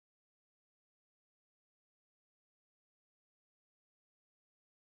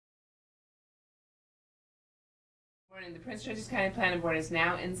Morning. The Prince George's County Planning Board is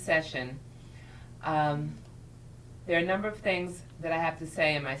now in session. There are a number of things that I have to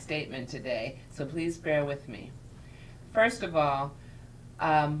say in my statement today, so please bear with me. First of all,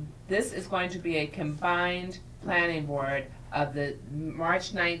 this is going to be a combined planning board of the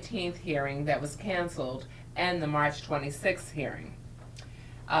March 19th hearing that was canceled and the March 26th hearing.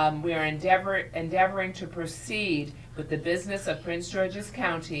 We are endeavoring to proceed with the business of Prince George's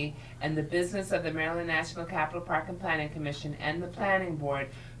County and the business of the Maryland National Capital Park and Planning Commission and the Planning Board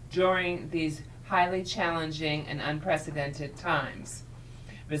during these highly challenging and unprecedented times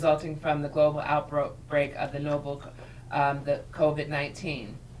resulting from the global outbreak of the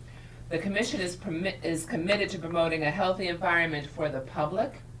COVID-19. The Commission is committed to promoting a healthy environment for the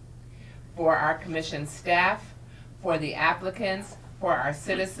public, for our Commission staff, for the applicants, for our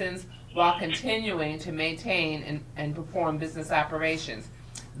citizens, while continuing to maintain and perform business operations.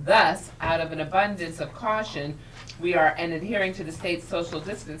 Thus, out of an abundance of caution, we are adhering to the state's social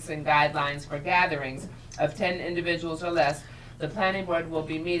distancing guidelines for gatherings of 10 individuals or less. The Planning Board will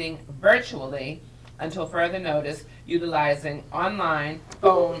be meeting virtually until further notice, utilizing online,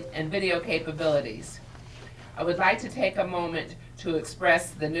 phone, and video capabilities. I would like to take a moment to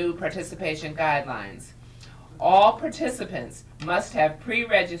express the new participation guidelines. All participants must have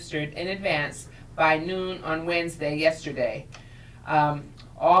pre-registered in advance by noon on Wednesday, yesterday.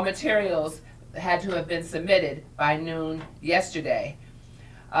 All materials had to have been submitted by noon yesterday.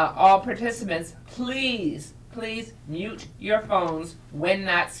 All participants, please mute your phones when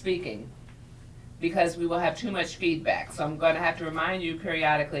not speaking, because we will have too much feedback. So I'm going to have to remind you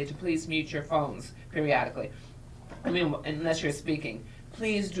periodically to please mute your phones periodically. Unless you're speaking.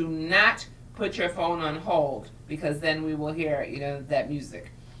 Please do not put your phone on hold, because then we will hear, that music.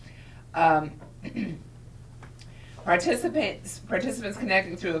 Participants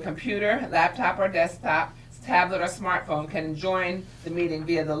connecting through a computer, laptop or desktop, tablet or smartphone can join the meeting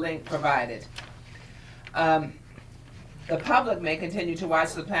via the link provided. The public may continue to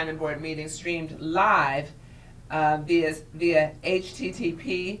watch the Planning Board meeting streamed live via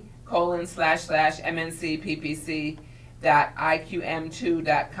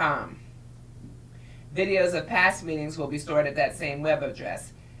http://mncppc.iqm2.com. Videos of past meetings will be stored at that same web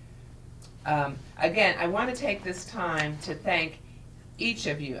address. Again, I want to take this time to thank each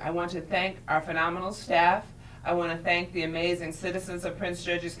of you. I want to thank our phenomenal staff. I want to thank the amazing citizens of Prince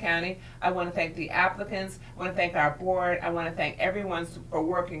George's County. I want to thank the applicants. I want to thank our board. I want to thank everyone for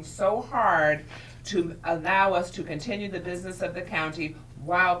working so hard to allow us to continue the business of the county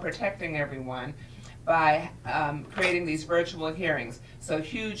while protecting everyone by creating these virtual hearings. So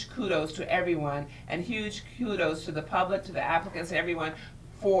huge kudos to everyone, and huge kudos to the public, to the applicants, everyone,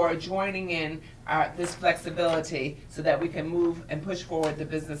 for joining in this flexibility so that we can move and push forward the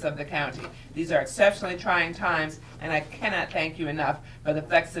business of the county. These are exceptionally trying times, and I cannot thank you enough for the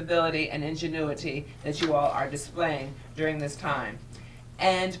flexibility and ingenuity that you all are displaying during this time.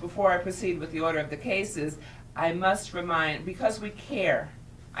 And before I proceed with the order of the cases, I must remind, because we care,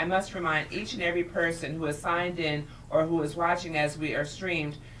 I must remind each and every person who has signed in or who is watching as we are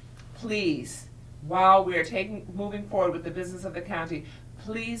streamed, please, while we are moving forward with the business of the county,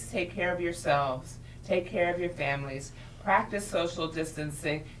 please take care of yourselves, take care of your families, practice social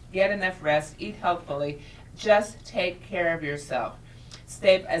distancing, get enough rest, eat healthfully, just take care of yourself.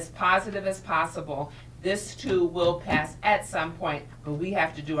 Stay as positive as possible. This too will pass at some point, but we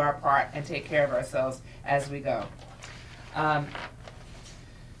have to do our part and take care of ourselves as we go.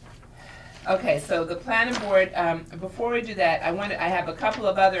 Okay, so the Planning Board, before we do that, I have a couple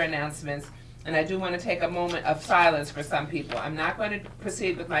of other announcements, and I do want to take a moment of silence for some people. I'm not going to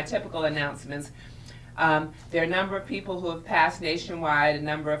proceed with my typical announcements. There are a number of people who have passed nationwide, a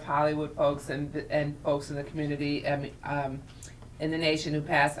number of Hollywood folks and folks in the community, in the nation who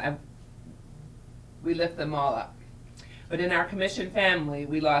passed. We lift them all up. But in our Commission family,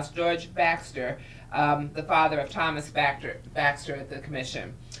 we lost George Baxter, the father of Thomas Baxter at the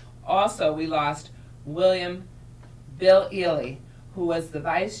Commission. Also, we lost Bill Ely, who was the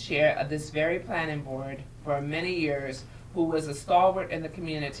vice chair of this very planning board for many years, who was a stalwart in the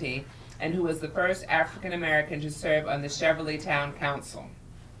community, and who was the first African American to serve on the Cheverly Town Council.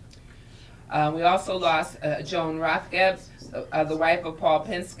 We also lost Joan Rothgeb, the wife of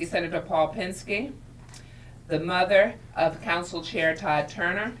Senator Paul Pinsky, the mother of Council Chair Todd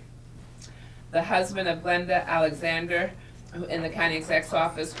Turner, the husband of Glenda Alexander, in the county exec's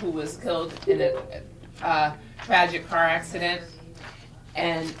office, who was killed in a tragic car accident,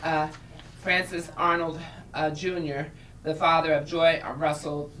 and Francis Arnold Jr., the father of Joy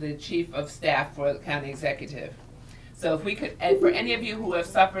Russell, the chief of staff for the county executive. So if we could, and for any of you who have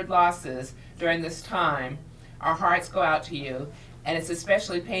suffered losses during this time, our hearts go out to you, and it's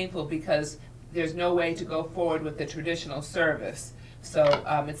especially painful because there's no way to go forward with the traditional service. So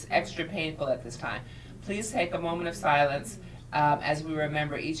it's extra painful at this time. Please take a moment of silence as we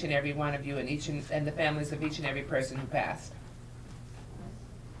remember each and every one of you and the families of each and every person who passed.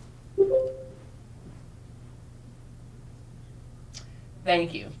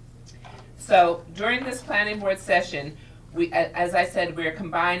 Thank you. So during this planning board session, as I said, we're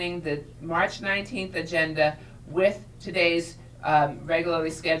combining the March 19th agenda with today's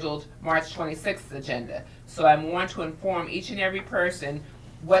regularly scheduled March 26th agenda. So I want to inform each and every person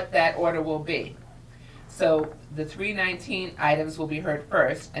what that order will be. So the 319 items will be heard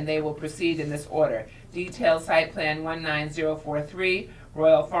first, and they will proceed in this order. Detailed Site Plan 19043,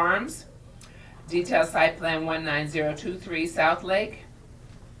 Royal Farms. Detailed Site Plan 19023, South Lake.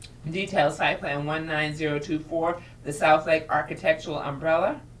 Detailed Site Plan 19024, the South Lake Architectural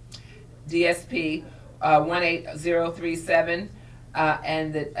Umbrella. DSP 18037,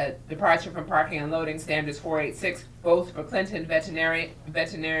 and the departure from parking and loading standards 486, both for Clinton Veterinary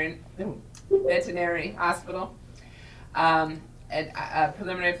Hospital. And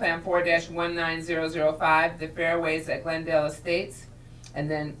preliminary plan 4-19005, the fairways at Glendale Estates, and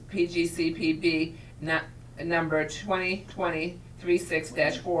then PGCPB number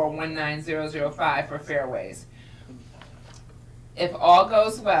 2020-36-4-19005 for fairways. If all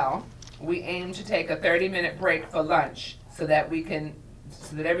goes well, we aim to take a 30-minute break for lunch so that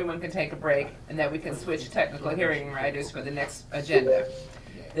everyone can take a break and that we can switch technical hearing writers for the next agenda.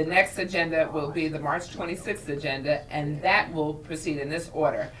 The next agenda will be the March 26th agenda, and that will proceed in this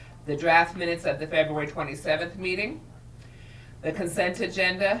order. The draft minutes of the February 27th meeting, the consent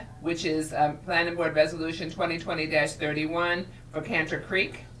agenda, which is Planning Board Resolution 2020-31 for Cantor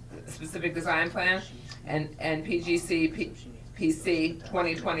Creek, specific design plan, and PGCPC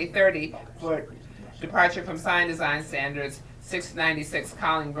 2020-30 for departure from sign design standards 696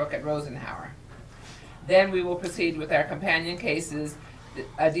 Collingbrook at Rosenhauer. Then we will proceed with our companion cases,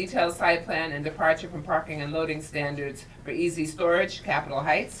 a detailed site plan and departure from parking and loading standards for easy storage, Capitol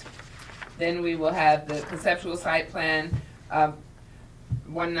Heights. Then we will have the conceptual site plan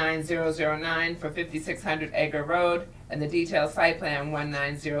 19009 for 5600 Acre Road, and the detailed site plan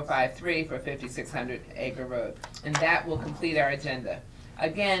 19053 for 5600 Acre Road. And that will complete our agenda.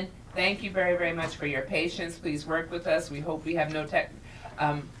 Again, thank you very, very much for your patience. Please work with us. We hope we have no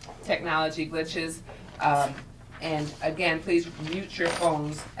technology glitches. And again, please mute your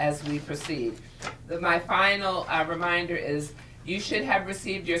phones as we proceed. My final reminder is you should have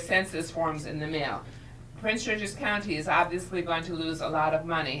received your census forms in the mail. Prince George's County is obviously going to lose a lot of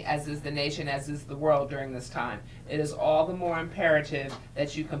money, as is the nation, as is the world during this time. It is all the more imperative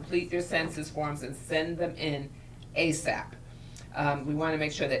that you complete your census forms and send them in ASAP. We want to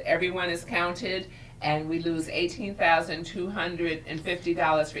make sure that everyone is counted, and we lose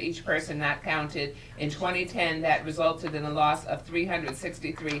 $18,250 for each person not counted. In 2010, that resulted in a loss of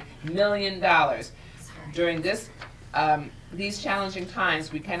 $363 million. During these challenging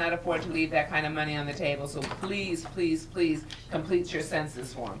times, we cannot afford to leave that kind of money on the table, so please, please, please complete your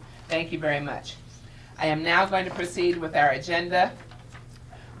census form. Thank you very much. I am now going to proceed with our agenda.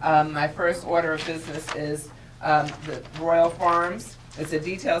 My first order of business is the Royal Farms. It's a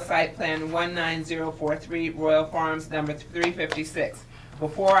detailed site plan 19043, Royal Farms number 356.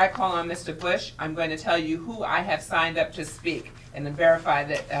 Before I call on Mr. Bush, I'm going to tell you who I have signed up to speak and then verify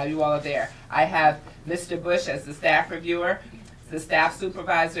that you all are there. I have Mr. Bush as the staff reviewer, the staff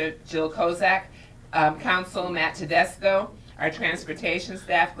supervisor, Jill Kozak, counsel, Matt Tedesco, our transportation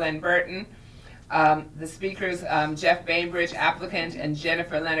staff, Glenn Burton, the speakers, Jeff Bainbridge, applicant, and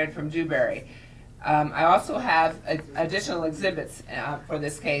Jennifer Leonard from Dewberry. I also have additional exhibits for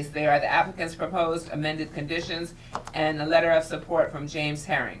this case. They are the applicant's proposed amended conditions and a letter of support from James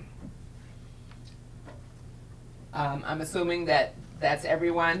Herring. I'm assuming that that's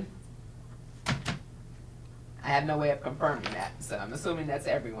everyone. I have no way of confirming that, so I'm assuming that's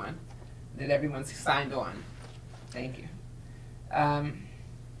everyone, that everyone's signed on. Thank you.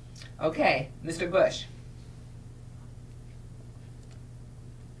 Okay, Mr. Bush.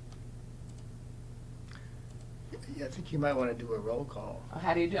 I think you might want to do a roll call.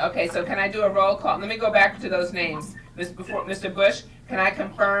 How do you do? Okay, so can I do a roll call? Let me go back to those names. Mr. Bush, can I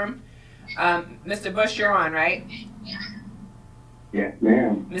confirm? Mr. Bush, you're on, right? Yes,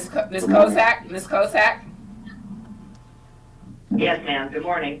 ma'am. Ms. Kozak? Ms. Kozak? Yes, ma'am. Good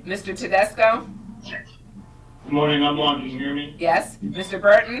morning. Mr. Tedesco? Good morning, I'm on. Can you hear me? Yes. Mr.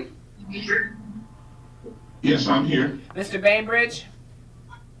 Burton? Yes, I'm here. Mr. Bainbridge?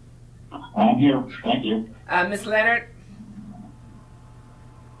 I'm here. Thank you. Ms. Leonard?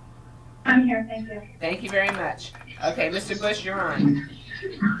 I'm here, thank you. Thank you very much. Okay, Mr. Bush, you're on.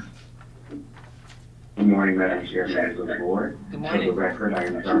 Good morning, Madam Chair, members of the board. Good For the morning. record, I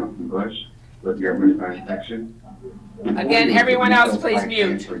am Jonathan Bush with the Urban Section. Again, everyone else, please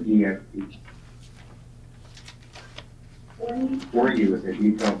mute. For DSP. For you is a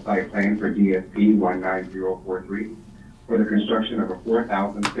detailed site plan for DSP 19043 for the construction of a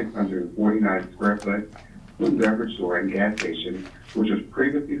 4,649 square foot food and beverage store and gas station, which was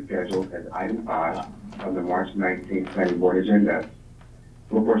previously scheduled as item 5 on the March 19th planning board agenda.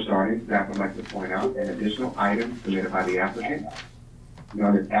 Before starting, staff would like to point out an additional item submitted by the applicant,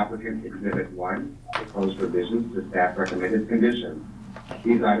 known as Applicant Exhibit 1, proposed revisions to staff recommended conditions.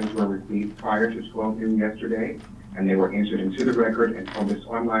 These items were received prior to 12 noon yesterday, and they were entered into the record and published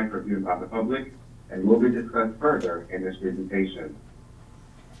online for viewing by the public, and will be discussed further in this presentation.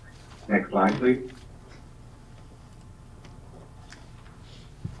 Next slide, please.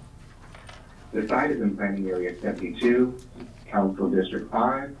 The site is in Planning Area 72, Council District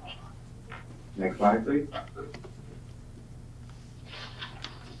 5. Next slide, please.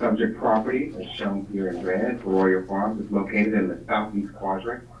 Subject property, as shown here in red, Royal Farms, is located in the southeast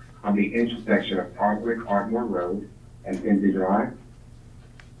quadrant on the intersection of Ardwick-Ardmore Road and Finsey Drive.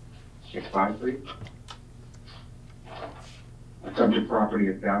 Next slide, please. The subject property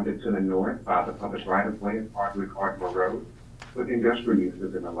is bounded to the north by the public right-of-way of Ardwick-Ardmore Road, with industrial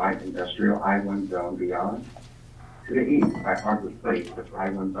uses in the light industrial I-1 zone beyond. To the east by Ardwick Place, with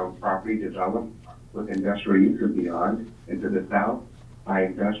I-1 zone property developed with industrial uses beyond, and to the south by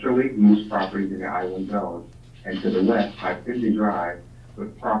industrially used properties in the I-1 zone, and to the west by Finsey Drive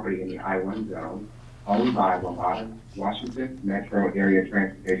with property in the I-1 zone, owned by Ramada, Washington Metro Area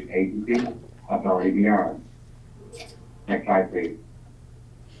Transportation Agency, Authority Beyond. Next slide, please.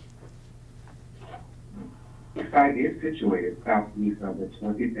 The site is situated southeast of the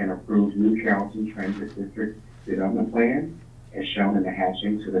 2010 approved New Carrollton Transit District Development Plan, as shown in the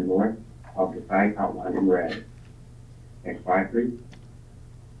hatching to the north of the site outlined in red. Next slide, please.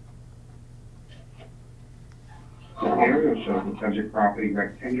 The aerial shows the subject property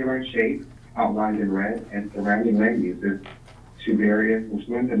rectangular in shape, outlined in red, and surrounding land uses which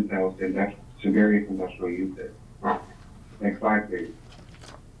lend themselves to various industrial uses. Next slide, please.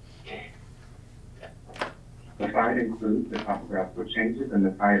 The site includes the topographical changes, and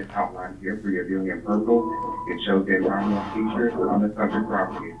the site is outlined here for your viewing in purple. It shows the environmental features on the subject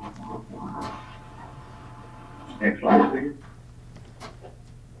property. Next slide, please.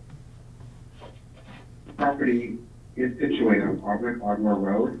 The property is situated on Ardwick-Ardmore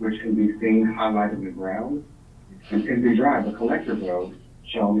Road, which can be seen highlighted in brown, and Finsey Drive, a collector road,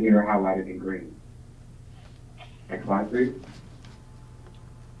 shown here highlighted in green. Next slide, please.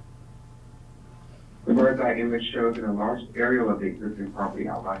 The bird's eye image shows an enlarged aerial of the existing property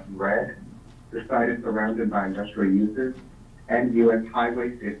outlined in red. The site is surrounded by industrial uses, and US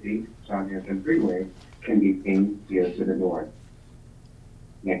Highway 50, John Hanson Freeway, can be seen here to the north.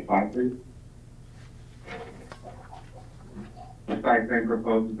 Next slide, please. The site then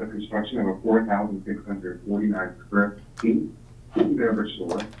proposes the construction of a 4,649 square feet food and beverage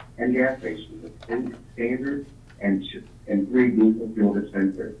store and gas station with food standards and 3 diesel fuel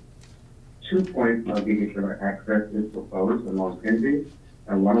dispensers. 2 points of vehicular access is proposed along Finsey,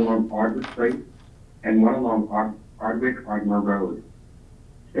 and 1 along Ardwick Place, and 1 along Ardwick-Ardmore Road.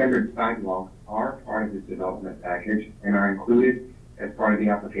 Standard sidewalks are part of this development package and are included as part of the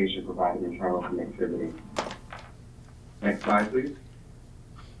application providing internal connectivity. Next slide, please.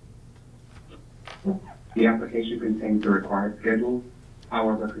 The application contains the required schedules.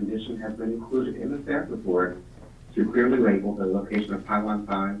 However, a condition has been included in the staff report to clearly label the location of pylon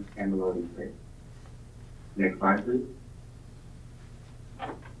signs and the loading space. Next slide, please.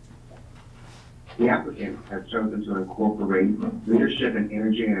 The applicant has chosen to incorporate leadership in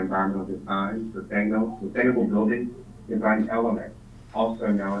energy and environmental design, sustainable building design element, also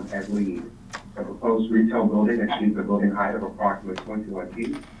known as LEED. The proposed retail building achieves a building height of approximately 21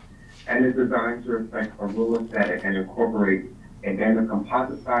 feet and is designed to reflect a rural aesthetic and incorporate a band of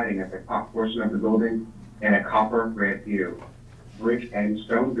composite siding at the top portion of the building and a copper red hue. Brick and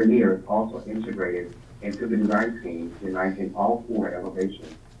stone veneers also integrated into the design scheme, uniting all 4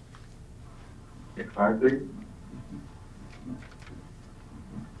 elevations. Next slide, please.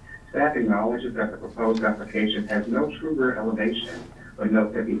 Staff acknowledges that the proposed application has no true rear elevation, but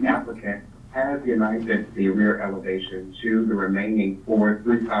notes that the applicant has united the rear elevation to the remaining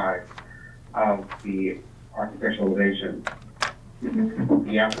 3 sides of the architectural elevation.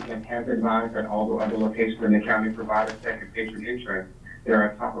 The applicant has advised that although other locations in the county provide a second patron entrance, there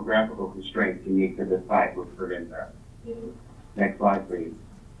are topographical constraints unique to this site which prevent that. Next slide, please.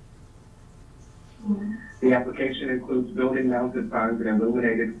 The application includes building-mounted signs and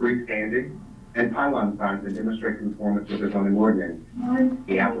illuminated freestanding and pylon signs that demonstrate conformance with the zoning ordinance.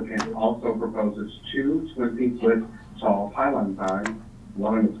 The applicant also proposes two 20-foot tall pylon signs,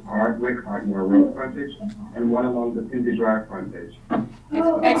 one on its Ardmore Road frontage and one along the Pinty Drive frontage.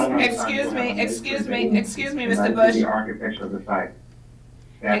 Excuse me, Mr. Bush. The architecture of the site.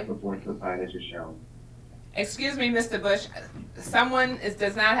 Staff supports the signage is shown. Excuse me, Mr. Bush. Someone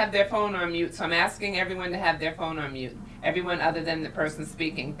does not have their phone on mute, so I'm asking everyone to have their phone on mute. Everyone other than the person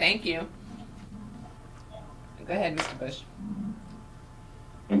speaking. Thank you. Go ahead, Mr. Bush.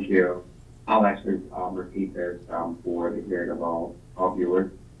 Thank you. I'll actually repeat this for the hearing of all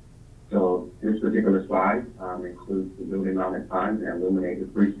viewers. So this particular slide includes the building mounted signs and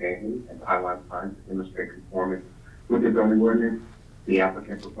illuminated freestanding and pylon signs to demonstrate conformance with the zoning ordinance. The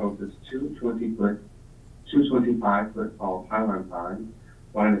applicant proposes two 25-foot tall pylon signs,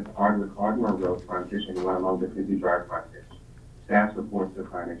 one on its Ardmore Road frontage and one along the Pinty Drive frontage. Staff supports the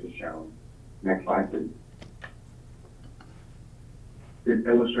signage as shown. Next slide, please. This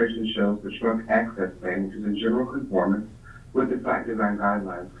illustration shows the truck access plan, which is in general conformance with the site design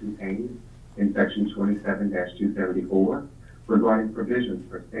guidelines contained in section 27-274 regarding provisions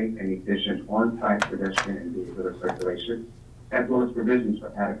for safe and efficient on-site pedestrian and vehicular circulation, as well as provisions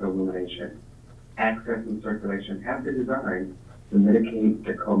for adequate illumination. Access and circulation have been designed to mitigate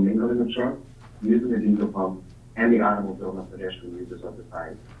the commingling of trucks using the diesel pump and the automobile and pedestrian users of the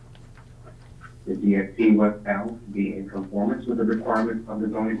site. The DFT was found to be in conformance with the requirements of the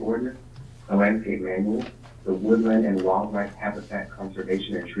zoning ordinance, the landscape manual, the woodland and wildlife habitat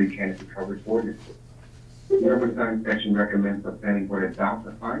conservation and tree canopy coverage ordinances. The urban design section recommends the planning board adopt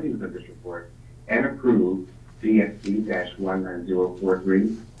the findings of this report and approve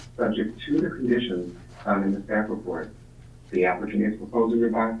DFT-19043, subject to the conditions found in the staff report. The applicant is proposing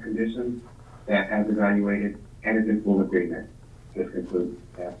revised conditions that has evaluated and is in full agreement. This concludes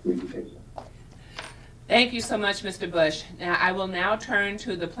staff's presentation. Thank you so much, Mr. Bush. Now, I will now turn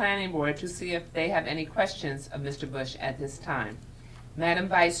to the planning board to see if they have any questions of Mr. Bush at this time. Madam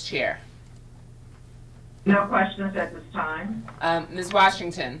Vice Chair. No questions at this time. Ms.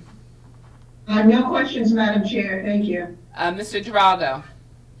 Washington. No questions, Madam Chair. Thank you. Mr. Giraldo.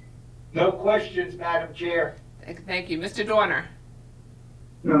 No questions, Madam Chair. Thank you. Mr. Dorner.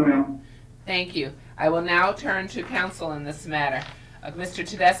 No, ma'am. Thank you. I will now turn to council in this matter. Mr.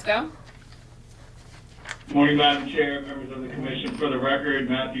 Tedesco. Good morning, Madam Chair, members of the Commission. For the record,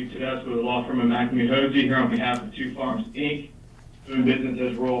 Matthew Tedesco with the law firm of McNamee Hosey here on behalf of Two Farms, Inc., doing business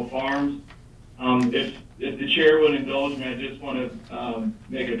as Rural Farms. If the chair would indulge me, I just want to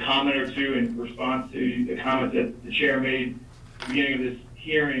make a comment or two in response to the comments that the chair made at the beginning of this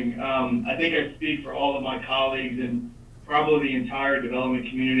hearing. I think I speak for all of my colleagues and probably the entire development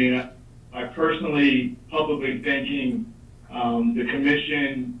community by personally publicly thanking the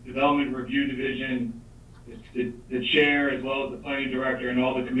Commission, Development Review Division, the chair, as well as the planning director and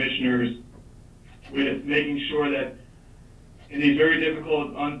all the commissioners, with making sure that in these very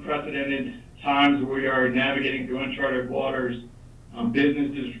difficult, unprecedented times where we are navigating through uncharted waters,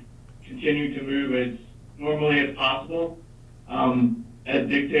 businesses continue to move as normally as possible, as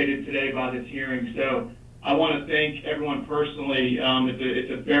dictated today by this hearing. So I want to thank everyone personally.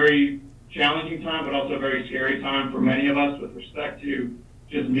 It's a very challenging time, but also a very scary time for many of us with respect to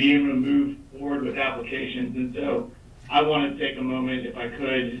just being able to move forward with applications. And so I want to take a moment, if I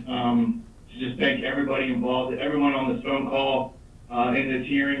could, to just thank everybody involved, everyone on this phone call, in this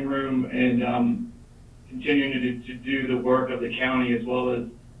hearing room, and continuing to do the work of the county as well as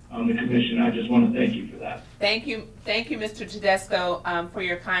the commission. I just want to thank you for that. Thank you, Mr. Tedesco, for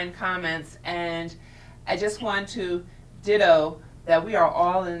your kind comments. And I just want to ditto that we are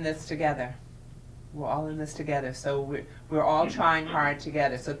all in this together. We're all in this together, so we're all trying hard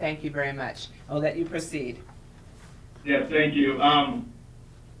together. So thank you very much. I'll let you proceed. Yeah, thank you.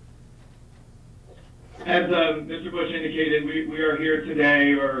 As Mr. Bush indicated, we are here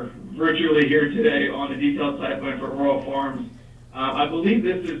today, or virtually here today, on the detailed site plan for Rural Farms. I believe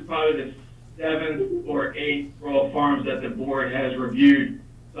this is probably the 7th or 8th Rural Farms that the board has reviewed.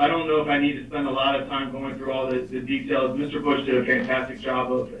 So I don't know if I need to spend a lot of time going through all the details. Mr. Bush did a fantastic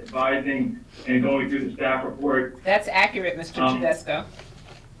job of advising and going through the staff report. That's accurate, Mr. Tedesco.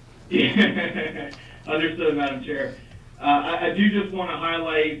 Yeah, understood, Madam Chair. I do just want to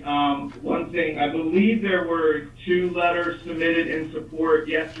highlight one thing. I believe there were 2 letters submitted in support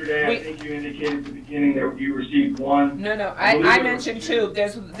yesterday. I think you indicated at the beginning that you received 1. No, I mentioned 2.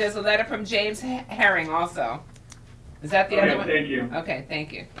 There's a letter from James Herring also. Is that the other one? Thank you. Okay,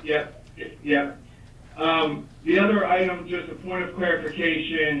 thank you. Yep. The other item, just a point of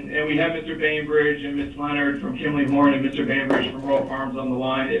clarification, and we have Mr. Bainbridge and Ms. Leonard from Kimley Horn and Mr. Bainbridge from Royal Farms on the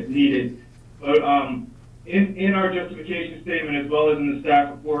line if needed. But in our justification statement, as well as in the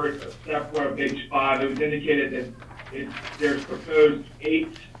staff report on page 5, it was indicated that there's proposed 8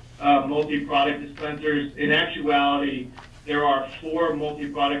 multi-product dispensers. In actuality, there are 4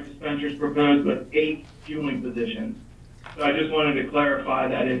 multi-product dispensers proposed, but 8 fueling positions. So I just wanted to clarify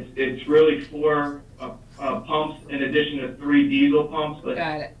that it's really 4 pumps in addition to 3 diesel pumps, but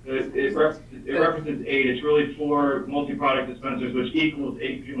Got it. it references 8. It's really 4 multi-product dispensers, which equals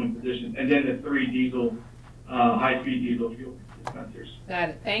 8 fueling positions, and then the 3 diesel, high-speed diesel fuel dispensers. Got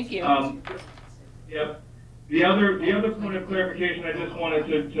it. Thank you. Yep. The other point of clarification I just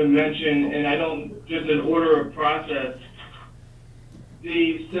wanted to mention, and just in order of process,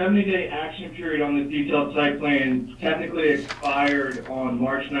 the 70-day action period on the detailed site plan technically expired on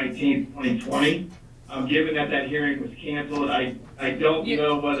March 19th, 2020. Given that hearing was canceled, I don't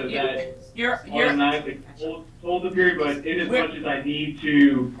know whether that automatically told the period, but in as much as I need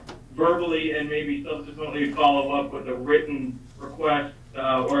to verbally and maybe subsequently follow up with a written request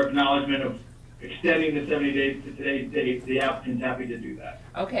or acknowledgement of extending the 70 days to today's date, the applicant's happy to do that.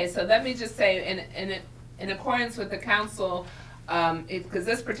 Okay, so let me just say, in accordance with the council, because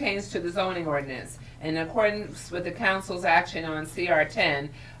this pertains to the zoning ordinance, in accordance with the council's action on CR 10,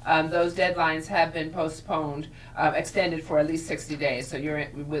 those deadlines have been postponed, extended for at least 60 days, so you're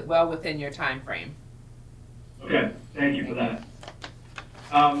well within your time frame. Okay, thank you for that.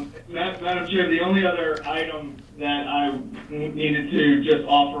 Madam Chair, the only other item that I needed to just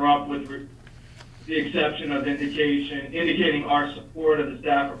offer up with the exception of indicating our support of the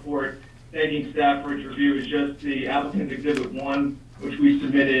staff report, thanking staff for its review, is just the applicant's Exhibit 1, which we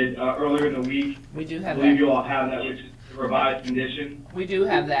submitted earlier in the week. We do have I believe that. you all have that, which is the revised condition. We do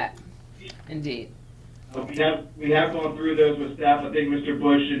have that, indeed. We have gone through those with staff. I think Mr.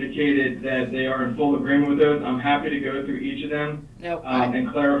 Bush indicated that they are in full agreement with those. I'm happy to go through each of them and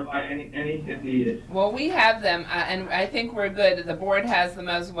clarify any if needed. Well, we have them, and I think we're good. The board has them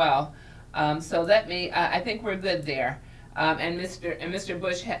as well. So I think we're good there. And Mr.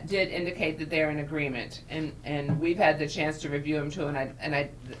 Bush did indicate that they're in agreement, and we've had the chance to review them too, and I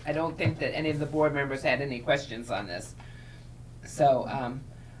don't think that any of the board members had any questions on this. So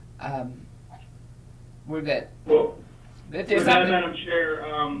we're good. Well, if with there's that, something, Madam Chair,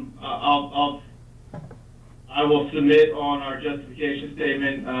 I will submit on our justification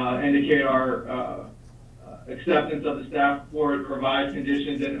statement, indicate our acceptance of the staff report, revised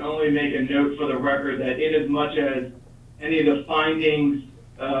conditions, and only make a note for the record that in as much as any of the findings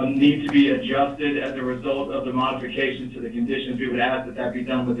need to be adjusted as a result of the modifications to the conditions, we would ask that be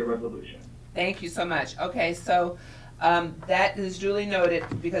done with the resolution. thank you so much. Okay, so that is duly noted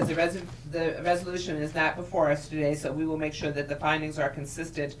because the resolution is not before us today, so we will make sure that the findings are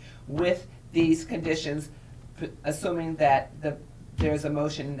consistent with these conditions, assuming that there's a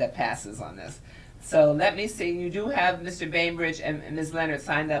motion that passes on this. So let me see, you do have Mr. Bainbridge and Ms. Leonard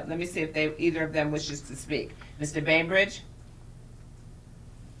signed up. Let me see if either of them wishes to speak. Mr. Bainbridge?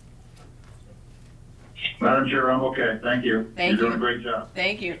 Madam Chair, I'm okay. Thank you. Thank You're you. doing a great job.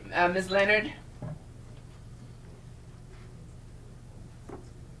 Thank you. Ms. Leonard?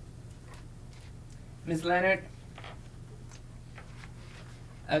 Ms. Leonard?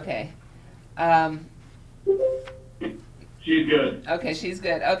 Okay. She's good. Okay, she's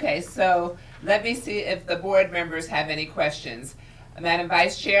good. Okay, so let me see if the board members have any questions. Madam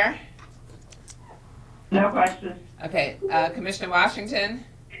Vice Chair? No questions. Okay, Commissioner Washington?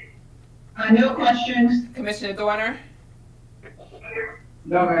 No questions. Commissioner Dorner?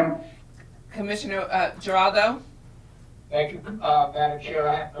 No, ma'am. Commissioner Giraldo? Thank you, Madam Chair.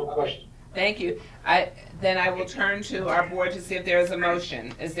 I have no questions. Thank you. Then I will turn to our board to see if there is a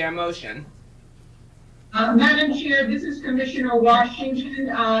motion. Is there a motion? Madam Chair, this is Commissioner Washington,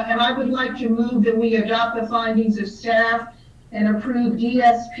 and I would like to move that we adopt the findings of staff and approve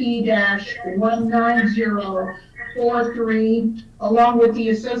DSP-19043, along with the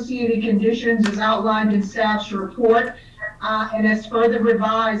associated conditions as outlined in staff's report, and as further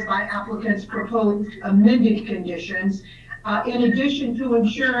revised by applicant's proposed amended conditions, in addition to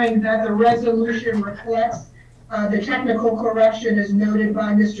ensuring that the resolution reflects the technical correction as noted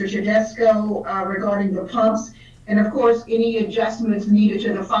by Mr. Tedesco regarding the pumps, and of course, any adjustments needed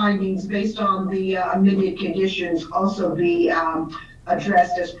to the findings based on the amended conditions also be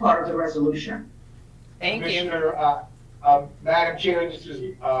addressed as part of the resolution. Thank you. Commissioner, Madam Chair, this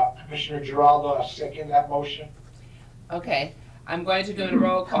is Commissioner Giraldo. I second that motion. Okay, I'm going to do a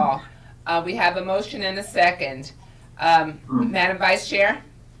roll call. We have a motion and a second. Madam Vice Chair?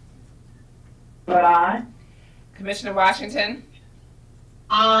 Vote aye. Commissioner Washington,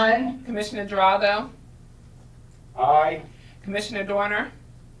 Aye. Commissioner Geraldo, Aye. Commissioner Dorner.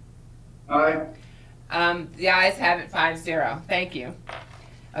 Aye. The ayes have it 5-0. Thank you.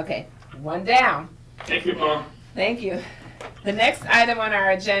 Okay, one down. Thank you, Paul. Thank you. The next item on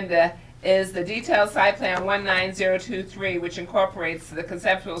our agenda is the detailed site plan 19023, which incorporates the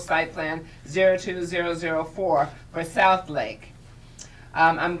conceptual site plan 02004 for South Lake.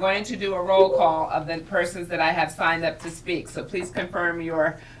 I'm going to do a roll call of the persons that I have signed up to speak, so please confirm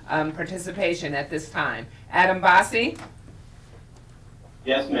your participation at this time. Adam Bossi,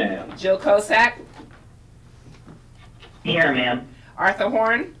 Yes, ma'am. Jill Kosak, Here, ma'am. Arthur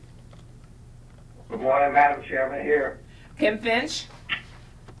Horn, Good morning, Madam Chairman, here. Kim Finch,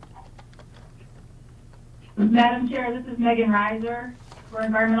 Madam Chair, this is Megan Reiser for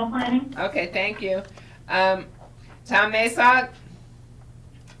Environmental Planning. okay, thank you. Tom Masog,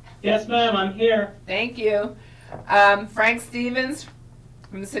 Yes, ma'am, I'm here. thank you. Frank Stevens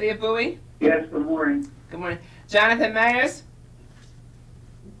from the city of Bowie, Yes, good morning. good morning. Jonathan Myers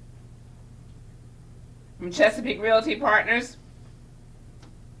from Chesapeake Realty Partners.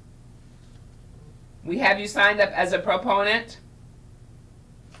 We have you signed up as a proponent.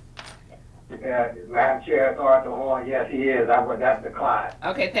 Madam Chair, it's Arthur Horn. Yes, he is. That's declined.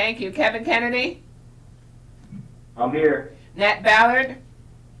 Okay, thank you. Kevin Kennedy, I'm here. Nat Ballard,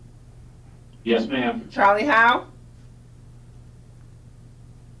 Yes, ma'am. Charlie Howe.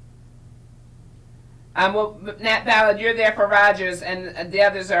 Well, Nat Ballard, you're there for Rogers, and the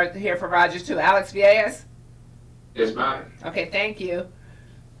others are here for Rogers too. Alex Villegas? Yes, ma'am. Okay, thank you.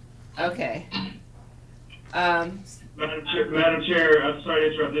 Okay. Madam Chair, I'm sorry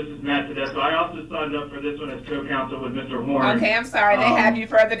to interrupt. This is Matt Tedesco. I also signed up for this one as co-counsel with Mr. Horn. Okay, I'm sorry, they have you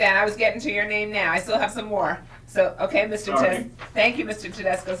further down. I was getting to your name now. I still have some more. So, okay, Mr. Sorry. Tedesco. Thank you, Mr.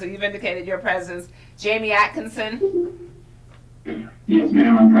 Tedesco. So you've indicated your presence. Jamie Atkinson, Yes,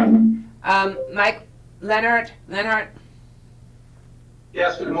 ma'am, I'm present. Mike Leonard,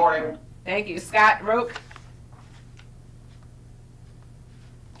 Yes, good morning. thank you. Scott Rook.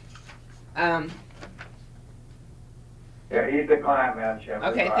 Yeah, he's declined, Madam Chairman.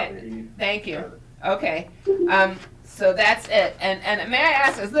 Okay, thank you. Okay, so that's it. And may I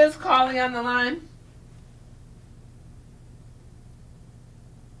ask, is Liz Cawley on the line?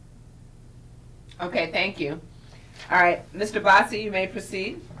 Okay, thank you. All right, Mr. Bossi, you may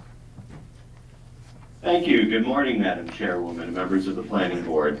proceed. Thank you. Good morning, Madam Chairwoman and members of the Planning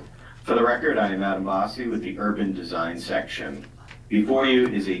Board. For the record, I am Adam Bossi with the Urban Design Section. Before you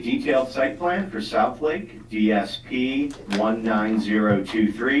is a detailed site plan for South Lake, DSP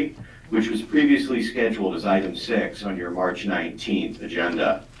 19023, which was previously scheduled as item 6 on your March 19th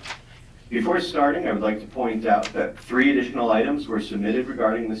agenda. Before starting, I would like to point out that 3 additional items were submitted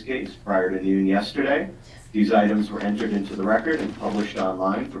regarding this case prior to noon yesterday. These items were entered into the record and published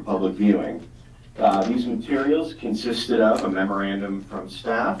online for public viewing. These materials consisted of a memorandum from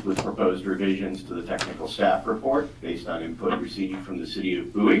staff with proposed revisions to the technical staff report based on input received from the city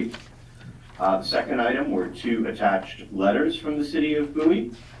of Bowie. The second item were 2 attached letters from the city of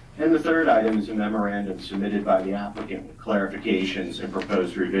Bowie. And the third item is a memorandum submitted by the applicant with clarifications and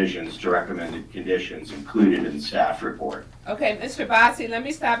proposed revisions to recommended conditions included in the staff report. Okay, Mr. Bossi, let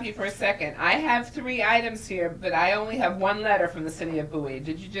me stop you for a second. I have 3 items here, but I only have 1 letter from the city of Bowie.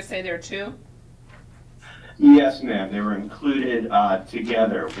 Did you just say there are 2? Yes, ma'am. They were included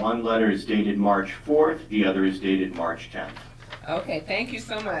together. One letter is dated March 4th. The other is dated March 10th. Okay, thank you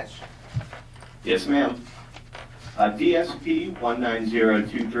so much. Yes, ma'am. DSP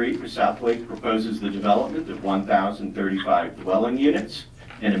 19023 for South Lake proposes the development of 1,035 dwelling units,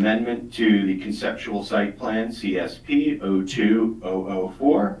 an amendment to the conceptual site plan CSP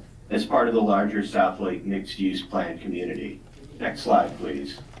 02004 as part of the larger South Lake mixed-use plan community. Next slide,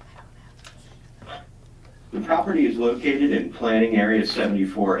 please. The property is located in Planning Area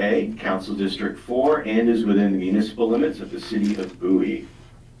 74A, Council District 4, and is within the municipal limits of the city of Bowie.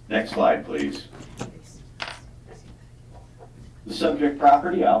 Next slide, please. The subject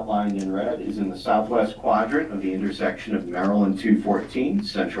property outlined in red is in the southwest quadrant of the intersection of Maryland 214,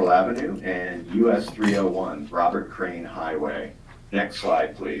 Central Avenue, and US 301, Robert Crane Highway. Next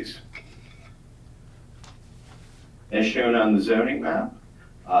slide, please. As shown on the zoning map,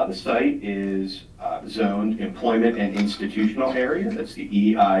 the site is zoned Employment and Institutional Area. That's the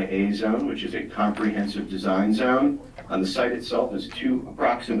EIA zone, which is a comprehensive design zone. The site itself is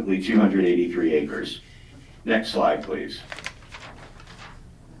approximately 283 acres. Next slide, please.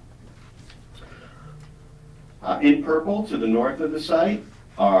 In purple to the north of the site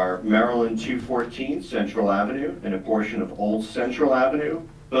are Maryland 214 Central Avenue and a portion of Old Central Avenue.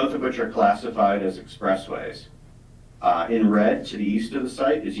 both of which are classified as expressways. In red, to the east of the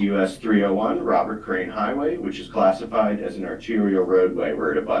site, is US 301 Robert Crane Highway, which is classified as an arterial roadway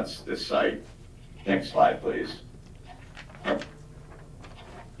where it abuts this site. Next slide, please.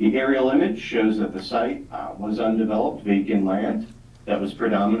 The aerial image shows that the site was undeveloped, vacant land that was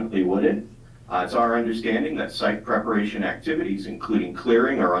predominantly wooded. It's our understanding that site preparation activities, including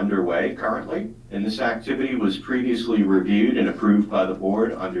clearing, are underway currently, and this activity was previously reviewed and approved by the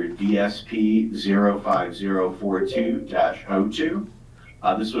board under DSP 05042-02.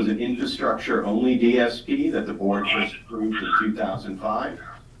 This was an infrastructure-only DSP that the board first approved in 2005,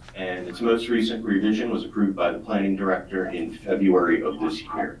 and its most recent revision was approved by the planning director in February of this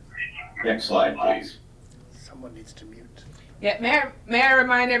year. Next slide, please. Someone needs to mute. Yeah, may I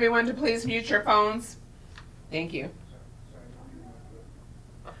remind everyone to please mute your phones? Thank you.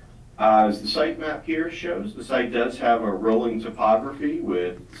 As the site map here shows, the site does have a rolling topography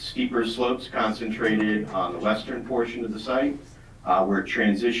with steeper slopes concentrated on the western portion of the site, where it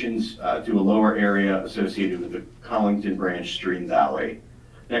transitions to a lower area associated with the Collington Branch Stream Valley.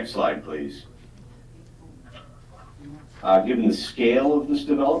 Next slide, please. Given the scale of this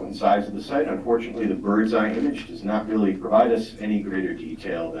development, size of the site, unfortunately the bird's eye image does not really provide us any greater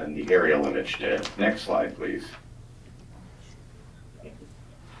detail than the aerial image did. Next slide, please.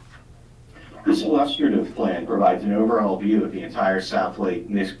 This illustrative plan provides an overall view of the entire South Lake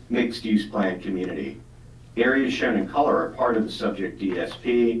mixed-use plan community. Areas shown in color are part of the subject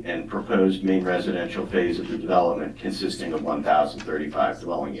DSP and proposed main residential phase of the development, consisting of 1,035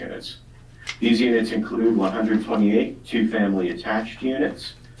 dwelling units. These units include 128 two-family attached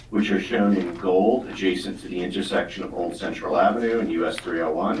units, which are shown in gold adjacent to the intersection of Old Central Avenue and US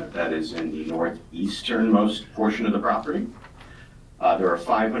 301. That is in the northeasternmost portion of the property. There are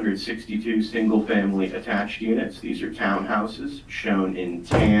 562 single-family attached units. These are townhouses shown in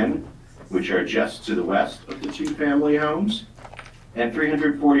tan, which are just to the west of the two-family homes, and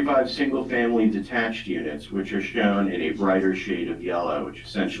 345 single-family detached units, which are shown in a brighter shade of yellow, which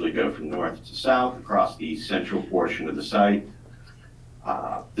essentially go from north to south across the central portion of the site.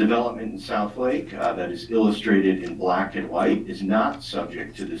 Development in South Lake that is illustrated in black and white is not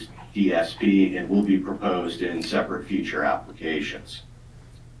subject to this DSP and will be proposed in separate future applications.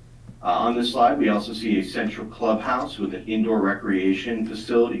 On this slide, we also see a central clubhouse with an indoor recreation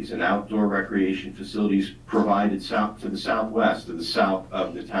facilities and outdoor recreation facilities provided south to the southwest, to the south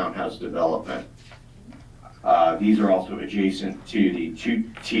of the townhouse development. These are also adjacent to the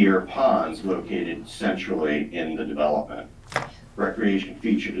two-tier ponds located centrally in the development. Recreation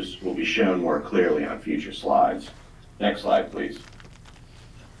features will be shown more clearly on future slides. Next slide, please.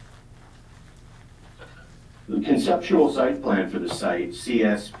 The conceptual site plan for the site,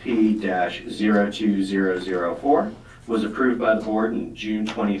 CSP-02004, was approved by the board in June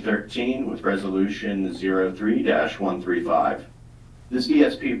 2013 with resolution 03-135. This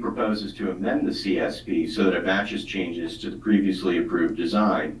DSP proposes to amend the CSP so that it matches changes to the previously approved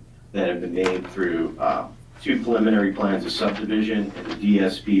design that have been made through two preliminary plans of subdivision and the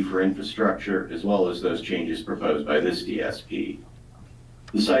DSP for infrastructure, as well as those changes proposed by this DSP.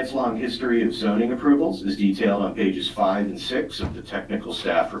 The site's long history of zoning approvals is detailed on pages 5 and 6 of the technical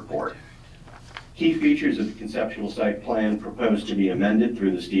staff report. Key features of the conceptual site plan proposed to be amended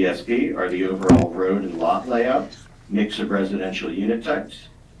through this DSP are the overall road and lot layout, mix of residential unit types,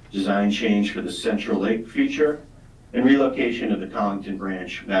 design change for the Central Lake feature, and relocation of the Collington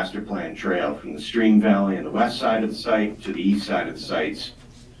Branch Master Plan Trail from the Stream Valley on the west side of the site to the east side of the site's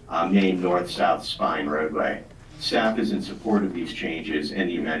main north-south spine roadway. Staff is in support of these changes and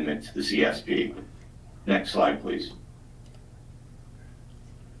the amendment to the CSP. Next slide, please.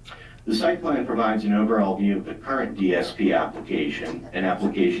 The site plan provides an overall view of the current DSP application and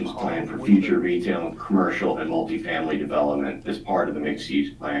applications planned for future retail and commercial and multifamily development as part of the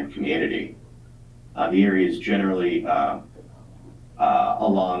mixed-use plan community. The area is generally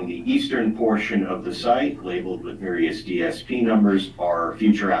along the eastern portion of the site, labeled with various DSP numbers, are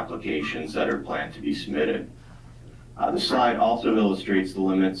future applications that are planned to be submitted. The slide also illustrates the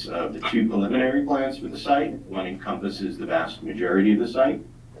limits of the two preliminary plans for the site. One encompasses the vast majority of the site.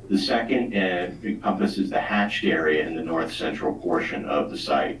 The second encompasses the hatched area in the north central portion of the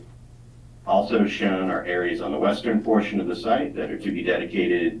site. Also shown are areas on the western portion of the site that are to be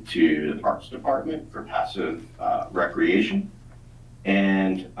dedicated to the Parks Department for passive recreation.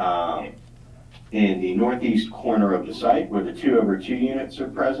 And in the northeast corner of the site, where the 2/2 units are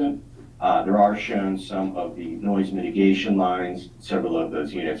present, there are shown some of the noise mitigation lines. Several of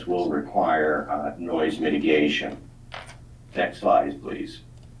those units will require noise mitigation. Next slide, please.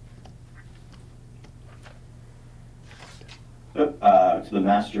 To the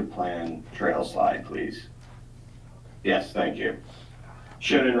master plan trail slide, please. Yes, thank you.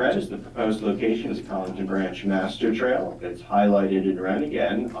 Shown in red is the proposed location is a Collington Branch Master Trail. It's highlighted in red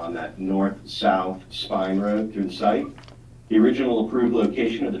again on that north-south spine road through the site. The original approved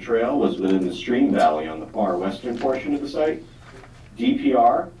location of the trail was within the stream valley on the far western portion of the site.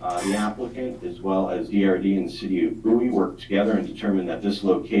 DPR, the applicant, as well as DRD and the city of Bowie worked together and determined that this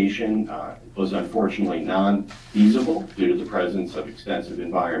location was unfortunately non-feasible due to the presence of extensive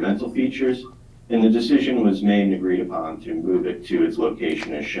environmental features, and the decision was made and agreed upon to move it to its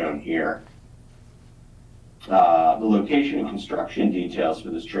location as shown here. The location and construction details for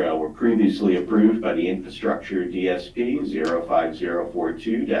this trail were previously approved by the Infrastructure DSP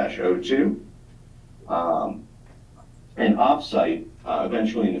 05042-02. And off-site,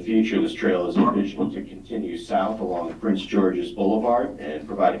 eventually in the future, this trail is envisioned to continue south along Prince George's Boulevard and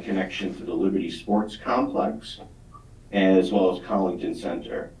provide a connection to the Liberty Sports Complex, as well as Collington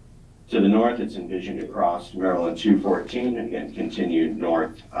Center. To the north, it's envisioned to cross Maryland 214 and then continue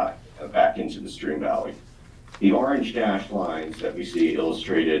north back into the stream valley. The orange dashed lines that we see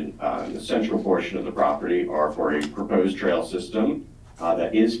illustrated in the central portion of the property are for a proposed trail system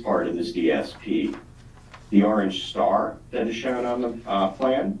that is part of this DSP. The orange star that is shown on the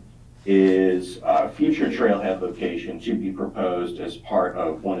plan is a future trailhead location to be proposed as part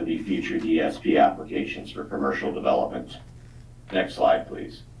of one of the future DSP applications for commercial development. Next slide,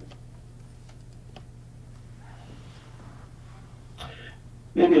 please.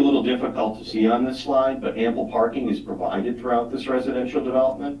 Maybe a little difficult to see on this slide, but ample parking is provided throughout this residential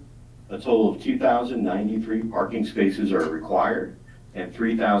development. A total of 2,093 parking spaces are required, and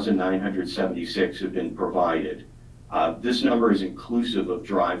 3,976 have been provided. This number is inclusive of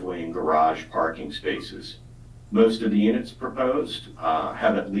driveway and garage parking spaces. Most of the units proposed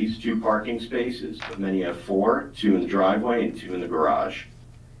have at least 2 parking spaces, but many have 4, 2 in the driveway and 2 in the garage.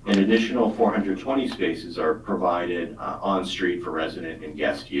 An additional 420 spaces are provided on-street for resident and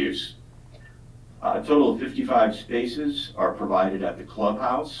guest use. A total of 55 spaces are provided at the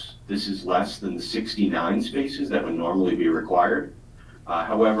clubhouse. This is less than the 69 spaces that would normally be required.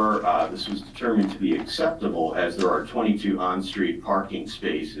 However, this was determined to be acceptable as there are 22 on-street parking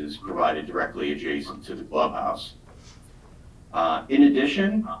spaces provided directly adjacent to the clubhouse. In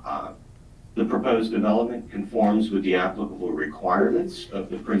addition, the proposed development conforms with the applicable requirements of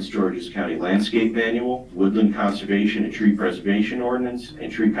the Prince George's County Landscape Manual, Woodland Conservation and Tree Preservation Ordinance,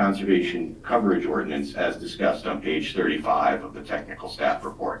 and Tree Conservation Coverage Ordinance as discussed on page 35 of the technical staff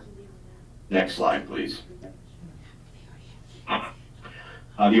report. Next slide, please.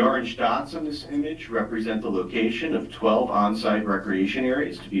 The orange dots on this image represent the location of 12 on-site recreation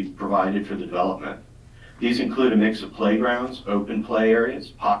areas to be provided for the development. These include a mix of playgrounds, open play areas,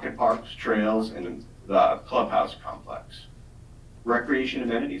 pocket parks, trails, and the clubhouse complex. Recreation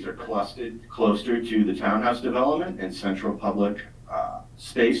amenities are clustered closer to the townhouse development and central public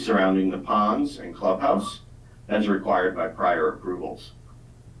space surrounding the ponds and clubhouse as required by prior approvals.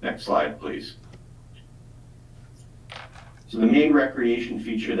 Next slide, please. So the main recreation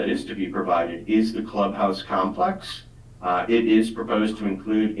feature that is to be provided is the clubhouse complex. It is proposed to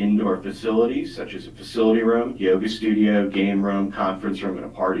include indoor facilities such as a facility room, yoga studio, game room, conference room, and a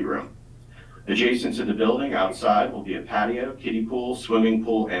party room. Adjacent to the building outside will be a patio, kiddie pool, swimming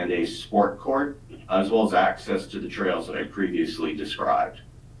pool, and a sport court, as well as access to the trails that I previously described.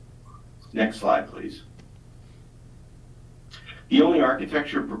 Next slide, please. The only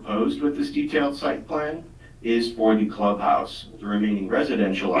architecture proposed with this detailed site plan is for the clubhouse. The remaining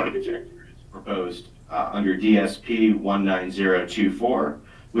residential architecture is proposed under DSP 19024,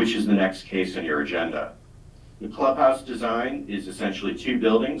 which is the next case on your agenda. The clubhouse design is essentially 2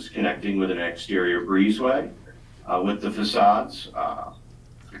 buildings connecting with an exterior breezeway, with the facades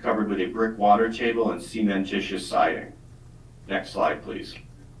covered with a brick water table and cementitious siding. Next slide, please.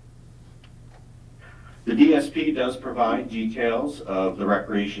 The DSP does provide details of the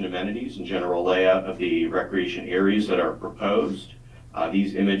recreation amenities and general layout of the recreation areas that are proposed.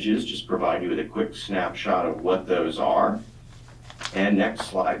 These images just provide you with a quick snapshot of what those are. And next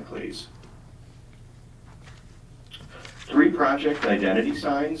slide, please. 3 project identity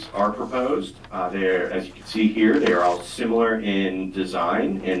signs are proposed. As you can see here, they are all similar in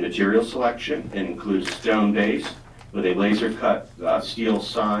design and material selection and include a stone base with a laser cut steel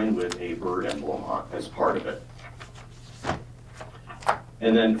sign with a bird emblem on as part of it.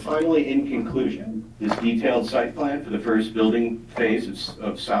 And then finally, in conclusion, this detailed site plan for the first building phase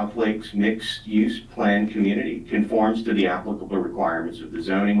of South Lake's mixed-use planned community conforms to the applicable requirements of the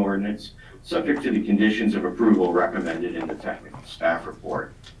zoning ordinance, subject to the conditions of approval recommended in the technical staff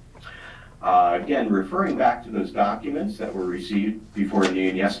report. Again, referring back to those documents that were received before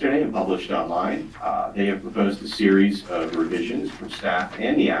noon yesterday and published online, they have proposed a series of revisions from staff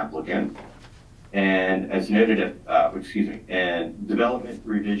and the applicant. And as noted at, and development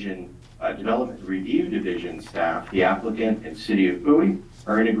review division staff, the applicant and City of Bowie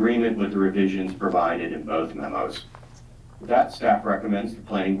are in agreement with the revisions provided in both memos. With that, staff recommends the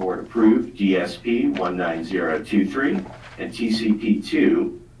Planning Board approve DSP 19023 and TCP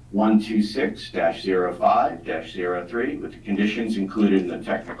 2126-05-03 with the conditions included in the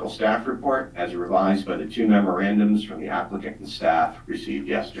technical staff report as revised by the two memorandums from the applicant and staff received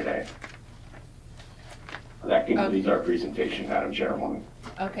yesterday. That concludes our presentation, Madam Chairwoman.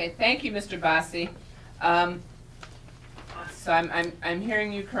 Okay, thank you, Mr. Bossi. So I'm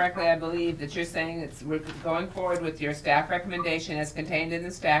hearing you correctly, I believe, that you're saying we're going forward with your staff recommendation as contained in the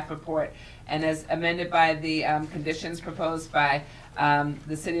staff report and as amended by the conditions proposed by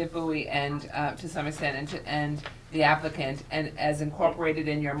the City of Bowie and to some extent and the applicant, and as incorporated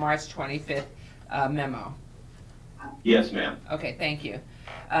in your March 25th memo. Yes, ma'am. Okay, thank you.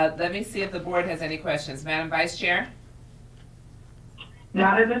 Let me see if the board has any questions. Madam Vice Chair?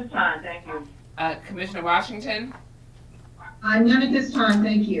 Not at this time, thank you. Commissioner Washington? None at this time,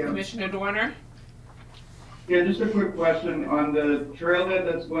 thank you. Commissioner Dorner? Yeah, just a quick question on the trailhead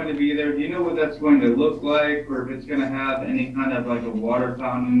that's going to be there. Do you know what that's going to look like, or if it's going to have any kind of like a water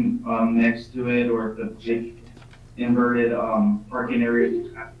fountain next to it, or if the big inverted parking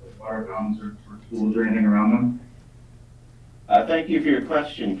areas have water fountains or pools or anything around them? Thank you for your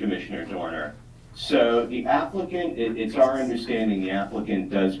question, Commissioner Dorner. So the applicant, it's our understanding the applicant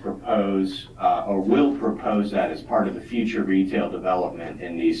does propose or will propose that as part of the future retail development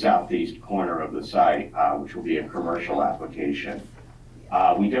in the southeast corner of the site, which will be a commercial application.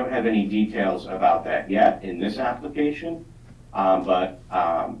 We don't have any details about that yet in this application, but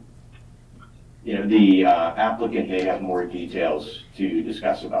you know, the applicant may have more details to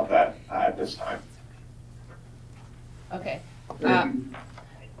discuss about that at this time. Okay.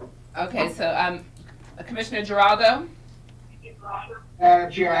 Okay, so Commissioner Giraldo?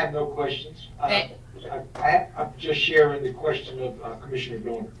 Madam Chair, I have no questions. I'm just sharing the question of Commissioner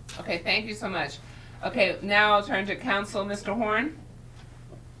Dorner. Okay, thank you so much. Okay, now I'll turn to Council, Mr. Horn.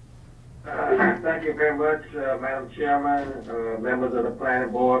 Thank you very much, Madam Chairman, members of the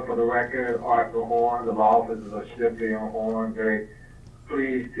Planning Board. For the record, Arthur Horn, the law offices of Shipley and Horn. Very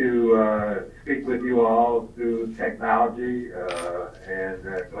pleased to speak with you all through technology and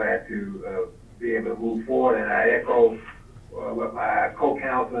glad to be able to move forward. And I echo what my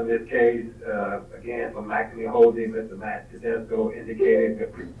co-counsel in this case, again, from McNamee Holding, Mr. Matt Tedesco, indicated to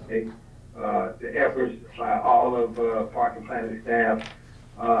appreciate the efforts by all of park and planning staff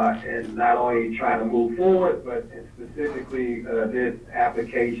and not only trying to move forward, but specifically this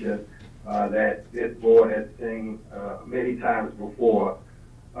application that this board has seen many times before.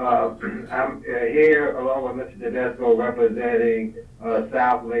 I'm here along with Mr. Tedesco representing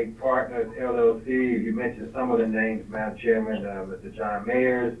South Lake Partners, LLC. You mentioned some of the names, Madam Chairman, Mr. John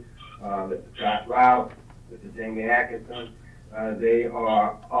Mayers, Mr. Scott Rouse, Mr. Jamie Atkinson. They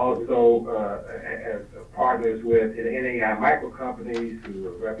are also as partners with NAI Micro Companies, who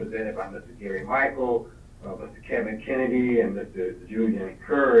are represented by Mr. Gary Michael, Mr. Kevin Kennedy, and Mr. Julian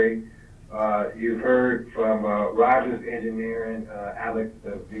Curry. You've heard from Rogers Engineering, Alex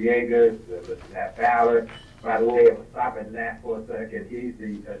Villegas, Mr. Nat Ballard. By the way, I'm stopping Nat for a second. He's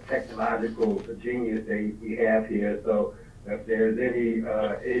the technological genius that we have here. So if there's any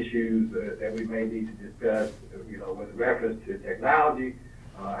issues that we may need to discuss, you know, with reference to technology,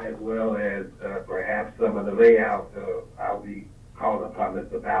 as well as perhaps some of the layout, I'll be calling upon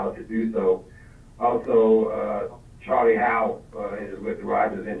Mr. Ballard to do so. Also, Charlie Howe is with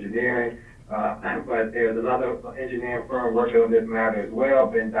Rogers Engineering, but there's another engineering firm working on this matter as well,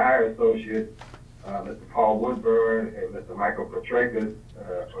 Ben Dyer Associates, Mr. Paul Woodburn, and Mr. Michael Petrakis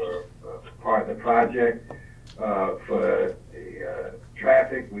are part of the project. For the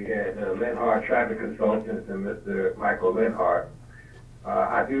traffic, we had Lenhart Traffic Consultants and Mr. Michael Lenhart.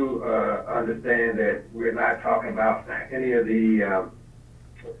 I do understand that we're not talking about any of the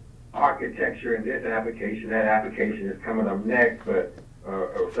architecture in this application. That application is coming up next, but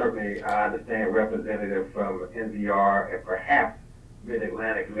certainly I understand representative from NVR and perhaps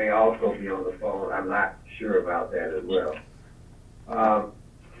Mid-Atlantic may also be on the phone. I'm not sure about that as well.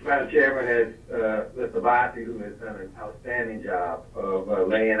 Madam Chairman, as Mr. Bossi, who has done an outstanding job of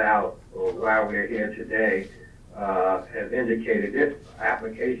laying out why we're here today, has indicated, this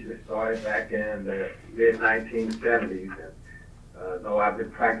application started back in the mid-1970s. Though I've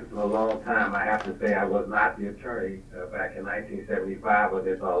been practicing a long time, I have to say I was not the attorney back in 1975 when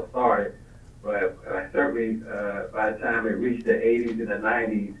this all started. but certainly by the time it reached the 80s and the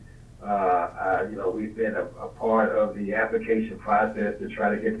 90s, we've been a part of the application process to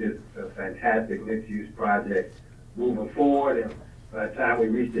try to get this fantastic mixed-use project moving forward. And by the time we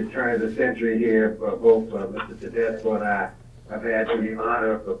reached the turn of the century here, both Mr. Tedesco and I have had the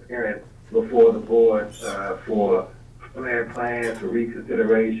honor of appearing before the board for plans, for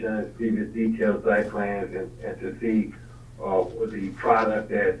reconsideration, previous detailed site plans, and to see the product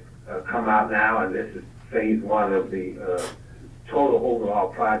that's come out now. And this is phase one of the total overall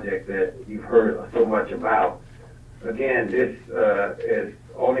project that you've heard so much about. Again, this is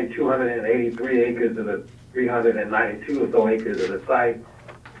only 283 acres of the 392 or so acres of the site,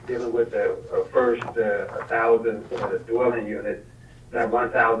 dealing with the first 1,000 dwelling units, that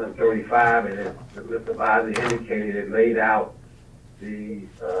 1,035, and as Mr. Bozzi indicated, it laid out the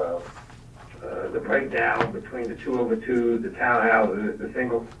breakdown between the 2-over-2s, the townhouses, the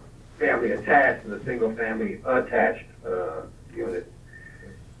single family attached, and the single family attached units.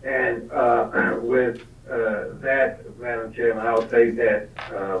 And with that, Madam Chairman, I'll say that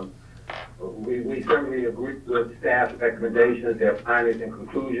we certainly agree with staff's recommendations, their findings and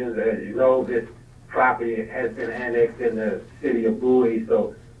conclusions. As you know, this property has been annexed in the city of Bowie,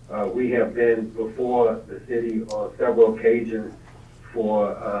 so we have been before the city on several occasions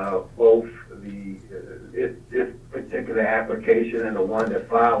for both this particular application and the one that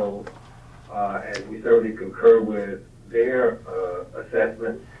follows, and we certainly concur with their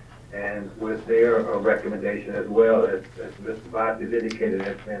assessment and with their recommendation as well. As Mr. Bozzi has indicated,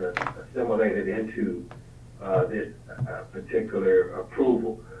 has been assimilated into this particular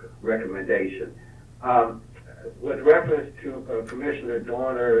approval recommendation. With reference to Commissioner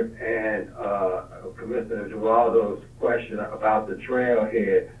Dorner and Commissioner Giraldo's question about the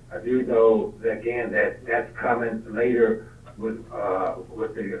trailhead, I do know that, again, that's coming later with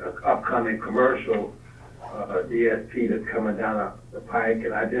the upcoming commercial DSP that's coming down the pike.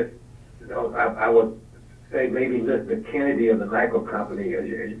 And I just, I would say maybe Mr. Kennedy of the Nyko Company, as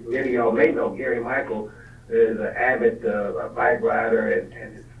many of y'all may know, Gary Michael is an avid bike rider and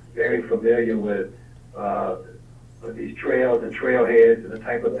is very familiar with these trails and trailheads and the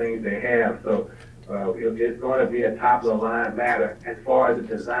type of things they have. So it's going to be a top of the line matter. As far as the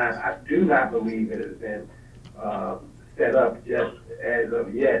design, I do not believe it has been set up just as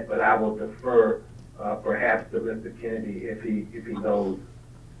of yet, but I will defer perhaps to Mr. Kennedy if he knows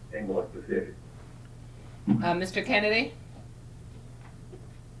anything more specific. Mr. Kennedy?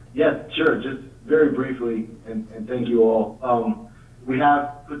 Yes, sure. Just very briefly, and thank you all. We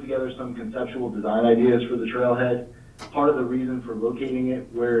have put together some conceptual design ideas for the trailhead. Part of the reason for locating it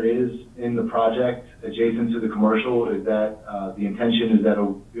where it is in the project, adjacent to the commercial, is that the intention is that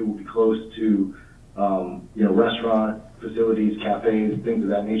it will be close to restaurant facilities, cafes, things of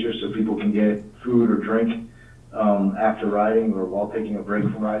that nature, so people can get food or drink after riding or while taking a break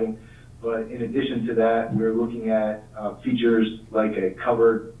from riding. But in addition to that, we're looking at features like a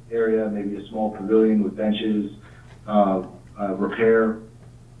covered area, maybe a small pavilion with benches, repair,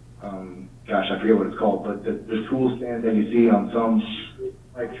 gosh, I forget what it's called, but the tool stand that you see on some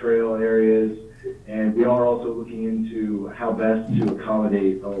bike trail areas. And we are also looking into how best to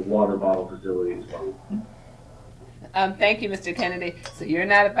accommodate a water bottle facility as well. Thank you, Mr. Kennedy. So you're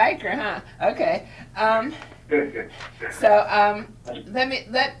not a biker, huh? Okay.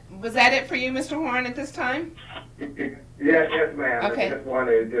 Was that it for you, Mr. Horn, at this time? Yes, ma'am. Okay. I just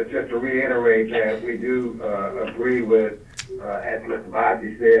wanted just to reiterate that we do agree with, as Mr.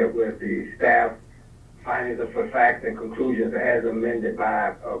 Bozzi said, with the staff findings of facts and conclusions as amended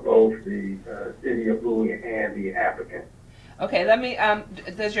by both the city of Bowie and the applicant. Okay,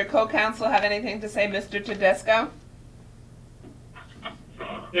 does your co-counsel have anything to say, Mr. Tedesco?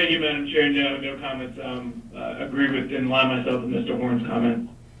 Thank you, Madam Chair. No comments. Agree with and align myself with Mr. Horn's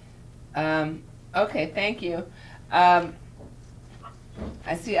comments. Okay, thank you. I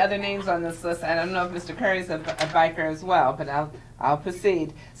see other names on this list. I don't know if Mr. Curry's a biker as well, but I'll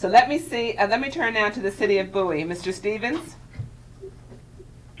proceed. So let me see. Let me turn now to the city of Bowie. Mr. Stevens?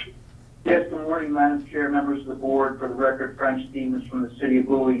 Yes, good morning, Madam Chair, members of the board. For the record, Frank Stevens from the city of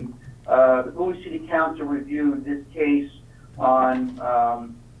Bowie. The Bowie City Council reviewed this case on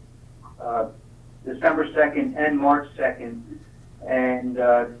December 2nd and March 2nd, and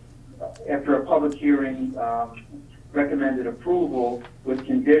after a public hearing, recommended approval with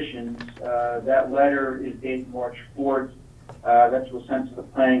conditions. That letter is dated March 4th. That was sent to the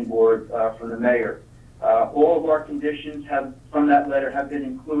planning board from the mayor. All of our conditions from that letter have been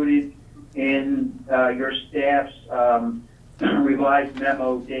included in your staff's revised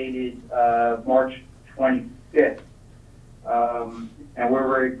memo dated March 25th. and we're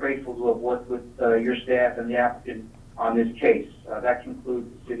very grateful to have worked with your staff and the applicant on this case. That concludes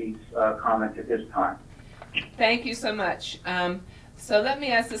the city's comments at this time. Thank you so much. So let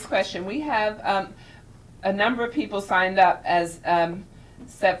me ask this question. We have a number of people signed up as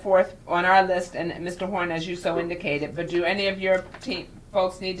set forth on our list, and Mr. Horn, as you so indicated, but do any of your team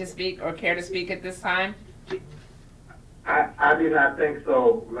folks need to speak or care to speak at this time? I do not think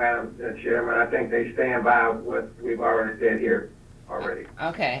so, Madam Chairman. I think they stand by what we've already said here already.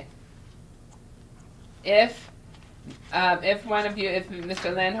 Okay. If one of you, if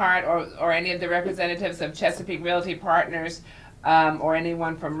Mr. Lenhart or any of the representatives of Chesapeake Realty Partners or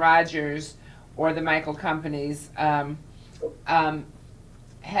anyone from Rogers or the Michael Companies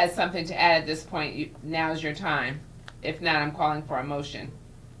has something to add at this point, now's your time. If not, I'm calling for a motion.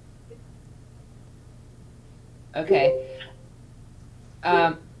 Okay.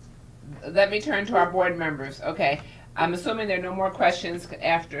 Let me turn to our board members. Okay. I'm assuming there are no more questions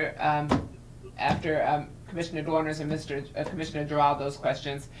after Commissioner Dorner's and Commissioner Giraldo's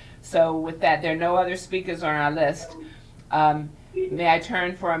questions. So with that, there are no other speakers on our list. May I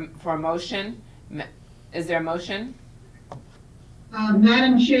turn for a motion? Is there a motion?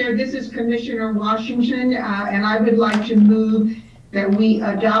 Madam Chair, this is Commissioner Washington, and I would like to move that we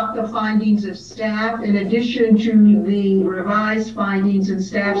adopt the findings of staff in addition to the revised findings and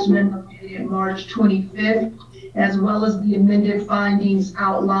staff's memo dated March 25th, as well as the amended findings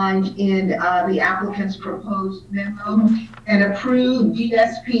outlined in the applicant's proposed memo, and approve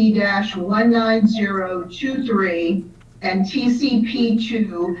DSP-19023 and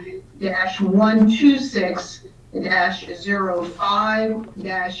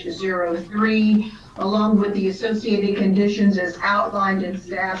TCP2-126-05-03, along with the associated conditions as outlined in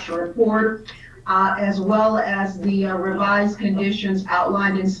staff's report, as well as the revised conditions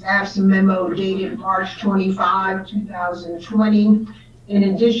outlined in staff's memo dated March 25, 2020, in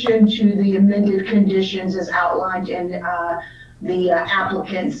addition to the amended conditions as outlined in the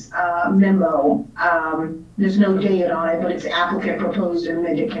applicant's memo. There's no date on it, but it's applicant proposed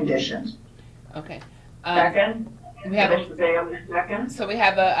amended conditions. Okay. Second. We have second. So we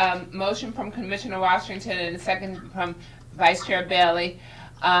have a motion from Commissioner Washington and a second from Vice Chair Bailey.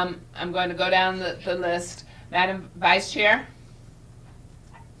 I'm going to go down the list. Madam Vice Chair?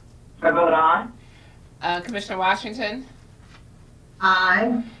 I vote aye. Commissioner Washington?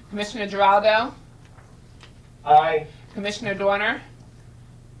 Aye. Commissioner Giraldo? Aye. Commissioner Dorner?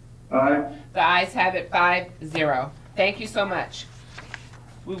 Aye. The ayes have it 5-0. Thank you so much.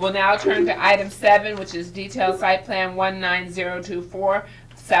 We will now turn to item 7, which is detailed site plan 19024,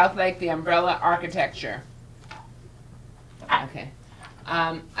 South Lake, the umbrella architecture. Okay.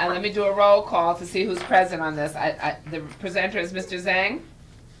 Let me do a roll call to see who's present on this. The presenter is Mr. Zhang.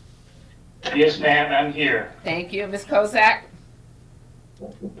 Yes, ma'am, I'm here. Thank you. Ms. Kozak?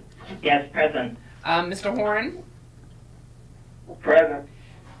 Yes, present. Mr. Horn? Present.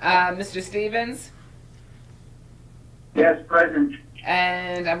 Mr. Stevens? Yes, present.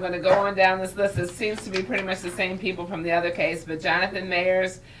 And I'm going to go on down this list. It seems to be pretty much the same people from the other case, but Jonathan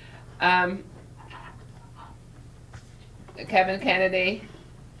Mayers, Kevin Kennedy,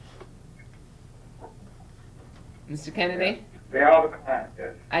 Mr. Kennedy? They all the clients,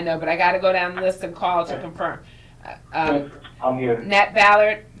 yes. I know, but I got to go down the list and call to confirm. I'm here. Nat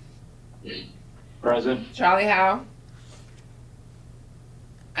Ballard, Present. Charlie Howe,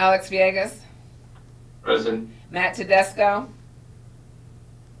 Alex Viegas, Present. Matt Tedesco,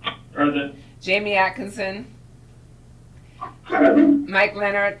 Present. Jamie Atkinson, Mike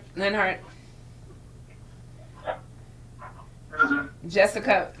Lenhart, Present.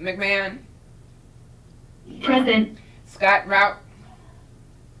 Jessica McMahon, Present. Scott Rout.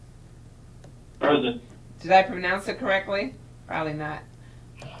 Present. Did I pronounce it correctly? Probably not.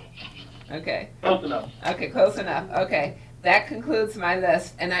 Okay. Close enough. Okay, close enough. Okay, that concludes my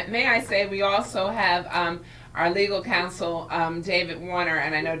list. And may I say, we also have our legal counsel, David Warner,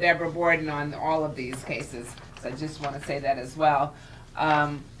 and I know Deborah Borden on all of these cases. So I just want to say that as well.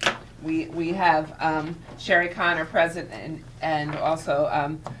 We have Sherry Connor present, and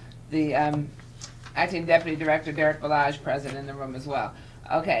also the Acting Deputy Director Derek Balaj present in the room as well.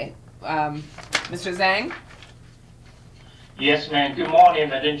 Okay, Mr. Zhang? Yes, ma'am. Good morning,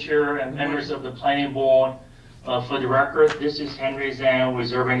 Madam Chair and members of the Planning Board. For the record, this is Henry Zhang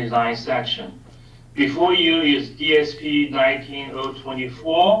with Urban Design Section. Before you is DSP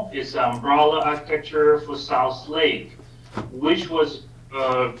 19024. It's umbrella architecture for South Lake, which was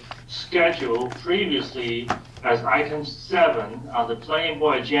scheduled previously as item 7 on the Planning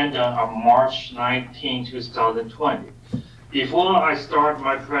Board agenda on March 19, 2020. Before I start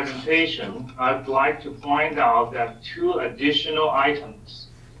my presentation, I'd like to point out that 2 additional items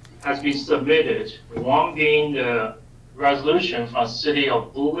has been submitted, one being the resolution from City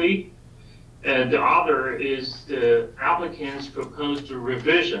of Bowie, and the other is the applicant's proposed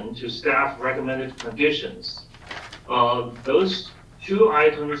revision to staff recommended conditions. Those 2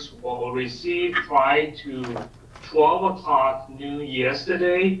 items were received prior to 12 o'clock noon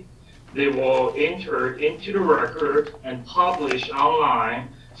yesterday. They were entered into the record and published online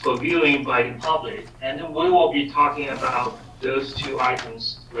for viewing by the public. And then we will be talking about those 2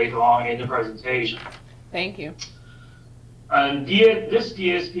 items later on in the presentation. Thank you. And this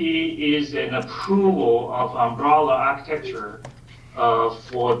DSP is an approval of umbrella architecture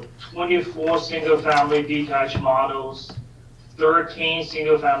for 24 single-family detached models, 13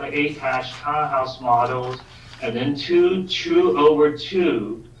 single-family attached townhouse models, and then 2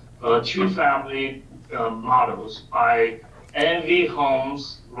 2-over-2 two-family models by NV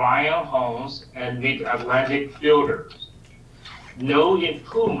Homes, Ryan Homes, and Mid-Atlantic Builders. No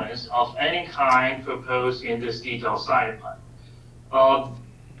improvements of any kind proposed in this detailed site plan.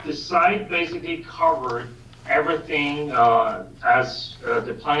 The site basically covered everything as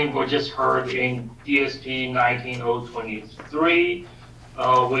the planning board just heard in DSP 19023,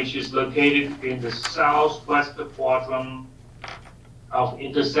 which is located in the southwest quadrant of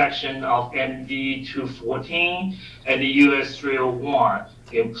intersection of MD 214 and the US 301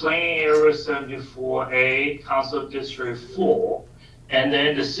 in Planning Area 74A, Council District 4. And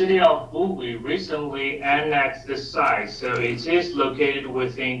then the City of Bowie recently annexed the site, so it is located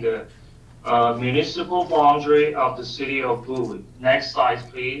within the municipal boundary of the City of Bowie. Next slide,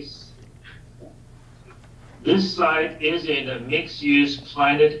 please. This site is in a mixed-use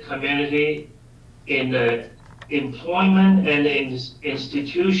planned community in the employment and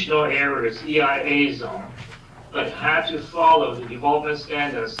institutional areas EIA zone, but had to follow the development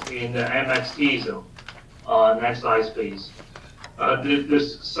standards in the MXT zone. Next slide, please. The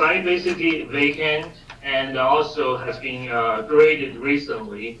site basically vacant and also has been graded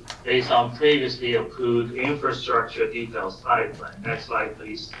recently based on previously approved infrastructure detailed site plan. Next slide,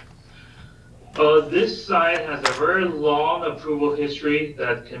 please. This site has a very long approval history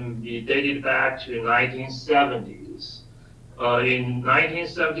that can be dated back to 1970s. In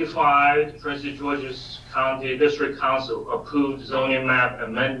 1975, Prince George's County District Council approved zoning map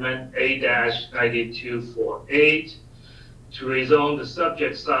amendment A-9248 to rezone the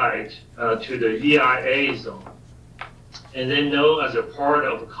subject site to the EIA zone, and then known as a part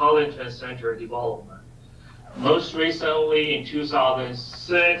of the Collington Center development. Most recently, in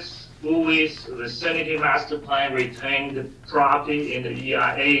 2006, Bowie's vicinity master plan retained the property in the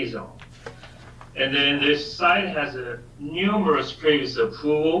EIA zone. And then this site has numerous previous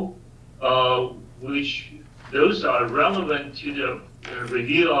approval, which those are relevant to the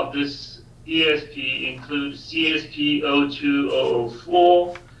review of this ESP include CSP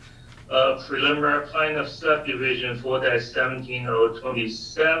 02004, preliminary plan of subdivision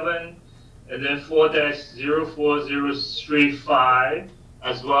 4-17027, and then 4-04035,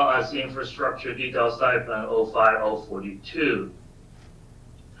 as well as the infrastructure detailed site plan 05042.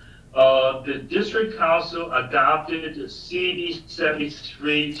 The District Council adopted CD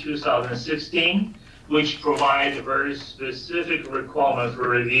 73 2016, which provides a very specific requirement for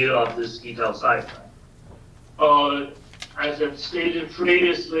review of this detailed site plan. As I've stated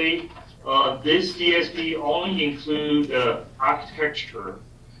previously, this DSP only includes architecture,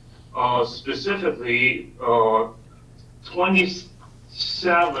 specifically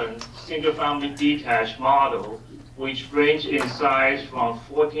 27 single-family detached models, which range in size from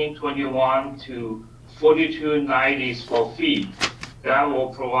 1421 to 4290 square feet. That will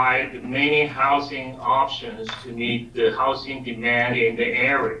provide many housing options to meet the housing demand in the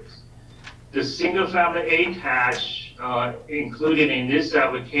areas. The single-family attached included in this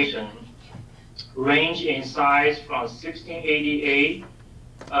application range in size from 1688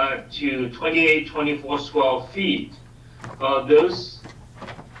 to 2824 square feet. Those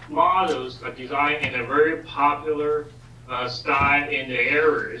models are designed in a very popular style in the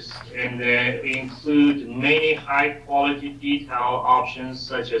areas, and they include many high-quality detail options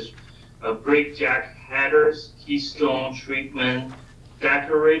such as breakjack headers, keystone treatment,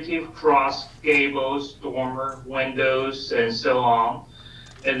 decorative cross gables, dormer windows, and so on.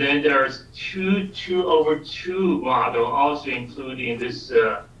 And then there's 2 2-over-2 model also included in this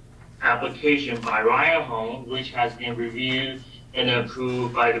application by Ryan Home, which has been reviewed and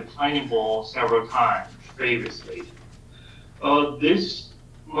approved by the planning board several times previously. These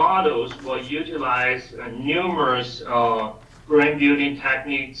models will utilize numerous green building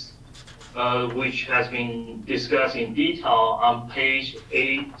techniques which has been discussed in detail on page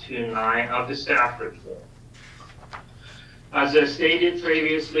 8 to 9 of the staff report. As I stated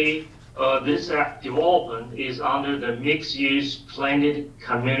previously, this development is under the mixed-use planned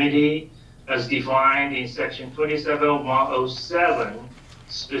community as defined in section 27107,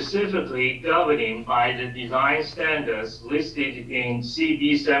 specifically governing by the design standards listed in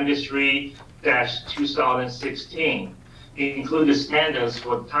CB 73-2016, include the standards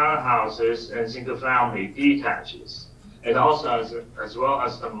for townhouses and single-family detaches, and also as well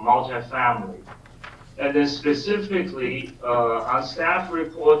as the multifamily. And then specifically on staff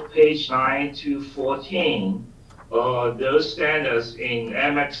report page 9 to 14, those standards in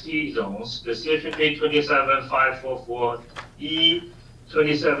MXT zones, specifically 27544E,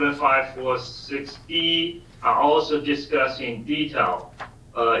 27546E, are also discussed in detail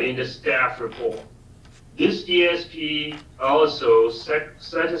in the staff report. This DSP also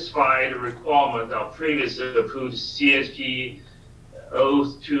satisfied the requirement of previously approved CSP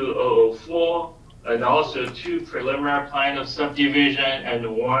 02004, and also 2 preliminary plan of subdivision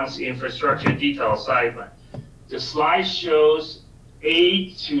and 1 infrastructure detail site plan. The slide shows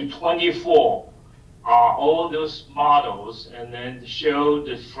 8 to 24 are all those models, and then show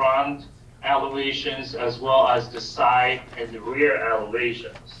the front elevations as well as the side and the rear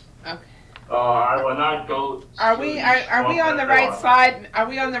elevations. Okay. I will not go. Are we on the right slide? Are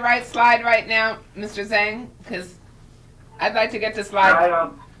we on the right slide right now, Mr. Zhang? Because I'd like to get to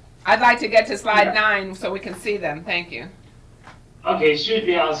slide. I'd like to get to slide 9 so we can see them. Thank you. Okay, it should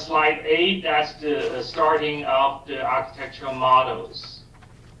be on slide 8. That's the starting of the architectural models.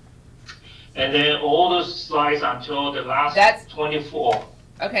 And then all those slides until the last 24.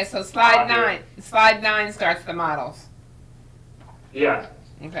 Okay, so slide 9. Slide 9 starts the models. Yeah.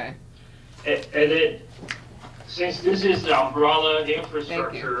 Okay. And then, since this is the umbrella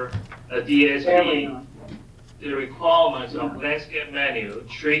infrastructure, DSP, the requirements of landscape menu,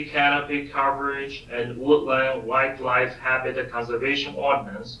 tree canopy coverage, and woodland wildlife habitat conservation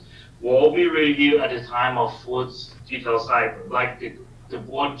ordinance will be reviewed at the time of full detail cycle, like the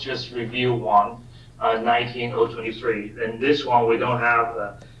board just reviewed one, 19023. And this one, we don't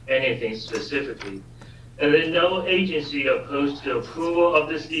have anything specifically. And then no agency opposed to approval of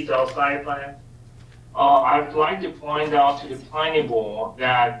this detailed site plan. I'd like to point out to the planning board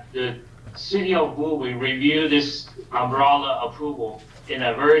that the City of Bowie reviewed this umbrella approval in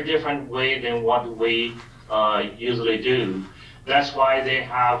a very different way than what we usually do. That's why they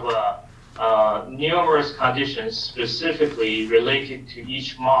have numerous conditions specifically related to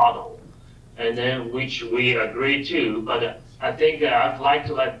each model, and then which we agree to. But I think I'd like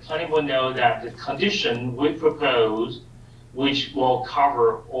to let planning board know that the condition we propose, which will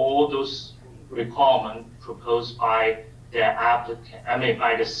cover all those requirements proposed by the applicant,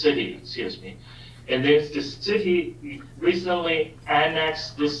 by the city, excuse me. And then the city recently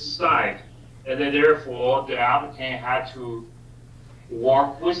annexed this site, and then therefore the applicant had to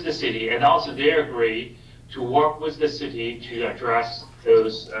work with the city, and also they agree to work with the city to address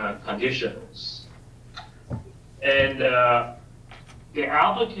those conditions. And the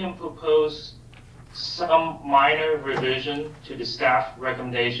applicant proposed some minor revision to the staff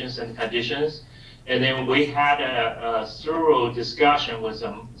recommendations and conditions. And then we had a thorough discussion with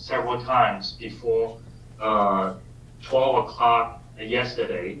them several times before 12 o'clock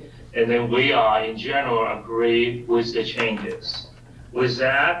yesterday. And then we are, in general, agree with the changes. With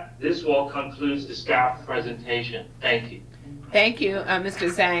that, this will conclude the staff presentation. Thank you. Thank you,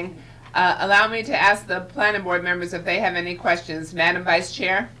 Mr. Zhang. Allow me to ask the planning board members if they have any questions. Madam Vice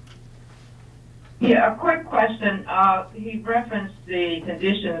Chair? Yeah, a quick question. He referenced the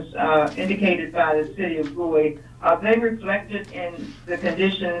conditions indicated by the City of Bowie. Are they reflected in the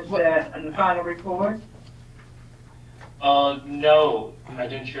conditions that in the final report? No,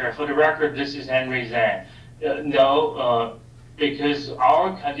 Madam Chair. For the record, this is Henry Zhang. No, because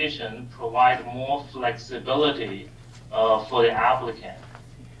our condition provide more flexibility for the applicant.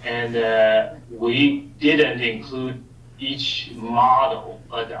 And we didn't include each model,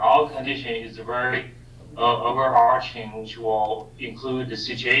 but our condition is very overarching, which will include the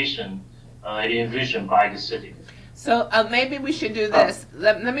situation envisioned by the city. So maybe we should do this.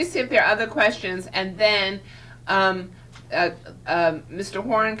 Let me see if there are other questions, and then Mr.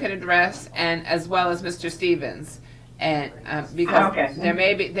 Horn can address, and as well as Mr. Stevens, and because there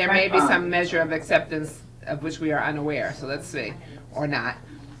may be some measure of acceptance of which we are unaware. So let's see, or not.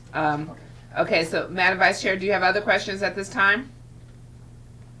 Okay, so Madam Vice Chair, do you have other questions at this time?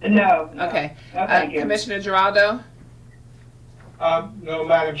 No. Okay. No, thank you. Commissioner Giraldo? No,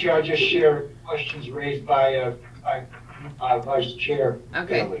 Madam Chair, I just share questions raised by Vice Chair.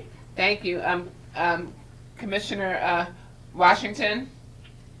 Okay. Bailey. Thank you. Commissioner Washington?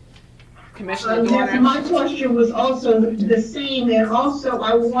 Commissioner Dorner? Yes, my question was also the same, and also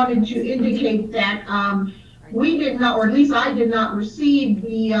I wanted to indicate that we did not, or at least I did not receive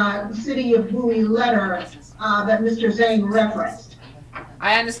the City of Bowie letter that Mr. Zhang referenced.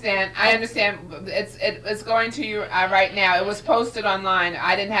 I understand. It's going to you right now. It was posted online.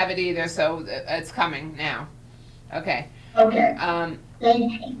 I didn't have it either, so it's coming now. Okay. Okay.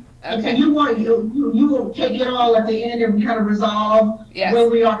 Thank you. And so you will take it all at the end and kind of resolve where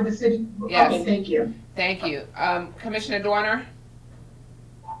we are in the city? Yes. Okay, thank you. Thank you. Commissioner Dorner?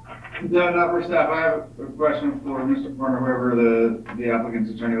 No, not for staff. I have a question for Mr. Porter, whoever the applicant's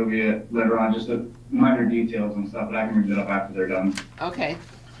attorney will be later on, just the minor details and stuff, but I can bring that up after they're done. Okay,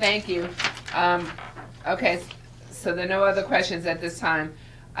 thank you. Okay, so there are no other questions at this time.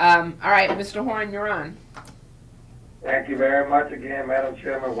 All right, Mr. Horn, you're on. Thank you very much again, Madam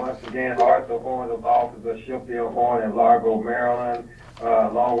Chairman. Once again, Arthur Horn of the Office of Sheffield Horn in Largo, Maryland,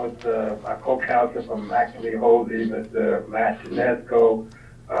 along with my co-counsel from McNamee Hosey, Mr. Matt Chinesco.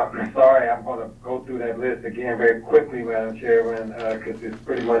 Sorry, I'm going to go through that list again very quickly, Madam Chairman, because it's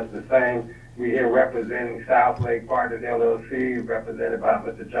pretty much the same. We're here representing South Lake Partners LLC, represented by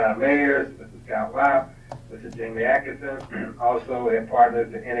Mr. John Mayers, Mr. Scott Webb, Mr. Jamie Atkinson. Also, their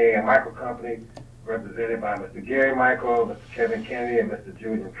partners, the NAM Micro Company, represented by Mr. Gary Michael, Mr. Kevin Kennedy, and Mr.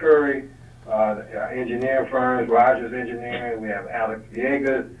 Julian Curry. Our engineering firms, Rogers Engineering, we have Alex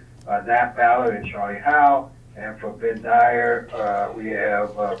Villegas, Nat Ballard, and Charlie Howe. And for Ben Dyer, we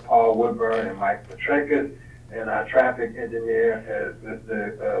have Paul Woodburn and Mike Petrakis. And our traffic engineer is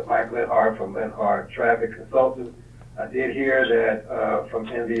Mr. Mike Linhart from Linhart Traffic Consultants. I did hear that from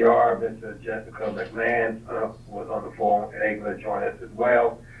NVR, Mr. Jessica McMahon was on the phone and able to join us as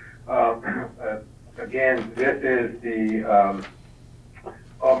well. Again, this is the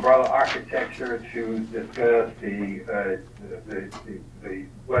umbrella architecture to discuss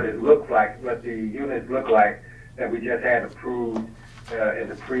what it looks like, what the units look like that we just had approved in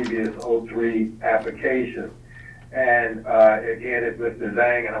the previous 03 application. And again, it's Mr.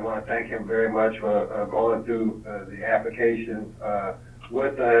 Zhang, and I want to thank him very much for going through the application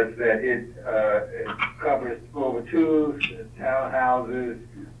with us. That it covers 202s, townhouses,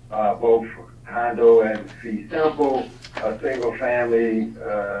 both condo and fee simple, single family,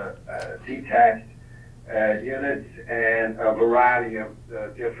 detached units, and a variety of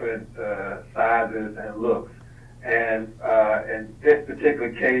different sizes and looks. And in this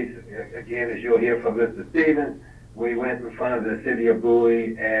particular case, again, as you'll hear from Mr. Stevens, we went in front of the City of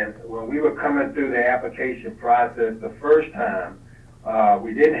Bowie, and when we were coming through the application process the first time,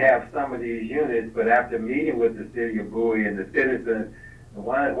 we didn't have some of these units, but after meeting with the City of Bowie and the citizens,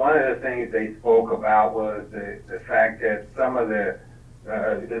 one of the things they spoke about was the fact that some of the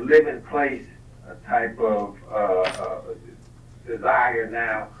live in place type of desire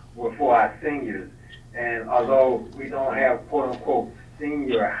now were for our seniors. And although we don't have quote unquote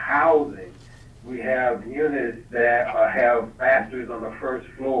senior housing, we have units that have bathrooms on the first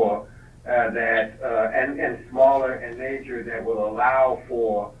floor and smaller in nature that will allow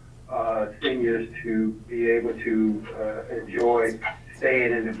for seniors to be able to enjoy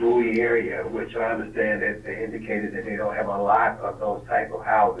staying in the Bowie area, which I understand that they indicated that they don't have a lot of those type of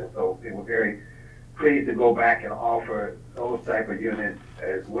housing. So they were very pleased to go back and offer those type of units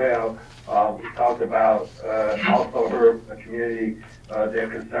as well. We talked about, also heard the community, they're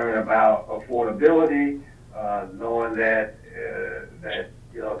concerned about affordability, knowing that,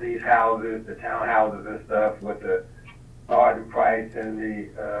 you know, these houses, the townhouses and stuff with the starting price and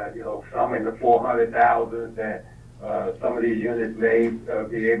the, you know, some in the 400,000 that some of these units may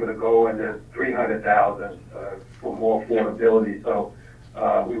be able to go into 300,000 for more affordability. So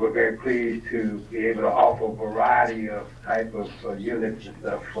we were very pleased to be able to offer a variety of type of units and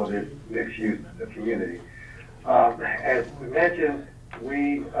stuff for this mixed use community. As we mentioned,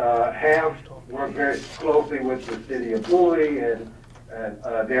 we have worked very closely with the City of Bowie and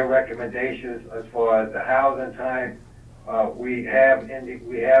their recommendations as far as the housing type. We have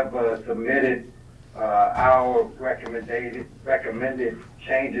submitted our recommended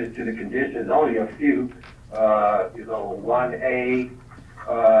changes to the conditions, only a few, you know, 1A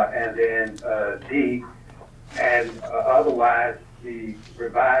and then D, and otherwise the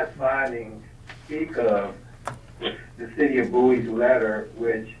revised findings speak of the City of Bowie's letter,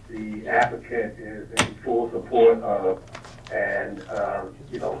 which the applicant is in full support of. And,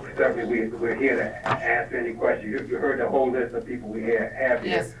 you know, certainly we're here to answer any questions. You heard the whole list of people we have here.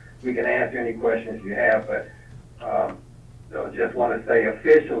 Yes. We can answer any questions you have, but just want to say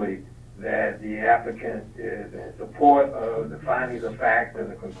officially that the applicant is in support of the findings of fact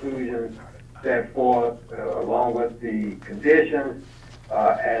and the conclusions set forth, along with the conditions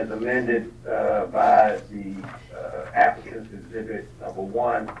as amended by the applicant's exhibit number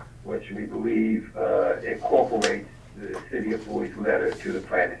 1, which we believe incorporates the City of Bowie's letter to the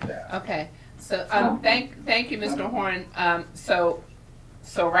planning staff. Okay, so thank you, Mr. Horn.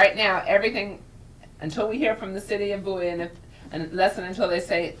 So right now, everything, until we hear from the City of Bowie, and unless and until they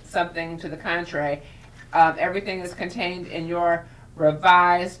say something to the contrary, everything is contained in your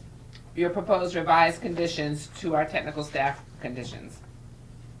proposed revised conditions to our technical staff conditions.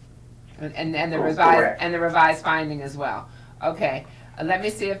 And the revised finding as well. Okay, let me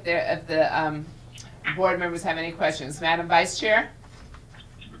see if the board members have any questions. Madam Vice Chair?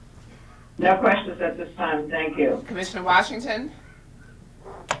 No questions at this time, thank you. Commissioner Washington?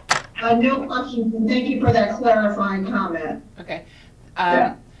 No questions, and thank you for that clarifying comment. Okay.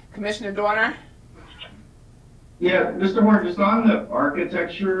 Yeah. Commissioner Dorner? Yeah, Mr. Horn, just on the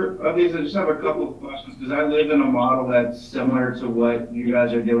architecture of these, I just have a couple of questions, because I live in a model that's similar to what you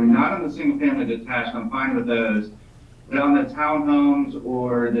guys are doing, not on the single-family detached, I'm fine with those, but on the townhomes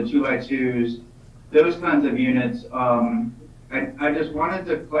or the 2x2s, those kinds of units, I just wanted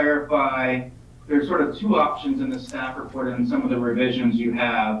to clarify, there's sort of 2 options in the staff report and some of the revisions you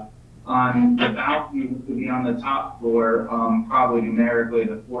have. On the balcony would be on the top floor, probably numerically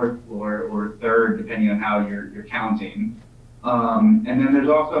the 4th floor or 3rd, depending on how you're counting. And then there's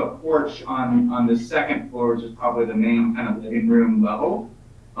also a porch on the 2nd floor, which is probably the main kind of living room level.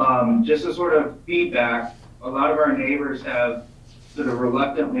 Just a sort of feedback, a lot of our neighbors have sort of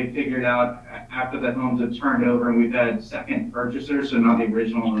reluctantly figured out after the homes have turned over and we've had second purchasers, so not the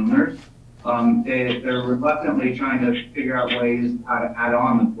original owners. They're reluctantly trying to figure out ways how to add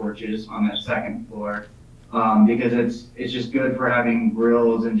on the porches on that 2nd floor, because it's just good for having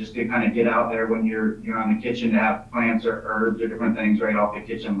grills and just to kind of get out there when you're on the kitchen to have plants or herbs or different things right off the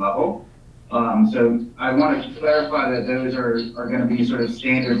kitchen level. So I want to clarify that those are going to be sort of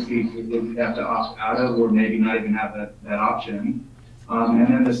standard features that you have to opt out of, or maybe not even have that option. And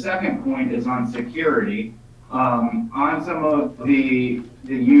then the second point is on security. On some of the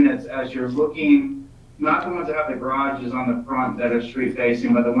units, as you're looking, not the ones that have the garages on the front that are street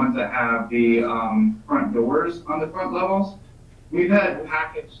facing, but the ones that have the front doors on the front levels, we've had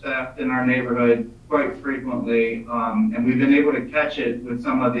package theft in our neighborhood quite frequently, and we've been able to catch it with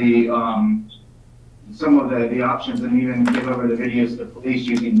some of the options, and even give over the videos to the police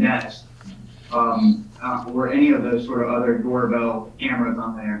using Nest, or any of those sort of other doorbell cameras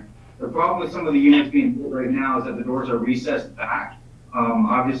on there. The problem with some of the units being built right now is that the doors are recessed back,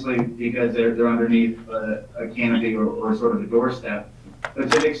 obviously because they're underneath a canopy or sort of a doorstep.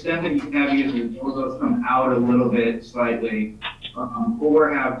 But to the extent that you can have either the doorbells come out a little bit slightly,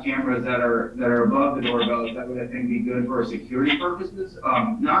 or have cameras that are above the doorbells, that would, I think, be good for security purposes,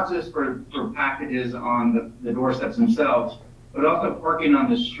 not just for packages on the doorsteps themselves, but also parking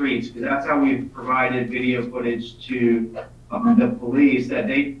on the streets, because that's how we've provided video footage to the police, that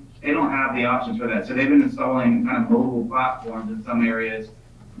they don't have the options for that. So they've been installing kind of mobile platforms in some areas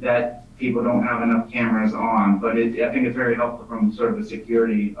that people don't have enough cameras on. But I think it's very helpful from sort of a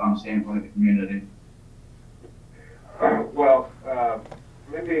security standpoint of the community. Well,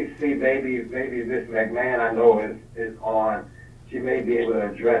 let me see, maybe Ms. McMahon, I know is on. She may be able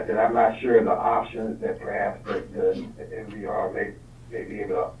to address it. I'm not sure the options that perhaps the MVR may be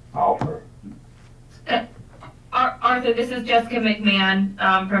able to offer. Arthur, this is Jessica McMahon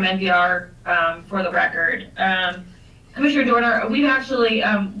from NVR for the record. Commissioner Dorner, we've actually,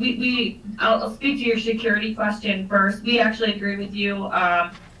 I'll speak to your security question first. We actually agree with you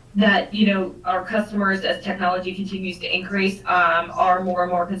that, our customers, as technology continues to increase, are more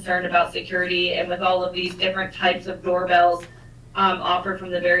and more concerned about security. And with all of these different types of doorbells offered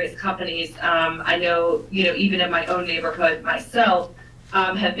from the various companies, I know, even in my own neighborhood myself,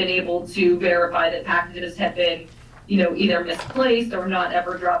 have been able to verify that packages have been, either misplaced or not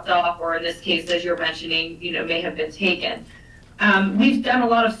ever dropped off, or in this case, as you're mentioning, may have been taken. We've done a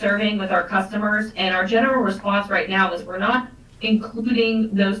lot of surveying with our customers, and our general response right now is we're not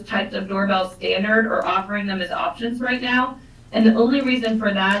including those types of doorbells standard or offering them as options right now. And the only reason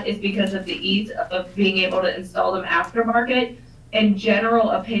for that is because of the ease of being able to install them aftermarket, and general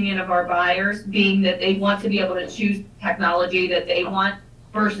opinion of our buyers being that they want to be able to choose technology that they want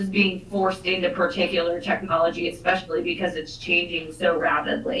versus being forced into particular technology, especially because it's changing so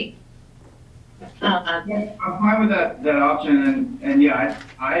rapidly. I'm fine with that option, and yeah,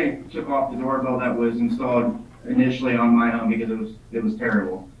 I took off the doorbell that was installed initially on my home because it was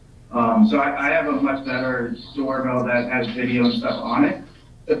terrible. So I have a much better doorbell that has video and stuff on it.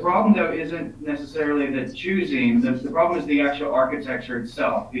 The problem though isn't necessarily the choosing, the problem is the actual architecture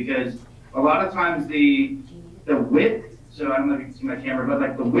itself, because a lot of times the width, so I don't know if you can see my camera, but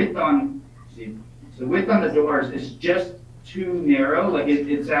like the width on the doors is just too narrow. Like it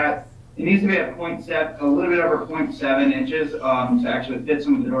needs to be at 0.7, a little bit over 0.7 inches to actually fit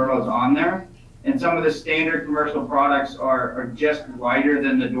some of the doorbells on there. And some of the standard commercial products are just wider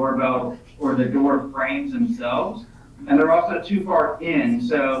than the doorbell or the door frames themselves. And they're also too far in.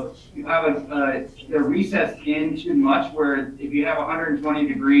 So you have they're recessed in too much, where if you have 120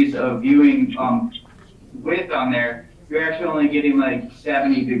 degrees of viewing width on there, you're actually only getting like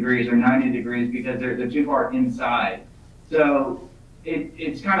 70 degrees or 90 degrees because they're too far inside. So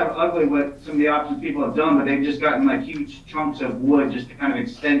it's kind of ugly what some of the options people have done, but they've just gotten like huge chunks of wood just to kind of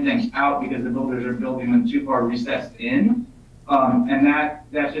extend things out because the builders are building them too far recessed in. And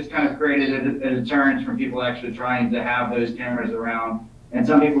that's just kind of created a deterrence from people actually trying to have those cameras around. And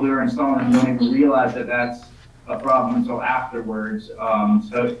some people who are installing them don't even realize that that's a problem until afterwards.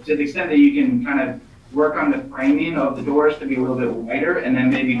 So to the extent that you can kind of work on the framing of the doors to be a little bit wider and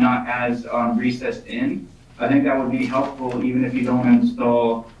then maybe not as recessed in, I think that would be helpful even if you don't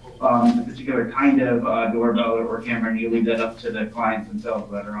install a particular kind of doorbell or camera and you leave that up to the clients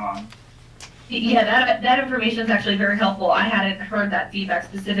themselves later on. Yeah, that information is actually very helpful. I hadn't heard that feedback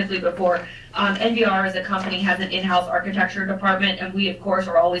specifically before. NVR as a company has an in-house architecture department, and we, of course,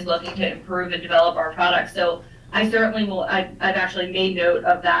 are always looking to improve and develop our products. So I certainly will, I've actually made note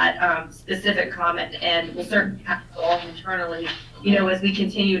of that specific comment, and we'll certainly have to go on internally, as we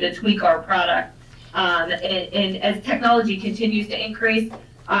continue to tweak our product. And as technology continues to increase,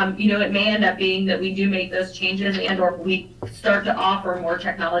 it may end up being that we do make those changes and/or we start to offer more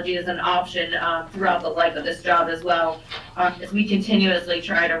technology as an option throughout the life of this job as well, as we continuously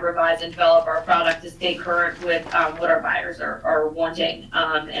try to revise and develop our product to stay current with what our buyers are wanting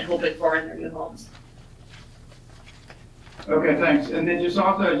and hoping for in their new homes. Okay, thanks. And then just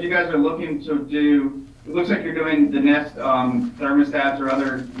also, as you guys are looking to do, it looks like you're doing the Nest thermostats or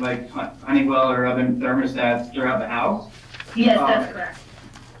other like Honeywell or other thermostats throughout the house. Yes, that's correct.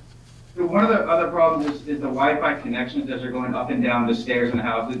 So one of the other problems is the Wi-Fi connections as they're going up and down the stairs in the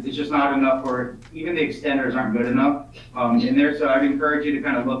house. It's just not enough for, even the extenders aren't good enough in there. So I'd encourage you to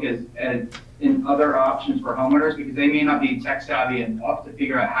kind of look at in other options for homeowners, because they may not be tech savvy enough to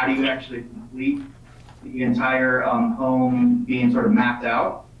figure out how do you actually complete the entire home being sort of mapped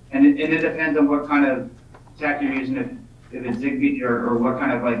out. And it depends on what kind of tech you're using, if it's Zigbee or what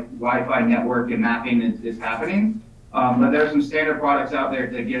kind of like Wi-Fi network and mapping is happening. But there are some standard products out there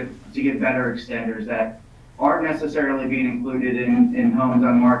to get better extenders that aren't necessarily being included in homes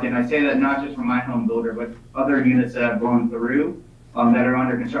on the market. And I say that not just from my home builder, but other units that I've gone through that are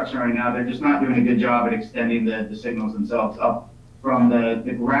under construction right now. They're just not doing a good job at extending the signals themselves up from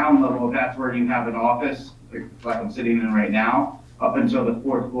the ground level. If that's where you have an office, like I'm sitting in right now, up until the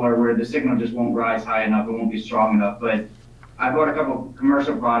 4th floor, where the signal just won't rise high enough, it won't be strong enough. But I bought a couple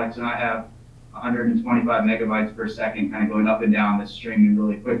commercial products and I have 125 megabytes per second kind of going up and down that's streaming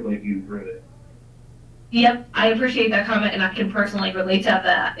really quickly if you improve it. Yep, I appreciate that comment, and I can personally relate to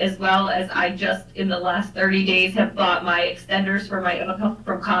that, as well as I just in the last 30 days have bought my extenders for my own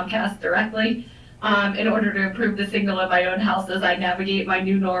from Comcast directly in order to improve the signal in my own house as I navigate my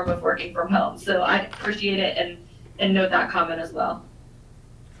new norm of working from home. So I appreciate it and note that comment as well.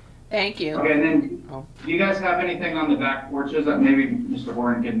 Thank you. Okay, and then do you guys have anything on the back porches that maybe Mr.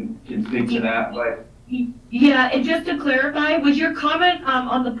 Warren can speak to that? But yeah, and just to clarify, was your comment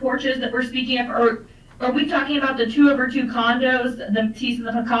on the porches that we're speaking of, or are we talking about the 2-over-2 condos, the Matisse and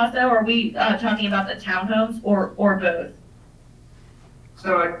the Picasso, or are we talking about the townhomes, or both?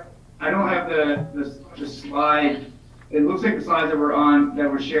 So I don't have the slide. It looks like the slides that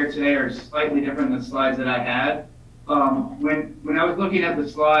were shared today are slightly different than the slides that I had. When I was looking at the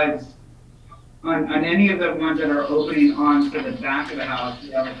slides, on any of the ones that are opening onto the back of the house,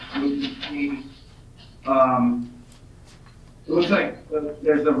 you have it looks like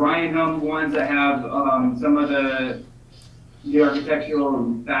there's the Ryan Home ones that have some of the architectural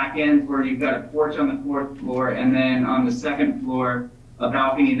back ends where you've got a porch on the 4th floor, and then on the 2nd floor, a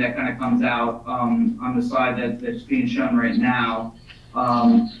balcony that kind of comes out on the slide that's being shown right now.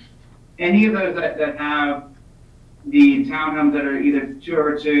 Any of those that have the townhomes that are either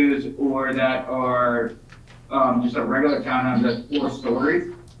 2-over-2s or that are just a regular townhome that's 4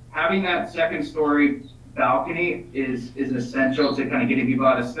 stories, having that 2nd story balcony is essential to kind of getting people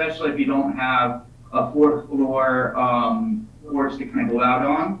out, especially if you don't have a 4th floor porch to kind of go out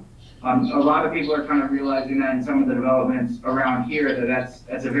on. A lot of people are kind of realizing that in some of the developments around here that's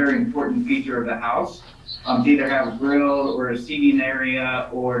a very important feature of the house. to either have a grill or a seating area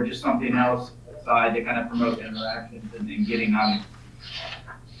or just something else outside to kind of promote interactions and getting out.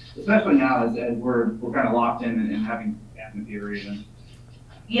 Especially now as we're kind of locked in and having amphitheater even.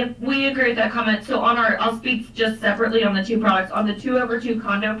 Yep, we agree with that comment. So I'll speak just separately on the two products. On the 2/2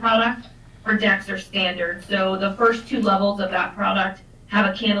 condo product, our decks are standard. So the first two levels of that product have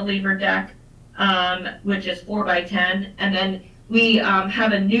a cantilever deck, which is 4x10. And then we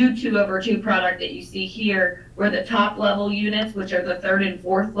have a new 2/2 product that you see here, where the top level units, which are the third and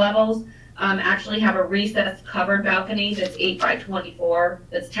fourth levels, actually have a recessed covered balcony that's 8x24.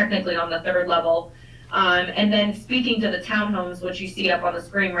 That's technically on the third level. And then speaking to the townhomes, which you see up on the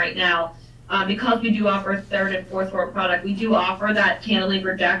screen right now, because we do offer third and fourth floor product, we do offer that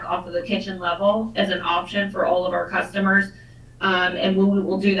cantilever deck off of the kitchen level as an option for all of our customers. And we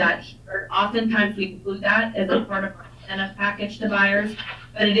will do that here. Oftentimes we include that as a part of our incentive package to buyers,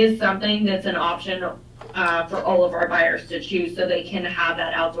 but it is something that's an option for all of our buyers to choose, so they can have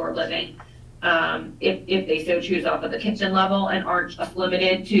that outdoor living if they so choose off of the kitchen level, and aren't just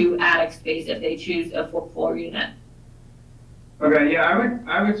limited to attic space if they choose a 4th floor unit. Okay, yeah,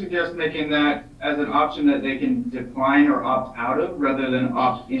 I would suggest making that as an option that they can decline or opt out of rather than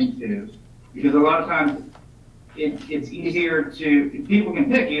opt into, because a lot of times it's easier to, people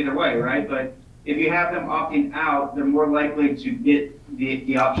can pick either way, right? But if you have them opting out, they're more likely to get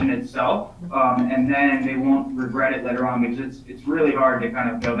the option itself, and then they won't regret it later on, because it's really hard to kind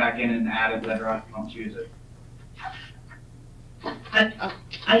of go back in and add it later on if you don't choose it.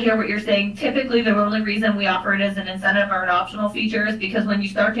 I hear what you're saying. Typically, the only reason we offer it as an incentive or an optional feature is because when you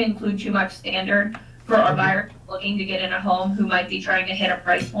start to include too much standard for our buyers looking to get in a home who might be trying to hit a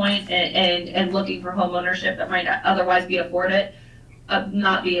price point and looking for home ownership that might not otherwise be afforded,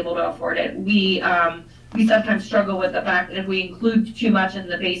 not be able to afford it. We sometimes struggle with the fact that if we include too much in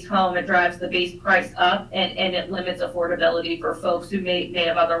the base home, it drives the base price up, and it limits affordability for folks who may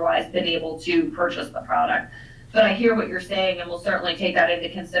have otherwise been able to purchase the product. But I hear what you're saying, and we'll certainly take that into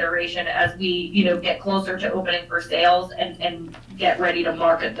consideration as we, get closer to opening for sales and get ready to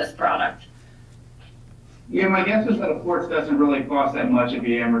market this product. Yeah, my guess is that a porch doesn't really cost that much if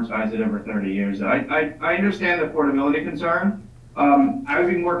you amortize it over 30 years. I understand the affordability concern. I would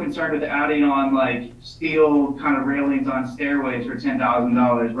be more concerned with adding on like steel kind of railings on stairways for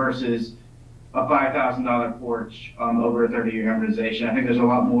 $10,000 versus a $5,000 porch over a 30-year amortization. I think there's a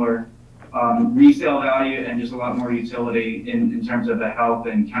lot more resale value and just a lot more utility in terms of the health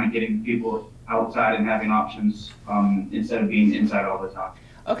and kind of getting people outside and having options instead of being inside all the time.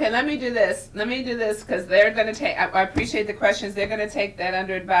 Okay, let me do this because they're going to take, I appreciate the questions. They're going to take that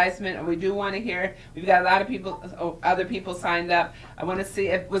under advisement, and we do want to hear. We've got a lot of people, other people signed up. I want to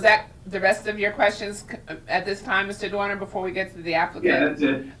see was that the rest of your questions at this time, Mr. Dorner, before we get to the applicant? Yeah, that's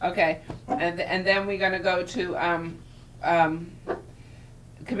it. Okay, and then we're going to go to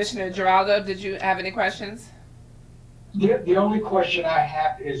Commissioner Giraldo. Did you have any questions? The only question I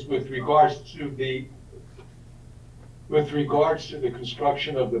have is with regards to the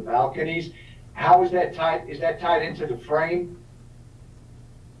construction of the balconies. How is that tied? Is that tied into the frame?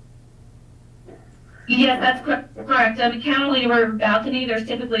 Yes, that's correct. On a cantilever balcony, there's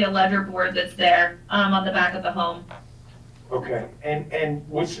typically a ledger board that's there on the back of the home. Okay, and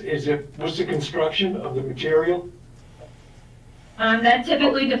what's the construction of the material? That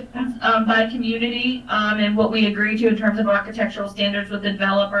typically depends by community and what we agree to in terms of architectural standards with the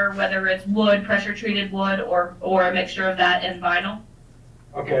developer, whether it's wood, pressure-treated wood, or a mixture of that and vinyl.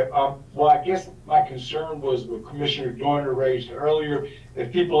 Okay, well, I guess my concern was what Commissioner Dorner raised earlier,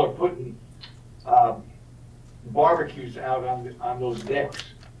 that people are putting barbecues out on those decks.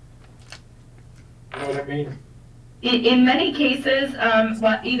 You know what I mean? In many cases,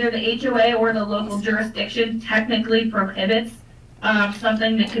 either the HOA or the local jurisdiction technically prohibits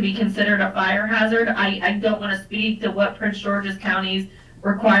something that could be considered a fire hazard. I don't want to speak to what Prince George's County's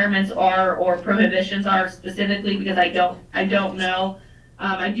requirements are or prohibitions are specifically, because I don't know.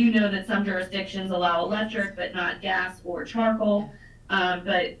 I do know that some jurisdictions allow electric but not gas or charcoal.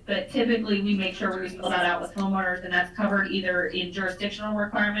 But typically we make sure we spell that out with homeowners, and that's covered either in jurisdictional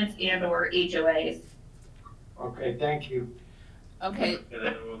requirements and or HOAs. Okay, thank you. Okay.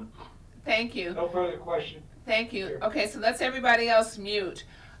 Thank you. No further questions. Thank you. Okay, so let's everybody else mute.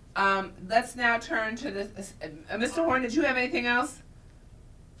 Let's now turn to the, Mr. Horn, did you have anything else?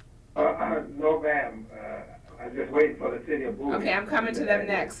 No, ma'am. I'm just waiting for the city of Bowie. Okay, I'm coming to them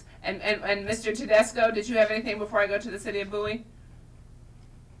next. And Mr. Tedesco, did you have anything before I go to the city of Bowie?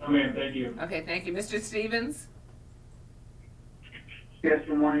 No, ma'am, thank you. Okay, thank you. Mr. Stevens? Yes,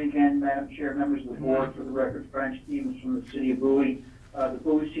 good morning again, Madam Chair, members of the board. For the record, Frank Stevens from the city of Bowie. The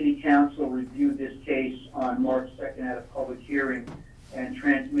Bowie City Council reviewed this case on March 2nd at a public hearing and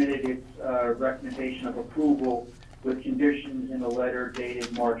transmitted its recommendation of approval with conditions in a letter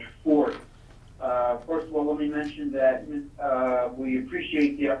dated March 4th. First of all, let me mention that we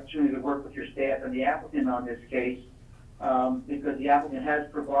appreciate the opportunity to work with your staff and the applicant on this case because the applicant has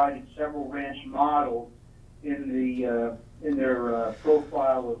provided several ranch models in their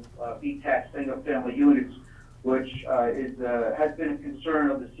profile of detached single-family units, which has been a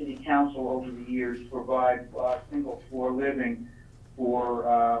concern of the City Council over the years to provide single-floor living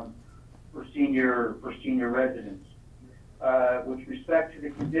for senior residents. With respect to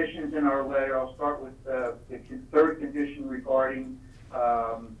the conditions in our letter, I'll start with the third condition regarding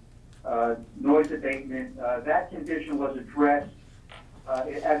noise abatement. That condition was addressed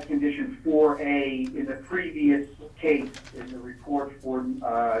as condition 4A in the previous case in the report for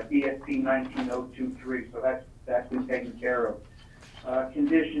DSP 19023, so that's been taken care of.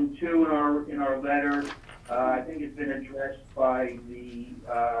 Condition 2 in our letter, I think it's been addressed by the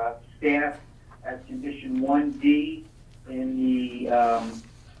staff as condition 1D in the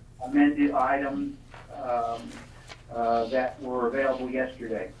amended items that were available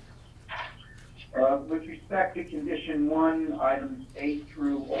yesterday. With respect to condition 1, items A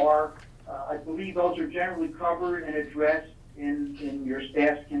through R, I believe those are generally covered and addressed in your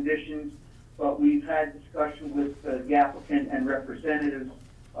staff's conditions, but we've had discussion with the applicant and representatives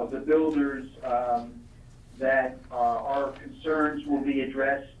of the builders that our concerns will be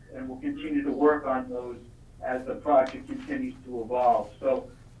addressed, and we'll continue to work on those as the project continues to evolve. So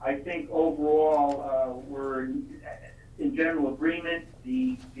I think overall we're in general agreement.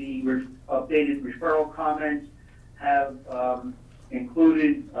 The updated referral comments have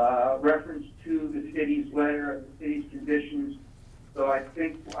included reference to the city's letter and the city's conditions. So I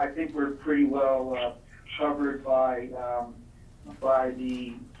think we're pretty well covered by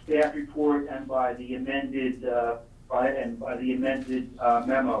the staff report and by the amended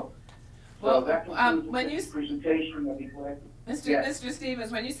memo. Well, so that concludes when the you presentation. I'll be glad. Mr.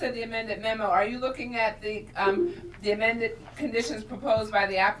 Stevens, when you said the amended memo, are you looking at the amended conditions proposed by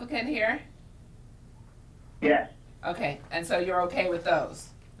the applicant here? Yes. Okay, and so you're okay with those?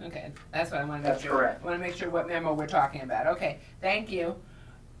 Okay, that's what I want to make sure. That's correct. I want to make sure what memo we're talking about. Okay, thank you.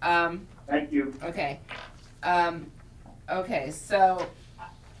 Thank you. Okay. Okay, so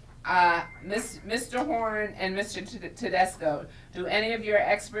Mr. Horn and Mr. Tedesco, do any of your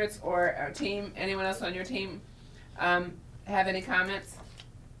experts or team, anyone else on your team, have any comments?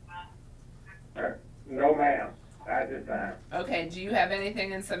 No, ma'am, at this time. Okay, do you have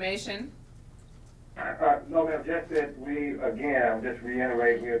anything in summation? No, ma'am, just that just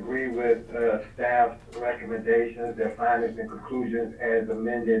reiterate, we agree with staff's recommendations, their findings and conclusions as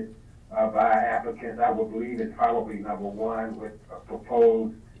amended by applicants. I would believe it's probably number 1 with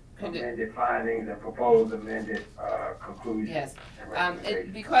proposed amended findings and proposed amended conclusions. Yes.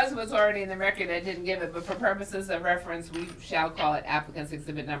 Because it was already in the record, I didn't give it, but for purposes of reference, we shall call it applicant's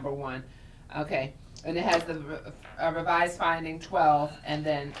exhibit number 1. Okay. And it has the revised finding 12 and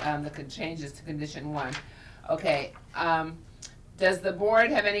then the changes to condition 1. Okay. Does the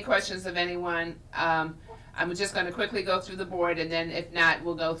board have any questions of anyone? I'm just going to quickly go through the board, and then if not,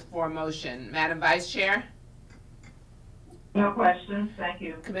 we'll go for a motion. Madam Vice Chair? No questions, thank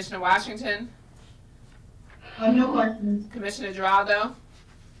you. Commissioner Washington? No questions. Commissioner Giraldo?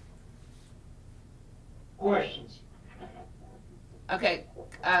 Questions? Okay.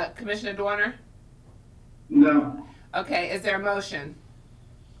 Commissioner Dorner? No. Okay, is there a motion?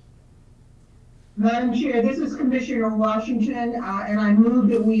 Madam Chair, this is Commissioner Washington, and I move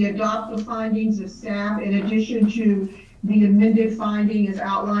that we adopt the findings of staff in addition to the amended finding as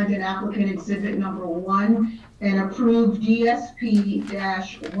outlined in applicant exhibit number 1 and approve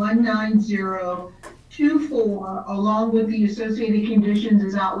DSP-19024 along with the associated conditions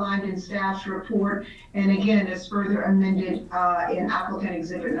as outlined in staff's report and again as further amended in applicant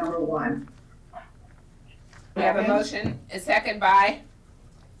exhibit number 1. We have a motion, a second by?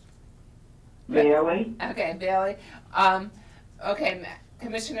 Bailey? Okay, Bailey. Okay,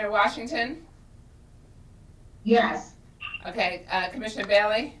 Commissioner Washington? Yes. Okay, Commissioner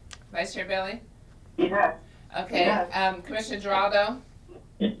Bailey? Vice Chair Bailey? Yes. Okay, Yes. Commissioner Giraldo?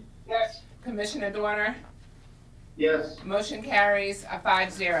 Yes. Commissioner Dorner? Yes. Motion carries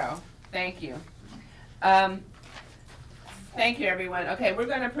 5-0. Thank you. Thank you, everyone. Okay, we're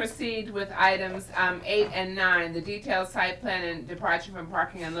going to proceed with items 8 and 9, the detailed site plan and departure from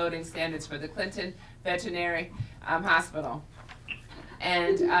parking and loading standards for the Clinton Veterinary Hospital.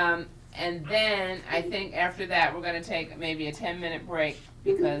 And then I think after that, we're going to take maybe a 10-minute break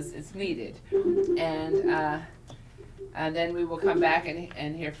because it's needed. And And then we will come back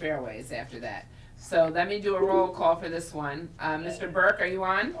and hear fairways after that. So let me do a roll call for this one. Mr. Burke, are you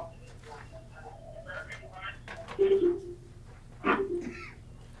on?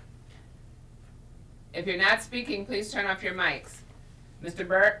 If you're not speaking, please turn off your mics. Mr.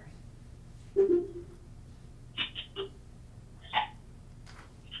 Burke?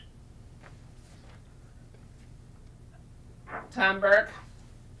 Tom Burke?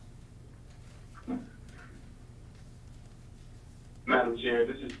 Madam Chair,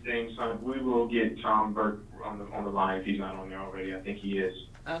 this is James Hunt. We will get Tom Burke on the line if he's not on there already. I think he is.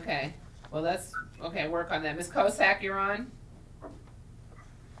 Okay. Well, let's work on that. Ms. Kosak, you're on?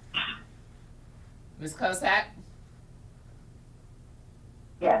 Ms. Kosak?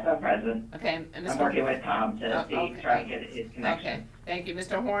 Yes, I'm present. Okay. And I'm working with Tom to try and get his connection. Okay. Thank you.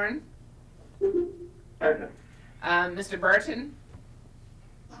 Mr. Horn? Present. Mr. Burton?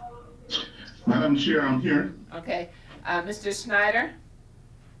 Madam Chair, I'm here. Okay. Mr. Schneider?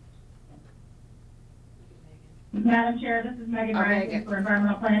 Madam Chair, this is Megan Megan. for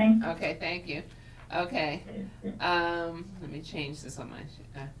Environmental Planning. Okay, thank you. Okay. Let me change this on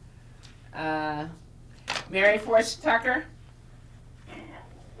my... Mary Force Tucker?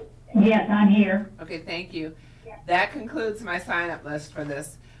 Yes, I'm here. Okay, thank you. That concludes my sign-up list for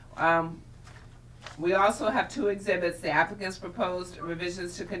this. We also have two exhibits, the applicant's proposed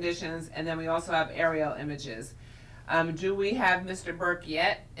revisions to conditions, and then we also have aerial images. Do we have Mr. Burke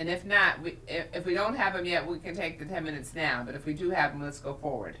yet? And if not, if we don't have him yet, we can take the 10 minutes now, but if we do have him, let's go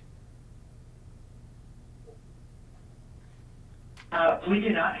forward. We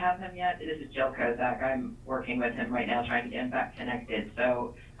do not have him yet. This is Jill Kozak. I'm working with him right now, trying to get him back connected.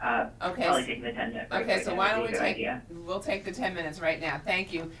 So probably taking the 10 minutes. Okay, so why don't we'll take the 10 minutes right now.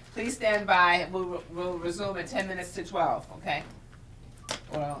 Thank you. Please stand by. We'll resume at 10 minutes to 12, okay?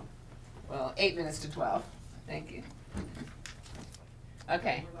 Well, 8 minutes to 12. Thank you.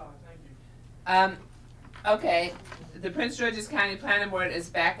 Okay. Okay, the Prince George's County Planning Board is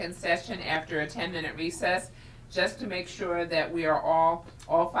back in session after a 10-minute recess. Just to make sure that we are all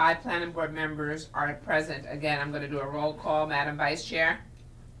 5 planning board members are present. Again, I'm going to do a roll call. Madam Vice Chair?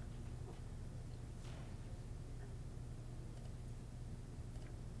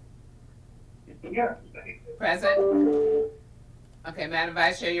 Here. Present? Okay, Madam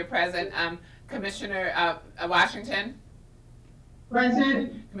Vice Chair, you're present. Commissioner Washington?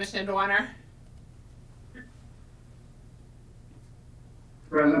 Present. Commissioner Dorner?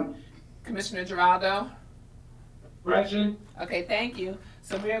 Present. Commissioner Giraldo? Present. Okay, thank you.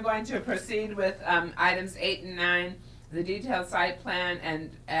 So we are going to proceed with items 8 and 9, the detailed site plan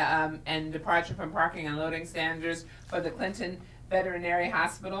and departure from parking and loading standards for the Clinton Veterinary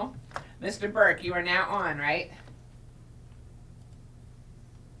Hospital. Mr. Burke, you are now on, right?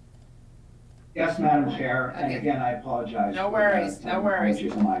 Yes, Madam Chair, and Okay. again, I apologize. No for worries, the no worries.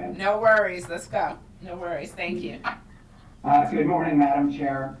 issues on my end. No worries, let's go. No worries, thank you. Good morning, Madam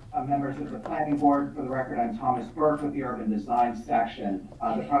Chair, members of the Planning Board. For the record, I'm Thomas Burke with the Urban Design Section.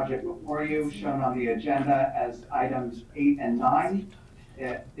 The project before you, shown on the agenda as items 8 and 9,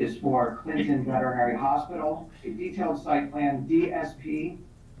 is for Clinton Veterinary Hospital, a detailed site plan DSP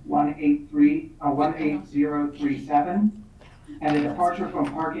 18037, and a departure from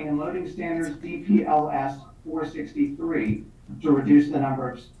parking and loading standards DPLS 463 to reduce the number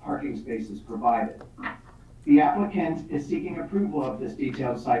of parking spaces provided. The applicant is seeking approval of this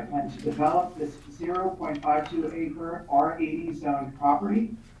detailed site plan to develop this 0.52 acre R80 zoned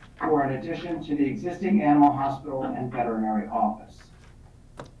property for an addition to the existing animal hospital and veterinary office.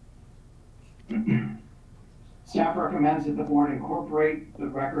 Staff recommends that the board incorporate the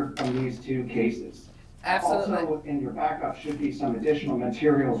record from these two cases. Absolutely. Also, in your backup should be some additional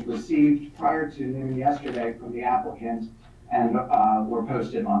materials received prior to noon yesterday from the applicant and were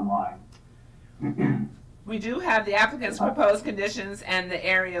posted online. We do have the applicant's proposed conditions and the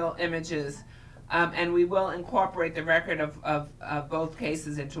aerial images, and we will incorporate the record of both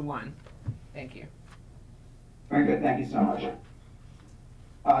cases into one. Thank you. Very good, thank you so much.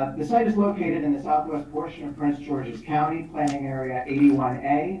 The site is located in the southwest portion of Prince George's County, Planning Area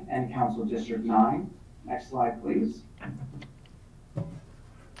 81A and Council District 9. Next slide, please.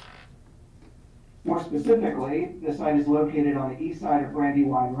 More specifically, the site is located on the east side of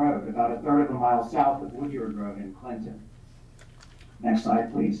Brandywine Road, about a third of a mile south of Woodyard Road in Clinton. Next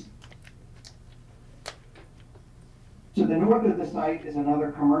slide, please. To the north of the site is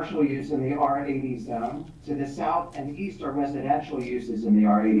another commercial use in the R80 zone. To the south and east are residential uses in the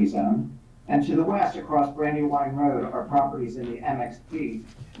R80 zone. And to the west, across Brandywine Road, are properties in the MXP,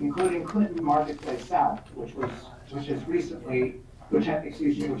 including Clinton Marketplace South, which has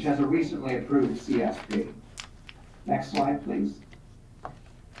a recently approved CSP. Next slide, please.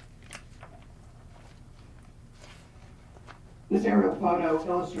 This aerial photo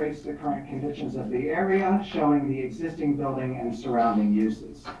illustrates the current conditions of the area, showing the existing building and surrounding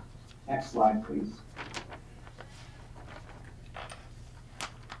uses. Next slide, please.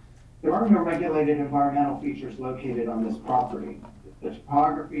 There are no regulated environmental features located on this property. The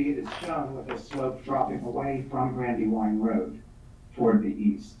topography is shown with a slope dropping away from Brandywine Road toward the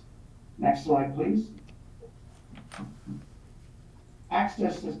east. Next slide, please.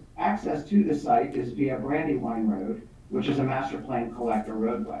 Access to the site is via Brandywine Road, which is a master plan collector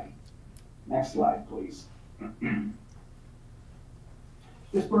roadway. Next slide, please.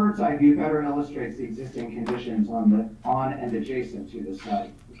 This bird's eye view better illustrates the existing conditions on and adjacent to the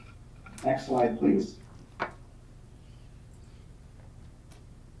site. Next slide, please.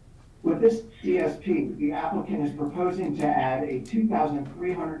 With this DSP, the applicant is proposing to add a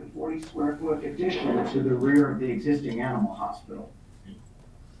 2,340 square foot addition to the rear of the existing animal hospital.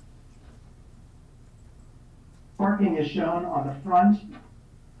 Parking is shown on the front,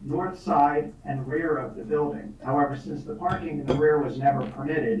 north side, and rear of the building. However, since the parking in the rear was never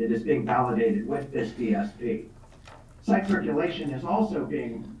permitted, it is being validated with this DSP. Site circulation is also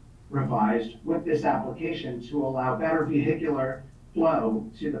being revised with this application to allow better vehicular flow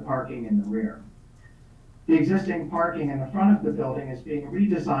to the parking in the rear. The existing parking in the front of the building is being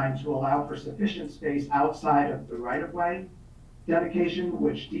redesigned to allow for sufficient space outside of the right-of-way dedication,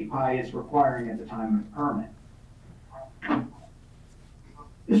 which DPI is requiring at the time of permit.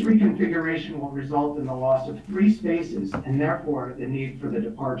 This reconfiguration will result in the loss of 3 spaces and therefore the need for the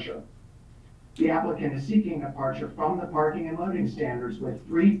departure. The applicant is seeking departure from the parking and loading standards with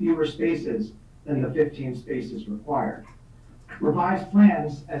 3 fewer spaces than the 15 spaces required. Revised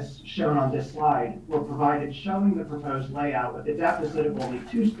plans, as shown on this slide, were provided showing the proposed layout with a deficit of only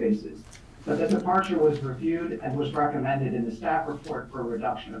 2 spaces, but the departure was reviewed and was recommended in the staff report for a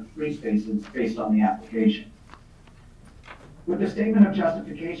reduction of 3 spaces based on the application. With the statement of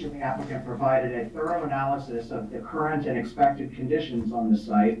justification, the applicant provided a thorough analysis of the current and expected conditions on the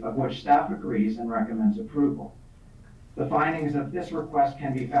site, of which staff agrees and recommends approval. The findings of this request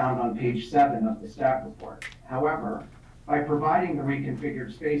can be found on page 7 of the staff report. However, by providing the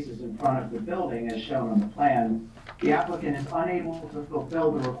reconfigured spaces in front of the building as shown on the plan, the applicant is unable to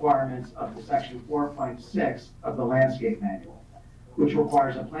fulfill the requirements of the section 4.6 of the landscape manual, which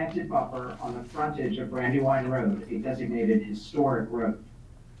requires a planted buffer on the frontage of Brandywine Road, a designated historic road.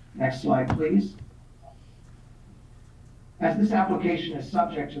 Next slide, please. As this application is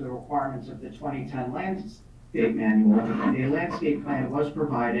subject to the requirements of the 2010 landscape manual, a landscape plan was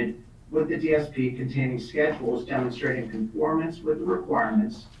provided with the DSP containing schedules demonstrating conformance with the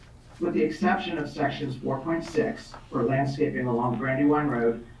requirements, with the exception of sections 4.6 for landscaping along Brandywine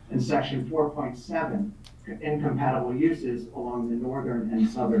Road and section 4.7 incompatible uses along the northern and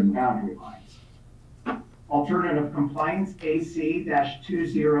southern boundary lines. Alternative compliance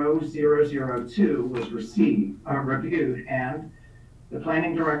AC-20002 was reviewed, and the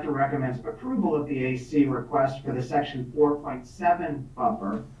planning director recommends approval of the AC request for the section 4.7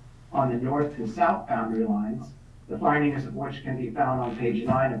 buffer on the north and south boundary lines, the findings of which can be found on page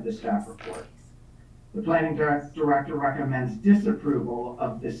 9 of the staff report. The planning director recommends disapproval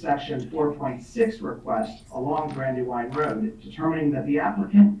of the section 4.6 request along Brandywine Road, determining that the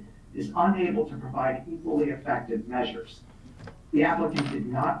applicant is unable to provide equally effective measures. The applicant did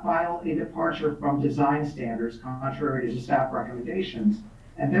not file a departure from design standards contrary to staff recommendations,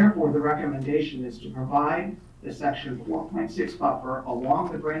 and therefore the recommendation is to provide the section 4.6 buffer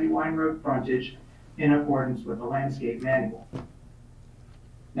along the Brandywine Road frontage in accordance with the landscape manual.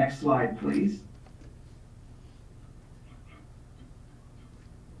 Next slide, please.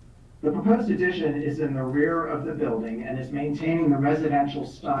 The proposed addition is in the rear of the building and is maintaining the residential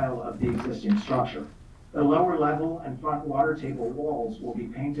style of the existing structure. The lower level and front water table walls will be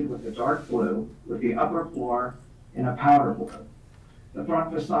painted with a dark blue, with the upper floor in a powder blue. The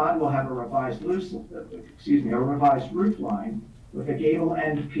front facade will have a revised roof line with a gable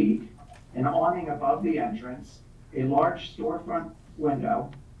end peak, an awning above the entrance, a large storefront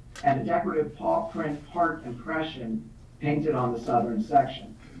window, and a decorative paw print heart impression painted on the southern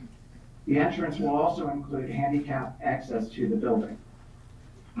section. The entrance will also include handicap access to the building.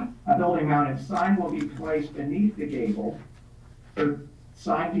 A building-mounted sign will be placed beneath the gable. The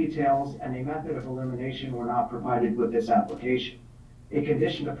sign details and a method of illumination were not provided with this application. A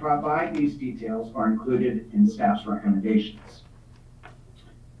condition to provide these details are included in staff's recommendations.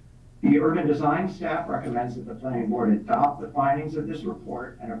 The urban design staff recommends that the planning board adopt the findings of this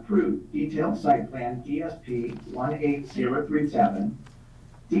report and approve detailed site plan DSP 18037,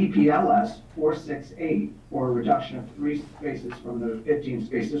 DPLS 468 for a reduction of 3 spaces from the 15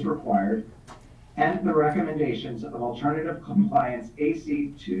 spaces required, and the recommendations of Alternative Compliance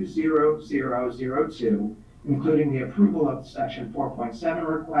AC 20002, including the approval of Section 4.7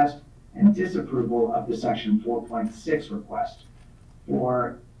 request and disapproval of the Section 4.6 request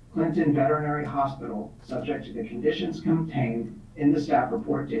for Clinton Veterinary Hospital, subject to the conditions contained in the staff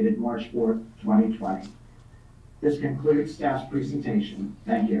report dated March 4th, 2020. This concludes staff's presentation.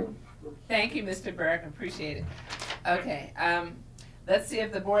 Thank you. Thank you, Mr. Burke. Appreciate it. Okay. Let's see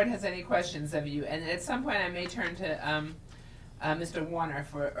if the board has any questions of you. And at some point, I may turn to Mr. Warner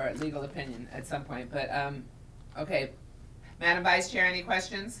for legal opinion at some point. But okay, Madam Vice Chair, any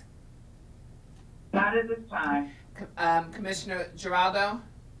questions? Not at this time. Commissioner Giraldo?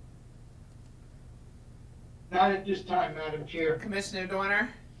 Not at this time, Madam Chair. Commissioner Dorner?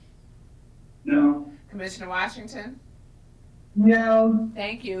 No. Commissioner Washington? No.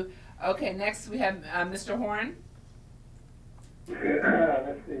 Thank you. Okay, next we have Mr. Horn.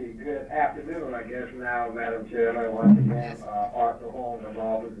 Let's see, good afternoon, I guess now, Madam Chairman. Once again, Arthur Horn of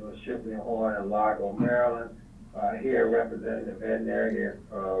Office of Shipley and Horn in Largo, Maryland. Here representing the Veterinary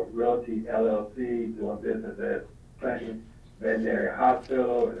Realty LLC, doing business at Clinton Veterinary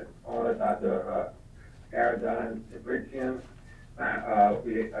Hospital, and owner Dr. Aradon Debrixian.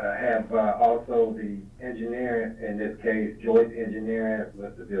 We have also the engineer, in this case, Joyce Engineering,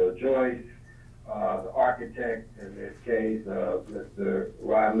 Mr. Bill Joyce. The architect, in this case, Mr.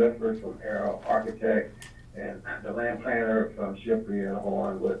 Rod Lifford from Arrow Architect, and the land planner from Shipley and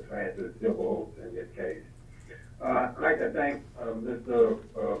Horn with Francis Civil in this case. I'd like to thank Mr.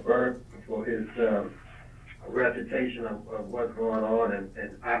 Burke for his recitation of what's going on,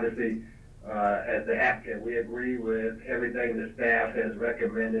 and obviously, as the applicant, we agree with everything the staff has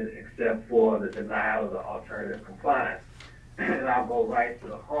recommended except for the denial of the alternative compliance. And I'll go right to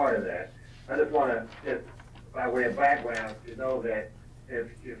the heart of that. I just want to, just by way of background, to know that if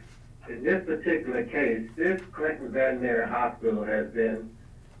in this particular case, this Clinton Veterinary Hospital has been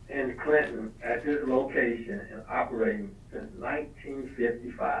in Clinton at this location and operating since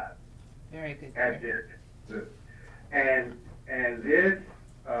 1955. Very good. At this, and this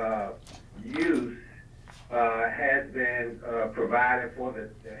use has been provided for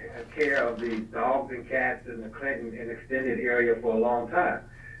the care of the dogs and cats in the Clinton and extended area for a long time.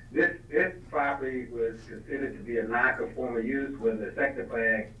 This property was considered to be a non-conforming use when the sector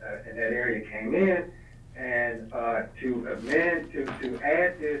plan in that area came in, and to amend, to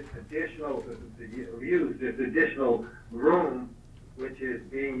add this additional use, this additional room, which is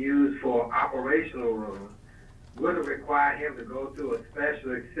being used for operational room, would have required him to go through a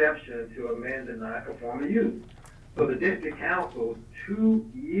special exception to amend the non-conforming use. So the district council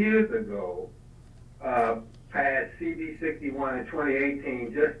 2 years ago passed CB 61 in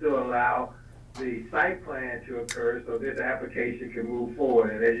 2018 just to allow the site plan to occur so this application can move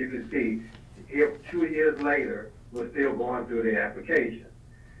forward. And as you can see, 2 years later, we're still going through the application.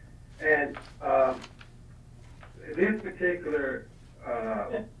 And this particular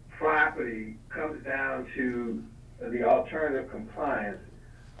property comes down to the alternative compliance,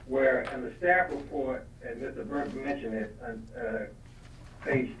 where in the staff report, and Mr. Burke mentioned it on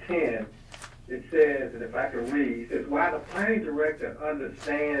page 10, it says, and if I can read, it says, while the planning director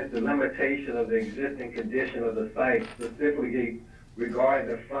understands the limitation of the existing condition of the site, specifically regarding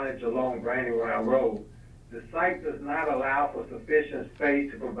the frontage along Brandywine Road, the site does not allow for sufficient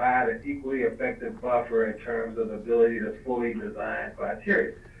space to provide an equally effective buffer in terms of the ability to fully design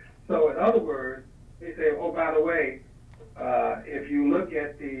criteria. So in other words, they say, oh, by the way, if you look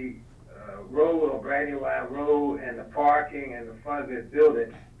at the road on Brandywine Road and the parking and the front of this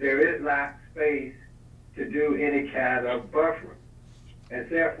building, there is not space to do any kind of buffering. And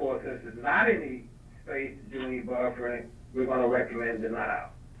therefore, since there's not any space to do any buffering, we're going to recommend denial.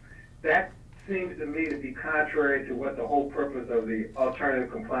 That seems to me to be contrary to what the whole purpose of the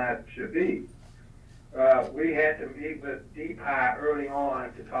alternative compliance should be. We had to meet with DPI early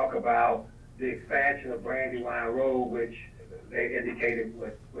on to talk about the expansion of Brandywine Road, which they indicated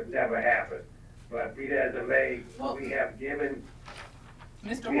would never happen. But be that as it may, we have given...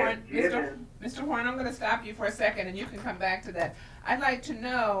 Mr. Horn, Mr. Horn, I'm going to stop you for a second, and you can come back to that. I'd like to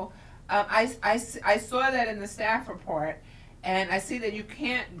know, I saw that in the staff report, and I see that you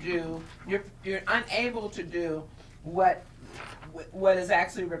can't do, you're unable to do what is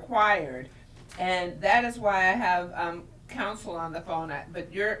actually required, and that is why I have counsel on the phone,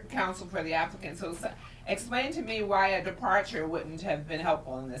 but you're counsel for the applicant. So explain to me why a departure wouldn't have been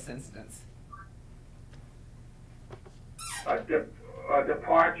helpful in this instance. A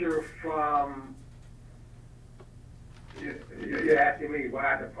departure from You're asking me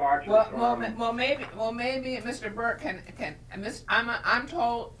why departure from... Well, maybe Mr. Burke can, I'm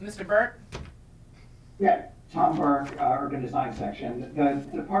told, Mr. Burke? Yeah, Tom Burke, Urban Design Section, the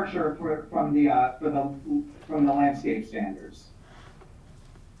departure from the landscape standards.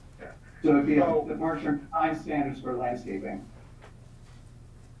 So it'd be a departure from design standards for landscaping.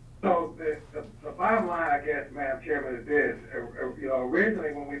 So the bottom line, I guess, Madam Chairman, is this.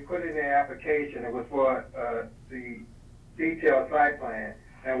 Originally when we put in the application, it was for the detailed site plan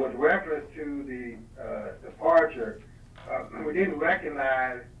and with reference to the departure, we didn't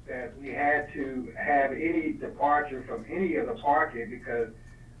recognize that we had to have any departure from any of the parking because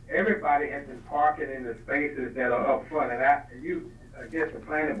everybody has been parking in the spaces that are up front. And I guess the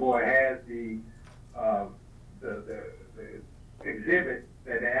planning board has the exhibit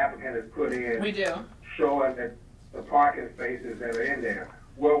that the applicant has put in. We do. Showing that the parking spaces that are in there.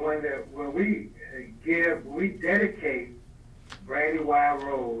 Well, when we dedicate Brandywine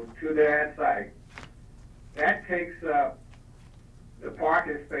Road to that site, that takes up the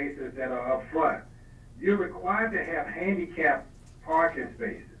parking spaces that are up front. You're required to have handicapped parking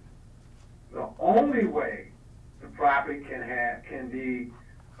spaces. The only way the property can be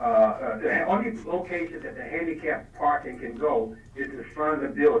the only location that the handicapped parking can go is in front of the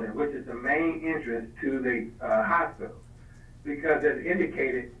building, which is the main entrance to the hospital. Because as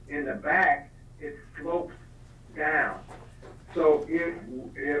indicated, in the back, it slopes down. So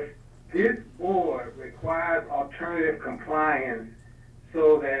if this board requires alternative compliance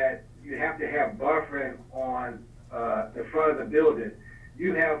so that you have to have buffering on the front of the building,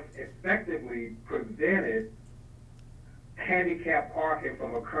 you have effectively prevented handicap parking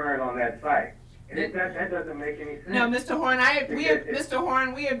from occurring on that site. And that doesn't make any sense. No, Mr. Horn, Mr.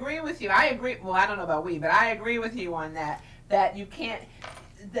 Horn, we agree with you. I agree, well, I don't know about we, but I agree with you on that you can't,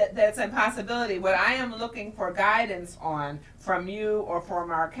 that's a possibility. What I am looking for guidance on from you or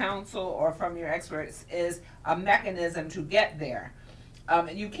from our council or from your experts is a mechanism to get there.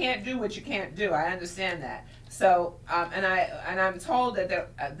 You can't do what you can't do. I understand that. So, and I'm told that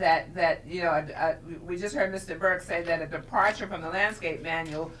we just heard Mr. Burke say that a departure from the landscape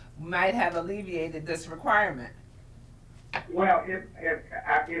manual might have alleviated this requirement. Well,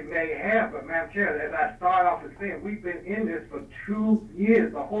 it may have, but Madam Chair, as I start off with saying, we've been in this for 2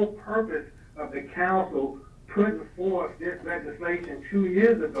 years. The whole purpose of the council putting forth this legislation 2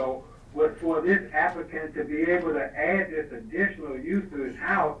 years ago was for this applicant to be able to add this additional use to his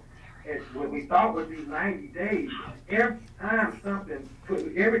house. It's what we thought would be 90 days. Every time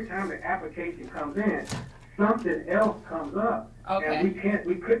the application comes in, something else comes up. Okay. And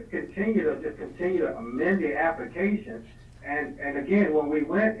we couldn't continue to amend the application. And again, when we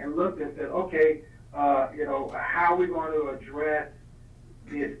went and looked and said, okay, how are we going to address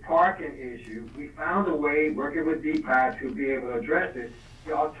this parking issue? We found a way, working with DPI, to be able to address it.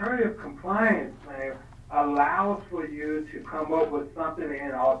 The alternative compliance plan allows for you to come up with something in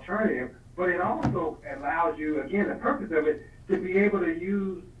an alternative, but it also allows you, again, the purpose of it, to be able to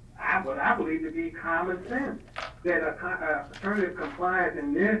use what I believe to be common sense. That alternative compliance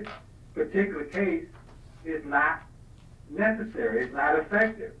in this particular case is not necessary, it's not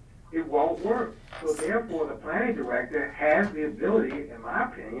effective. It won't work. So therefore, the planning director has the ability, in my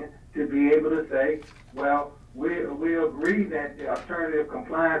opinion, to be able to say, well, we agree that the alternative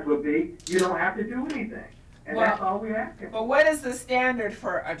compliance would be you don't have to do anything. And that's all we're asking for. But what is the standard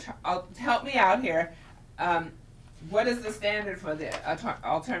for, help me out here, what is the standard for the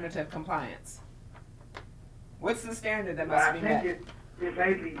alternative compliance? What's the standard that must be met? It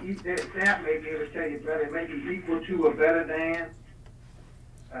may be, staff may be able to tell you better, it may be equal to or better than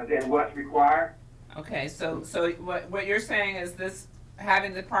what's required. Okay, so what you're saying is this,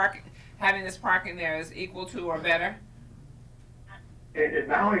 having this parking there is equal to or better? It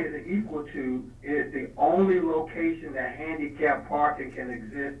not only is it equal to, it is the only location that handicap parking can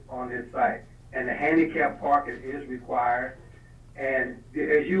exist on this site. And the handicap parking is required. And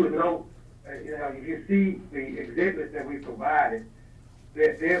as you would know, if you see the exhibits that we provided,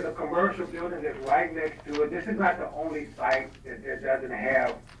 there's a commercial building that's right next to it. This is not the only site that doesn't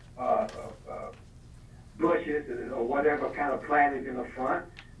have bushes or whatever kind of plantings in the front.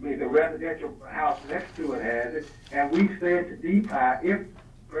 I mean, the residential house next to it has it. And we said to DPI, if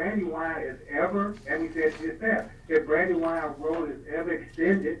Brandywine is ever, and we said to yourself, if Brandywine Road is ever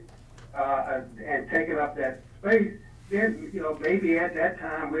extended and taken up that space, then, maybe at that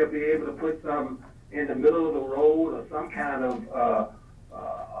time we'll be able to put some in the middle of the road or some kind of,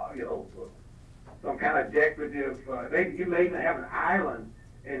 some kind of decorative, you may even have an island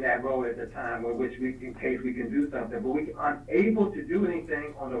in that road at the time, in case we can do something, but we're unable to do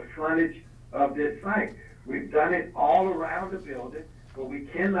anything on the frontage of this site. We've done it all around the building, but we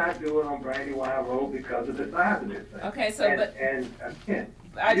cannot do it on Brandywine Road because of the size of this thing. Okay, so, and again,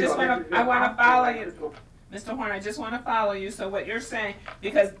 I want to follow you. Mr. Horn, I just want to follow you. So what you're saying,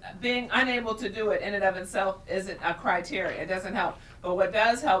 because being unable to do it in and of itself isn't a criteria, it doesn't help. But what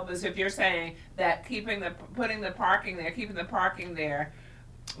does help is if you're saying that putting the parking there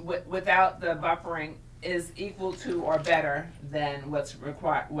without the buffering is equal to or better than what's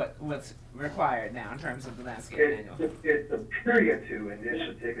required now in terms of the landscape manual. It's a period to in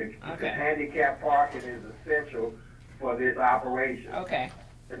this particular case. Okay. Handicap parking is essential for this operation. Okay.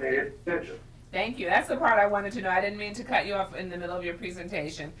 I mean, it's essential. Thank you. That's the part I wanted to know. I didn't mean to cut you off in the middle of your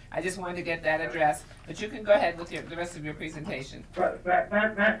presentation. I just wanted to get that addressed. But you can go ahead with the rest of your presentation. But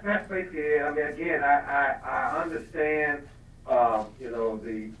that's basically it. I mean, again, I understand,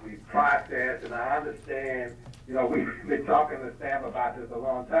 the process, and I understand, we've been talking to staff about this a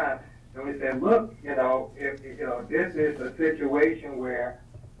long time. And we said, look, if this is a situation where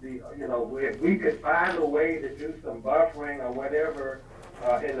if we could find a way to do some buffering or whatever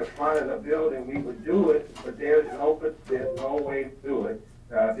in the front of the building, we would do it, but there's no way to do it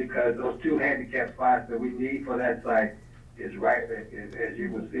because those two handicap spots that we need for that site is right, as you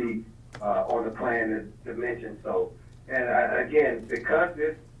will see on the plan that's dimensioned. So, and again, because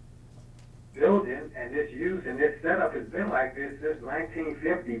this building and this use and this setup has been like this since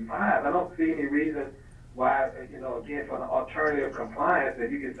 1955, I don't see any reason why, again, for the alternative compliance,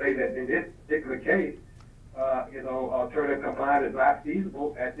 that you can say that in this particular case, alternative compliance is not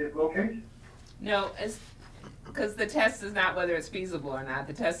feasible at this location. No, it's because the test is not whether it's feasible or not.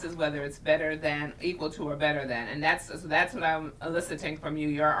 The test is whether it's better than, equal to, or better than. And that's what I'm eliciting from you.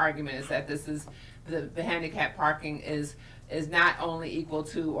 Your argument is that this is the handicap parking is not only equal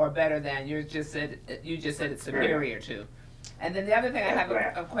to or better than. You just said it's superior to. And then the other thing I have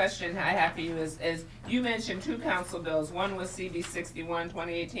a question I have for you is you mentioned two council bills. One was CB 61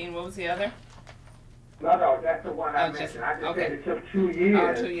 2018. What was the other? No, that's the one I mentioned. I just said it took 2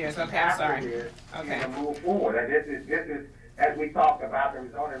 years. Oh, 2 years. Okay, I'm sorry. To move forward. And this is, as we talked about, there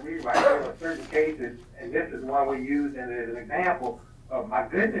was only rewrite. There were certain cases, and this is one we used as an example of, my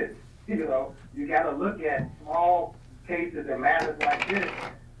goodness, you got to look at small cases and matters like this.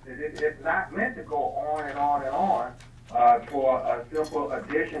 It's not meant to go on and on and on for a simple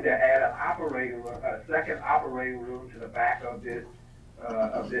addition to add an operating room, a second operating room to the back of this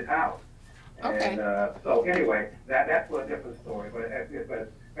house. Okay. And so anyway, that's a different story. But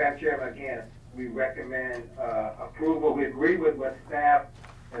Madam Chairman, again, we recommend approval. We agree with what staff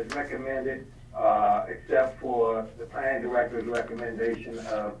has recommended, except for the planning director's recommendation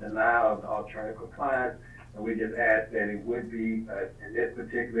of denial of alternative compliance. And we just ask that it would be, in this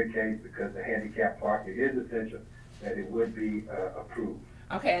particular case, because the handicap parking is essential, that it would be approved.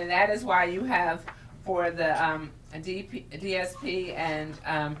 Okay, and that is why you have for the DSP and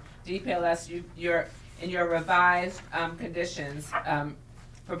DPLS, you're in your revised conditions,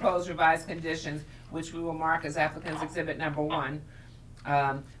 proposed revised conditions, which we will mark as applicant's exhibit number 1.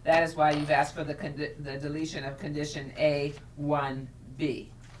 That is why you've asked for the deletion of condition A1B.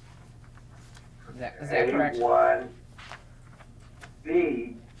 Is that correct?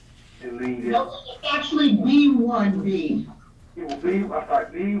 A1B deleted. No, it's actually B1B. It will be, I'm sorry,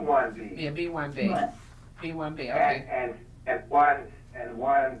 B1B. Yeah, B1B. Right. B1B, okay. And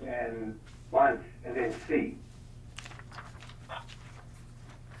then C.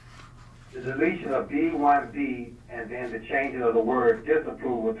 The deletion of B1B and then the changing of the word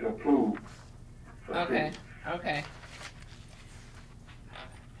disapproval to approve. Okay, okay.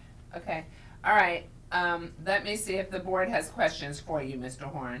 Okay, all right. Let me see if the board has questions for you, Mr.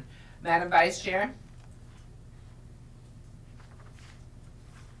 Horn. Madam Vice Chair?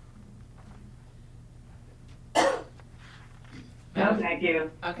 No, thank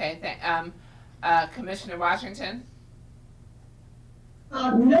you. Okay, Commissioner Washington?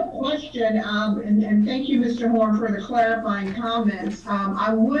 No question, and thank you, Mr. Horn, for the clarifying comments.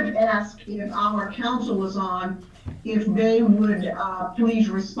 I would ask if our counsel is on, if they would please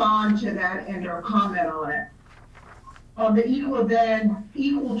respond to that and or comment on it. On the equal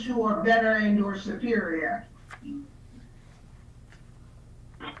to or better and or superior.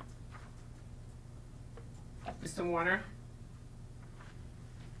 Mr. Warner?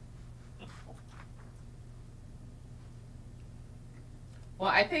 Well,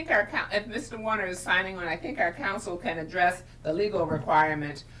 I think if Mr. Warner is signing on, I think our counsel can address the legal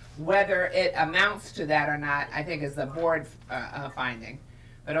requirement. Whether it amounts to that or not, I think is the board finding.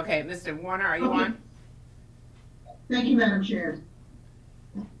 But okay, Mr. Warner, are you on? Thank you, Madam Chair.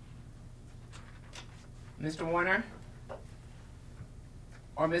 Mr. Warner?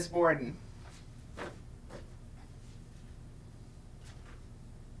 Or Ms. Borden?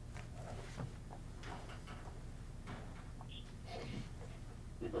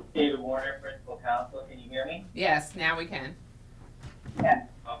 David Warner, Principal Counsel. Can you hear me? Yes, now we can. Yeah.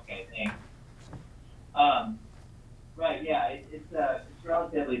 Okay, thanks. Right, yeah, it's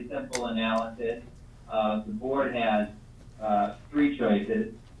relatively simple analysis. The board has three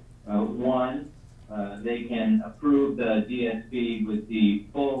choices. One, they can approve the DSP with the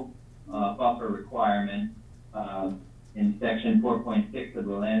full buffer requirement in section 4.6 of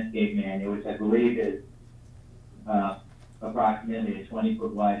the landscape manual, which I believe is approximately a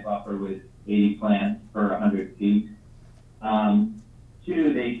 20-foot wide buffer with 80 plants per 100 feet.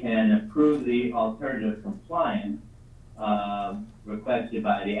 Two, they can approve the alternative compliance requested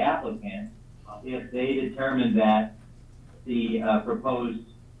by the applicant if they determine that the proposed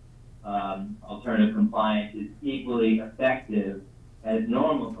alternative compliance is equally effective as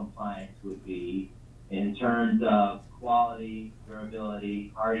normal compliance would be in terms of quality,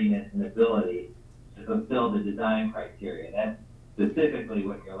 durability, hardiness, and ability to fulfill the design criteria. That's specifically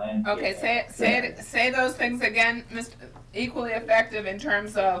what your landscape. Okay, say those things again, Mr. Equally effective in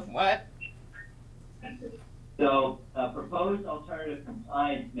terms of what? So a proposed alternative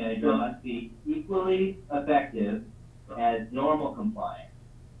compliance measure must be equally effective as normal compliance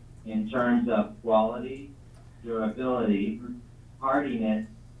in terms of quality, durability, hardiness,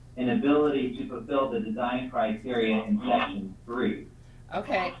 and ability to fulfill the design criteria in section 3.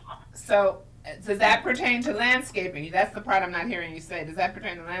 Okay, so does that pertain to landscaping? That's the part I'm not hearing you say. Does that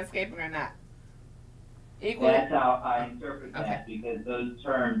pertain to landscaping or not? Equally? That's how I interpret that, because those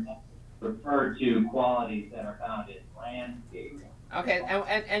terms refer to qualities that are found in landscaping. Okay,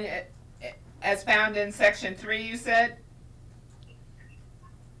 and as found in section 3, you said?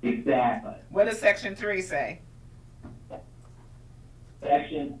 Exactly. What does section 3 say?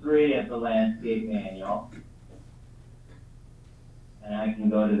 Section 3 of the landscape manual, and I can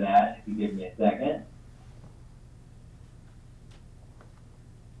go to that if you give me a second.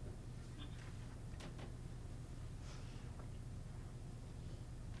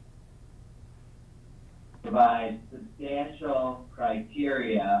 Provides substantial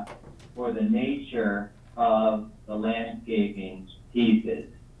criteria for the nature of the landscaping pieces.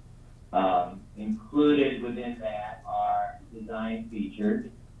 Included within that are design features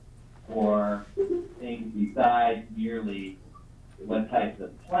for things besides merely what types of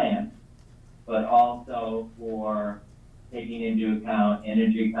plants, but also for taking into account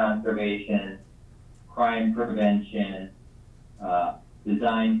energy conservation, crime prevention,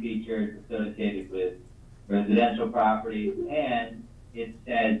 design features associated with residential properties, and it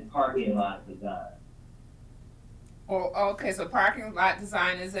says parking lot design. Oh, okay, so parking lot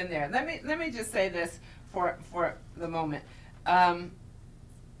design is in there. Let me just say this for the moment.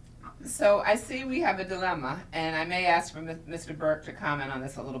 So I see we have a dilemma, and I may ask for Mr. Burke to comment on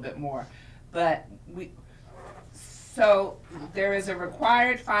this a little bit more. But so there is a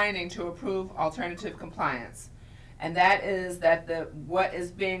required finding to approve alternative compliance, and that is that what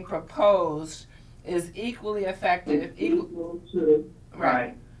is being proposed is equally effective,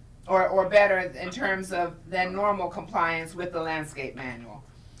 right, or better in terms of than normal compliance with the landscape manual.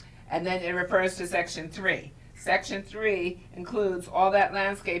 And then it refers to section 3. Section 3 includes all that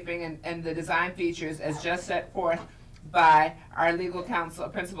landscaping and the design features as just set forth by our legal counsel,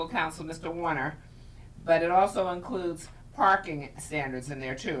 principal counsel, Mr. Warner, but it also includes parking standards in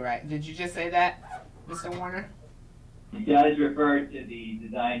there too, right? Did you just say that, Mr. Warner? It does refer to the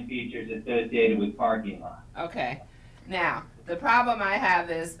design features associated with parking lots. Okay. Now, the problem I have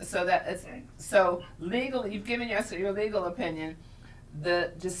is so legally, you've given us your legal opinion.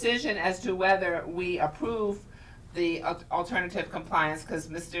 The decision as to whether we approve the alternative compliance, because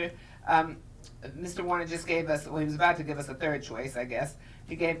Mr. Warner just gave us, well, he was about to give us a third choice, I guess.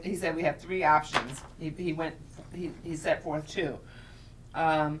 He said we have 3 options. He set forth 2.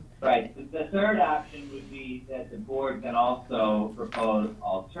 Right. The third option would be that the board can also propose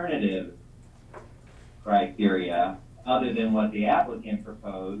alternative criteria other than what the applicant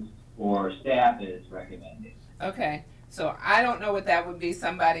proposed or staff is recommending. Okay. So I don't know what that would be.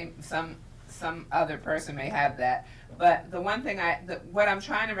 Some other person may have that. But the one thing what I'm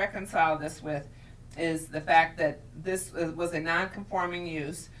trying to reconcile this with is the fact that this was a non-conforming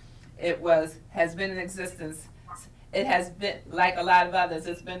use. Has been in existence. It has been, like a lot of others,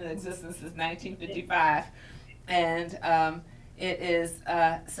 it's been in existence since 1955. And it is,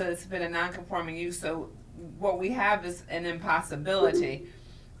 so it's been a non-conforming use. So what we have is an impossibility.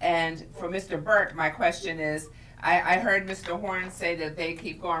 And for Mr. Burke, my question is, I heard Mr. Horn say that they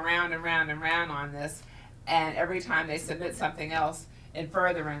keep going round and round and round on this, and every time they submit something else in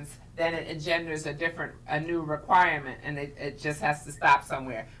furtherance, then it engenders a new requirement, and it just has to stop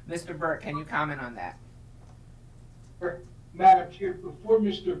somewhere. Mr. Burke, can you comment on that? Madam Chair, before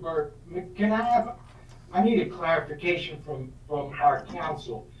Mr. Burke, I need a clarification from our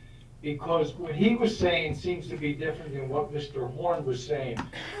counsel, because what he was saying seems to be different than what Mr. Horn was saying.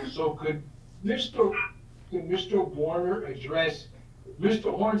 So could Mr. Warner address,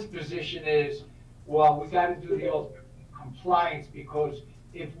 Mr. Horn's position is, well, we gotta do the compliance, because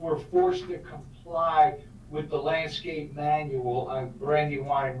if we're forced to comply with the landscape manual on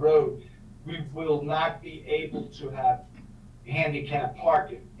Brandywine Road, we will not be able to have handicap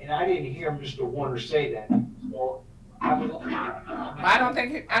parking. And I didn't hear Mr. Warner say that. So I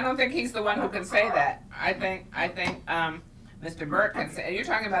don't think he's the one who can say that. I think Mr. Burke can say. Are you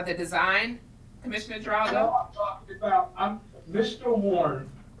talking about the design, Commissioner Drago? No, I'm talking about Mr. Horn,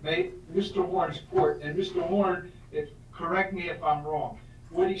 Mr. Horn's court, and Mr. Horn, correct me if I'm wrong.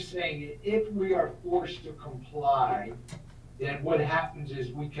 What he's saying is, if we are forced to comply, then what happens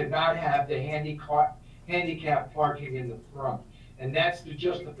is we cannot have the handicap parking in the front. And that's the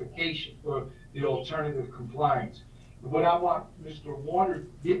justification for the alternative compliance. What I want Mr. Warner,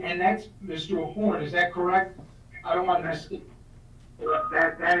 and that's Mr. Horn, is that correct? I don't want to mistake.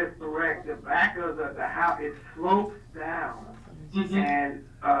 That is correct. The back of the house, it slopes down. And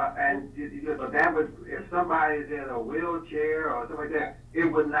but that would, if somebody's in a wheelchair or something like that, it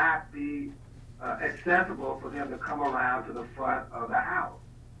would not be accessible for them to come around to the front of the house.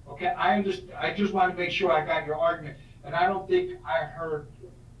 Okay, I understand. I just want to make sure I got your argument. And I don't think I heard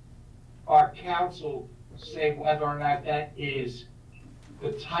our counsel say whether or not that is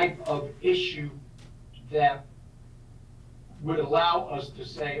the type of issue that would allow us to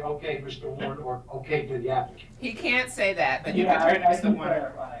say, okay, Mr. Warren, or okay to the applicant. He can't say that, but you Yeah, can turn I Mr. can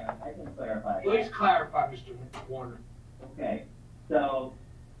Warner. clarify. I can clarify. Please clarify, Mr. Warner. Okay, so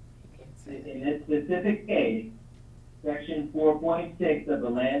in this specific case, section 4.6 of the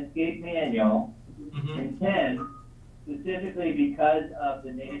landscape manual intends, specifically because of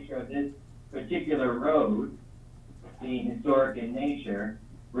the nature of this particular road being historic in nature,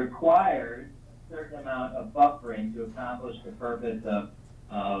 requires a certain amount of buffering to accomplish the purpose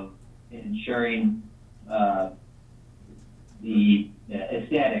of ensuring the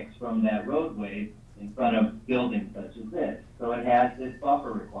aesthetics from that roadway in front of buildings such as this. So it has this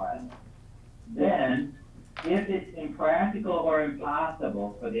buffer requirement. Then, if it's impractical or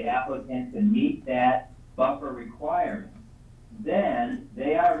impossible for the applicant to meet that buffer requirement, then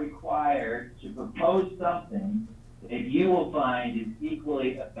they are required to propose something that you will find is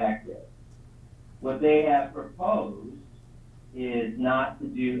equally effective. What they have proposed is not to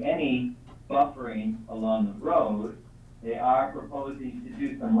do any buffering along the road. They are proposing to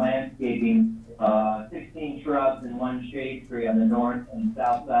do some landscaping, 16 shrubs and 1 shade tree on the north and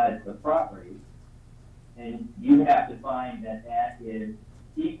south sides of the property. And you have to find that that is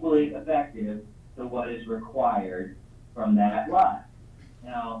equally effective to what is required from that lot.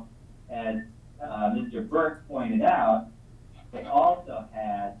 Now, as Mr. Burke pointed out, they also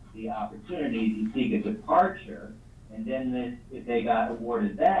had the opportunity to seek a departure, and then if they got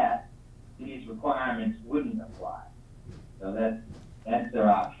awarded that, these requirements wouldn't apply. So that's their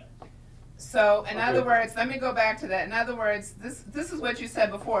option. So, in other words, let me go back to that. In other words, this is what you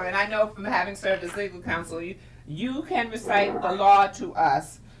said before, and I know from having served as legal counsel, you can recite the law to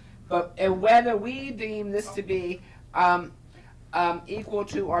us, but whether we deem this to be equal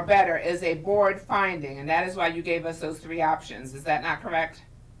to or better is a board finding, and that is why you gave us those 3 options. Is that not correct?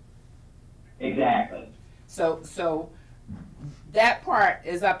 Exactly. So that part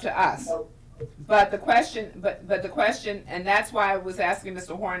is up to us. But the question, but the question, and that's why I was asking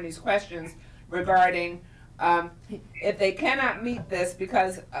Mr. Horn these questions regarding if they cannot meet this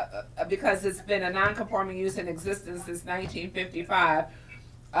because it's been a non-conforming use in existence since 1955,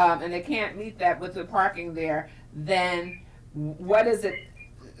 and they can't meet that with the parking there, then what is it?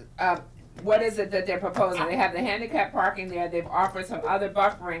 What is it that they're proposing? They have the handicap parking there. They've offered some other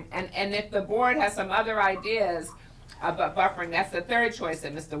buffering, and if the board has some other ideas about buffering, that's the 3rd choice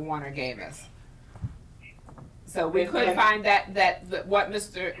that Mr. Warner gave us. So we could find that what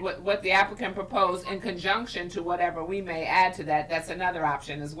the applicant proposed in conjunction to whatever we may add to that, that's another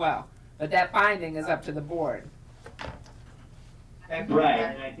option as well. But that finding is up to the board. Right,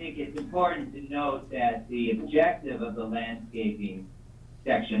 and I think it's important to note that the objective of the landscaping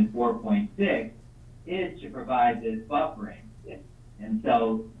section 4.6 is to provide this buffering. And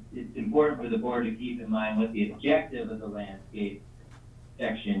so it's important for the board to keep in mind what the objective of the landscape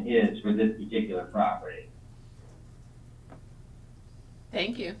section is for this particular property.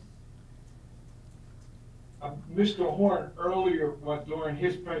 Thank you. Mr. Horn earlier, during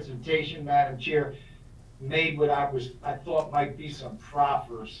his presentation, Madam Chair, made what I thought might be some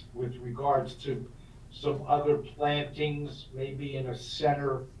proffers with regards to some other plantings, maybe in a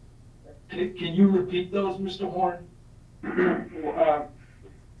center. Can you repeat those, Mr. Horn?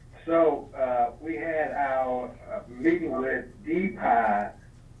 We had our meeting with DPI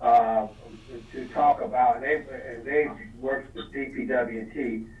to talk about, and they worked with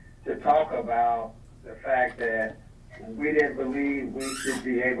DPW&T to talk about the fact that we didn't believe we should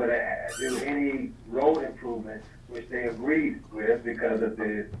be able to do any road improvements, which they agreed with because of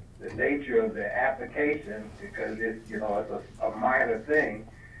the nature of the application, because it's, it's a minor thing.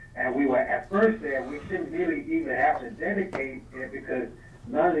 And we were at first there, we shouldn't really even have to dedicate it because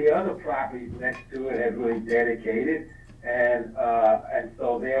none of the other properties next to it have really dedicated. And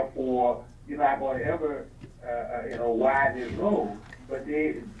so therefore, you're not going to ever, widen this road. But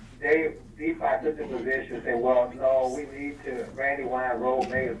DPI took the position and said, well, no, we need to, Brandywine Road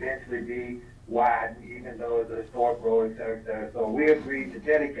may eventually be widened, even though it's a historic road, et cetera, et cetera. So we agreed to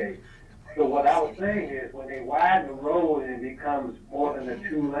dedicate. So what I was saying is when they widen the road and it becomes more than a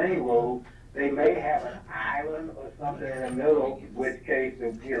 2-lane road, they may have an island or something in the middle, in which case,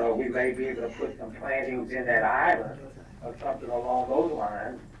 we may be able to put some plantings in that island or something along those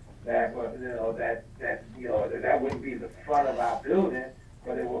lines that, that wouldn't be the front of our building,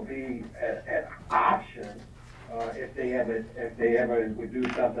 but it will be an option if they ever would do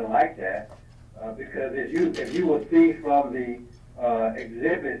something like that. Because if you will see from the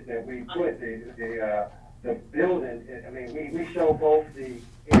exhibits that we put, the building, I mean, we show both the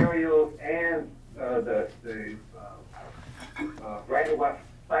aerials and the Brandywine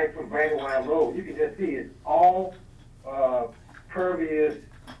site from Brandywine Road. You can just see it's all impervious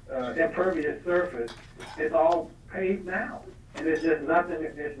surface. It's all paved now, and there's just nothing.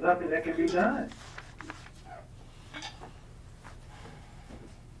 There's nothing that can be done.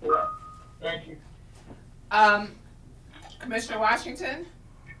 Thank you. Commissioner Washington,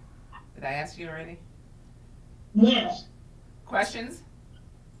 did I ask you already? Yes. Questions?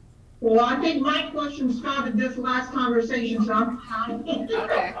 Well, I think my question started this last conversation, so I'm fine.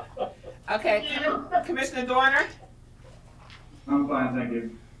 Okay. Okay. Commissioner Dorner? I'm fine, thank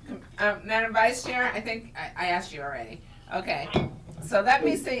you. Madam Vice Chair, I think I asked you already. Okay. So let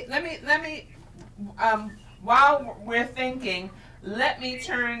me see. Let me. While we're thinking, let me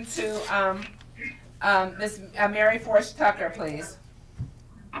turn to Ms. Mary Force Tucker, please.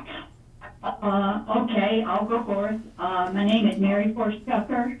 Okay, I'll go forth. My name is Mary Force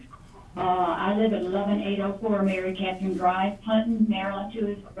Tucker. I live at 11804 Mary Catherine Drive, Clinton, Maryland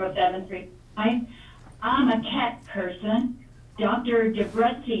 20735. I'm a cat person. Dr.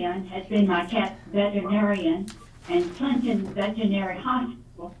 Debretzian has been my cat veterinarian, and Clinton Veterinary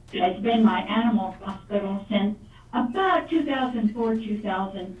Hospital has been my animal hospital since about 2004,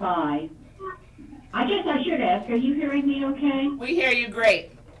 2005. I guess I should ask, are you hearing me okay? We hear you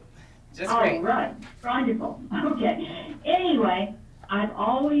great. Just great. Oh, right. Wonderful. Okay. Anyway, I've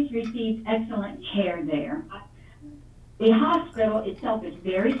always received excellent care there. The hospital itself is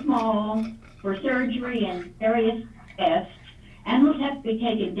very small for surgery and various tests. Animals have to be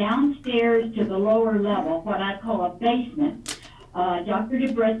taken downstairs to the lower level, what I call a basement. Dr.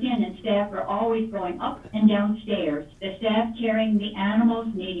 Debretzian and staff are always going up and downstairs. The staff carrying the animals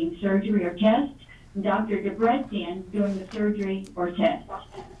needing surgery or tests, and Dr. Debretzian doing the surgery or tests.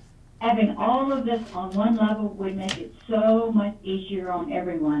 Having all of this on one level would make it so much easier on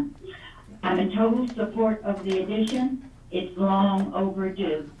everyone. I'm in total support of the addition. It's long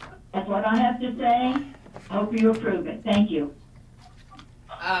overdue. That's what I have to say. Hope you approve it. Thank you.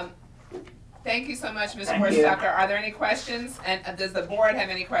 Thank you so much, Ms. Force Tucker. Are there any questions? And does the board have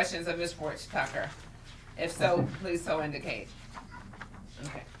any questions of Ms. Force Tucker? If so, please so indicate.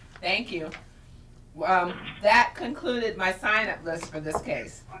 Okay, thank you. That concluded my sign-up list for this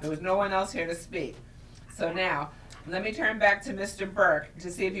case. There was no one else here to speak. So now, let me turn back to Mr. Burke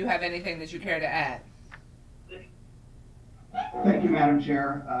to see if you have anything that you care to add. Thank you, Madam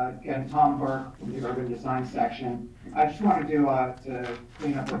Chair. Again, Tom Burke from the Urban Design Section. I just wanted to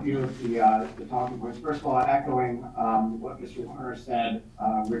clean up a few of the talking points. First of all, echoing what Mr. Warner said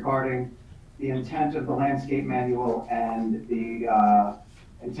regarding the intent of the landscape manual and the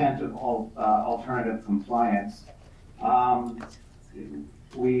intent of alternative compliance.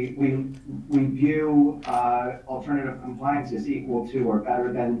 We view alternative compliance as equal to or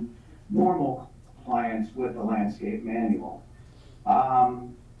better than normal compliance with the landscape manual.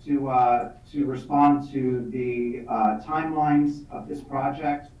 To respond to the timelines of this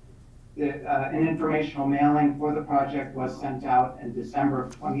project, an informational mailing for the project was sent out in December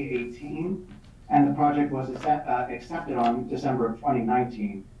of 2018, and the project was accepted on December of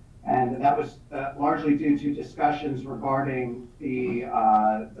 2019. And that was largely due to discussions regarding the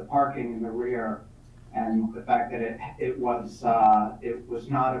parking in the rear. and the fact that it was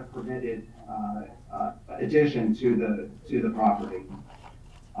not a permitted addition to the property.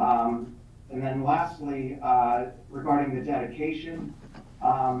 And then lastly, regarding the dedication,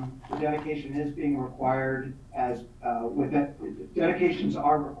 the dedication is being required as, dedications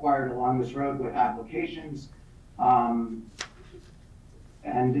are required along this road with applications.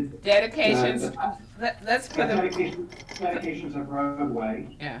 And dedications, let's put dedications of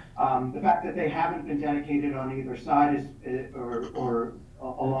roadway. Yeah. The fact that they haven't been dedicated on either side or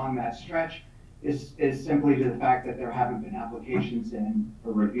along that stretch is simply to the fact that there haven't been applications in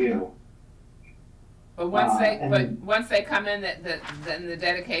for review. But once they come in, then the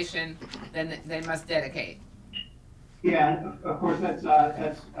dedication, then they must dedicate. Yeah, of course that's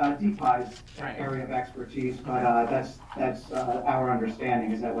DPI's area of expertise, but that's our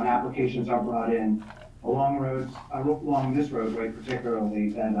understanding is that when applications are brought in along roads, along this roadway particularly,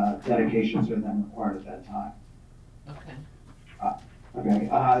 that dedications are then required at that time. Okay. Okay.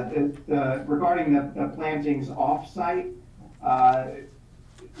 Regarding the plantings off-site,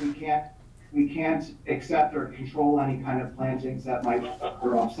 we can't accept or control any kind of plantings that might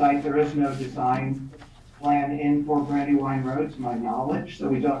occur off-site. There is no design plan in for Brandywine Road, to my knowledge, so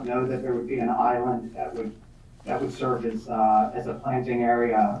we don't know that there would be an island that would serve as a planting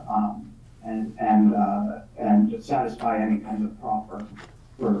area and satisfy any kind of proffer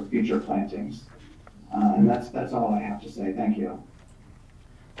for future plantings. And that's all I have to say. Thank you.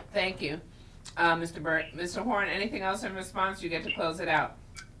 Thank you, Mr. Burt. Mr. Horn, anything else in response? You get to close it out.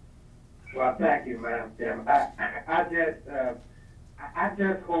 Well, thank you, Madam Chairman. I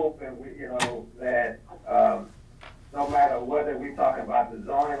just hope that that no matter whether we're talking about the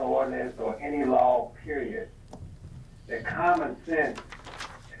zoning ordinance or any law, period, that common sense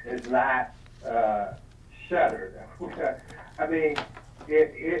is not shuttered. I mean,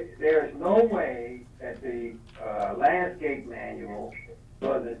 there's no way that the landscape manual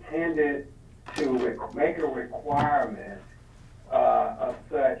was intended to make a requirement of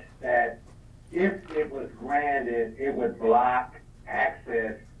such that if it was granted, it would block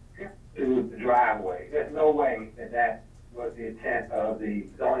access to the driveway. There's no way that was the intent of the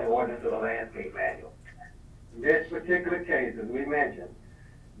zoning ordinance or the landscape manual. In this particular case, as we mentioned,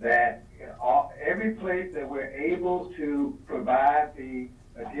 that every place that we're able to provide the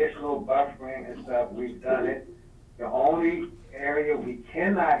additional buffering and stuff, we've done it. The only area we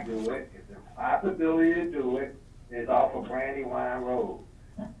cannot do it, is the possibility to do it, is off of Brandywine Road.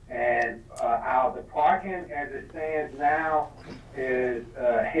 And the parking as it stands now is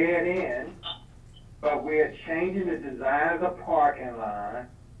head in, but we are changing the design of the parking line,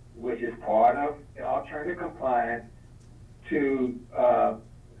 which is part of the alternative compliance, to side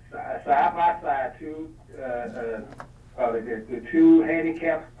by side the two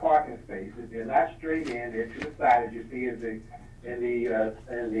handicapped parking spaces. They're not straight in; they're to the side, as you see in the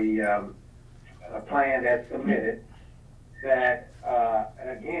plan that's submitted. That and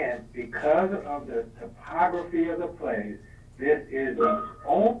again, because of the topography of the place, this is the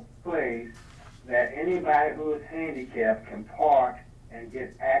only place that anybody who is handicapped can park and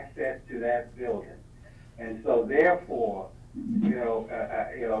get access to that building. And so, therefore,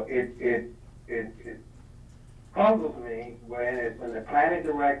 it puzzles me when the planning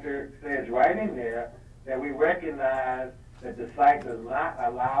director says right in there that we recognize that the site does not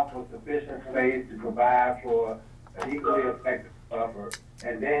allow for sufficient space to provide for an equally effective buffer,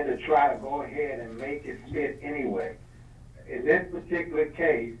 and then to try to go ahead and make it fit anyway. In this particular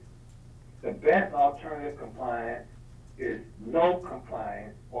case, the best alternative compliance is no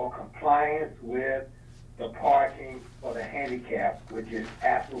compliance or compliance with the parking for the handicap, which is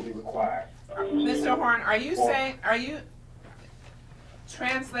absolutely required. Mr. Horn, are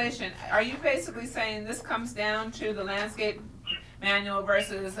you basically saying this comes down to the landscape manual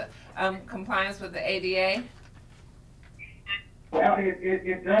versus compliance with the ADA? Well,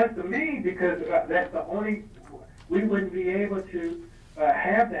 it does to me, because that's the only, we wouldn't be able to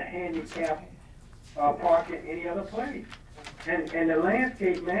have the handicap park in any other place. And the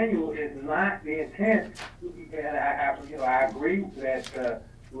landscape manual is not the intent, and I agree that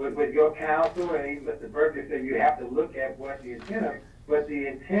with your counsel and even Mr. Burke said you have to look at what the intent of, but the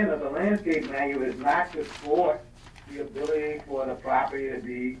intent of the landscape manual is not to thwart the ability for the property to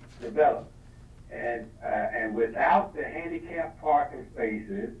be developed. And without the handicap parking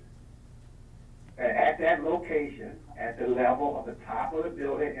spaces at that location, at the level of the top of the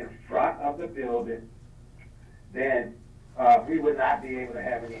building, in front of the building, then we would not be able to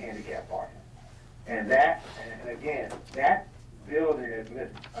have any handicap parking. And again, that building, as Ms.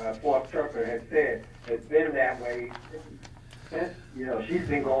 Forth Turker has said, has been that way since, you know, she's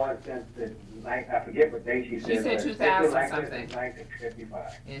been going since the night, I forget what day she said. She said but 2000 it's been like something. Since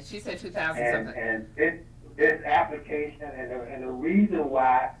 1955. Yeah, she said 2000 And, something. and this application and the reason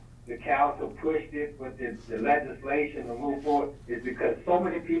why the council pushed it with the legislation to move forward is because so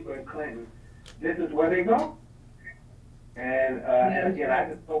many people in Clinton, this is where they go. And again, I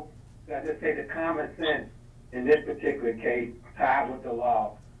just say the common sense in this particular case, tied with the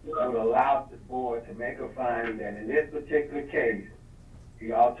law, would allow the board to make a finding that in this particular case,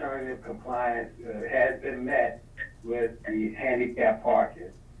 the alternative compliance has been met with the handicap parking.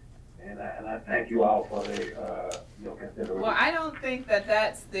 And I thank you all for the your consideration. Well, I don't think that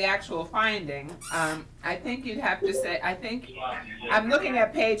that's the actual finding. I think you'd have to say, I think, I'm looking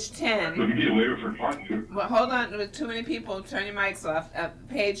at page 10. So you get a waiver for parking. Well, hold on, there's too many people, turn your mics off.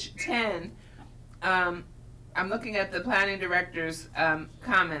 Page 10, I'm looking at the planning director's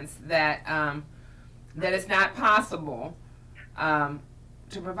comments that that it's not possible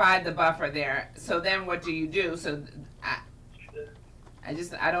to provide the buffer there. So then what do you do? So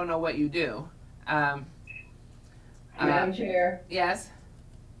I don't know what you do. Madam Chair. Yes.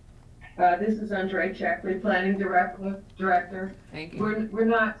 This is Andre Checkley, Planning Director. Thank you. We're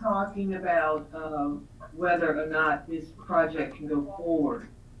not talking about whether or not this project can go forward.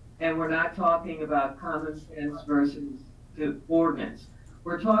 And we're not talking about common sense versus the ordinance.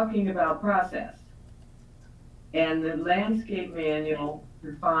 We're talking about process. And the landscape manual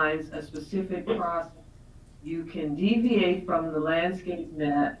defines a specific process. You can deviate from the landscape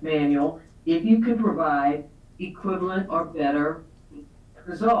manual if you can provide equivalent or better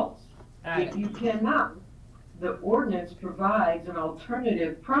results. If you cannot, the ordinance provides an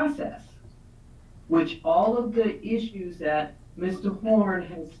alternative process, which all of the issues that Mr. Horn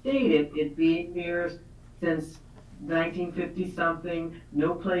has stated, it being there since 1950 something,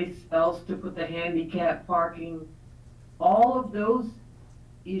 no place else to put the handicap parking, all of those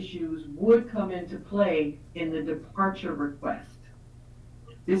issues would come into play in the departure request.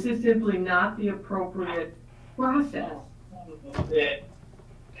 This is simply not the appropriate process.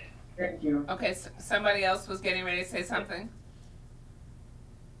 Thank you. Okay, so somebody else was getting ready to say something?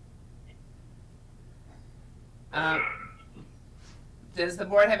 Does the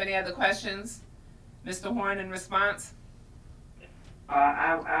board have any other questions? Mr. Horn, in response?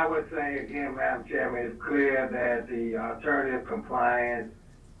 I would say again, Madam Chairman, it's clear that the alternative compliance,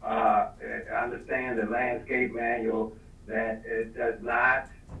 I understand the landscape manual, that it does not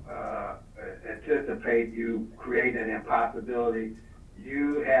anticipate you creating an impossibility.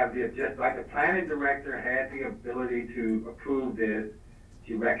 You have just like the planning director had the ability to approve this.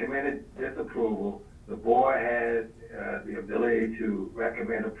 She recommended disapproval. The board has the ability to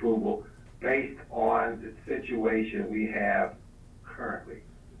recommend approval based on the situation we have currently.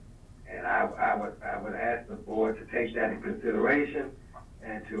 And I would ask the board to take that in consideration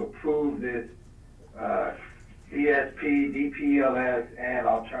and to approve this DSP, DPLS, and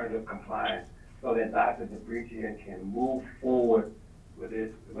alternative compliance so that Dr. DeBriccia can move forward with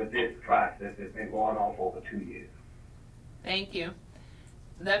this process that's been going on for over 2 years. Thank you.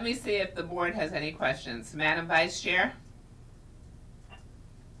 Let me see if the board has any questions. Madam Vice Chair?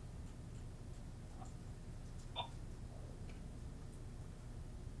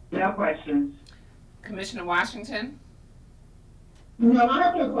 No questions. Commissioner Washington? No, I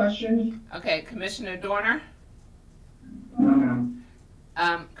have no questions. Okay, Commissioner Dorner? No,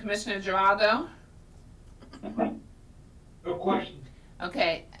 ma'am. Commissioner Giraldo? No question.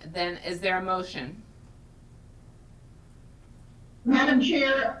 Okay, then is there a motion? Madam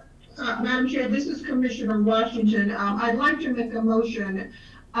Chair, this is Commissioner Washington. I'd like to make a motion,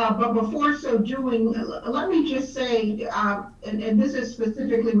 but before so doing, let me just say, and this is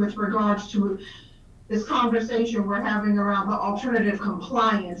specifically with regards to this conversation we're having around the alternative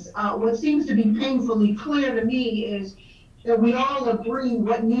compliance. What seems to be painfully clear to me is that we all agree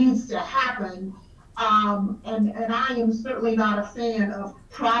what needs to happen. And I am certainly not a fan of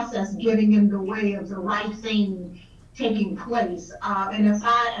process getting in the way of the right thing taking place. And if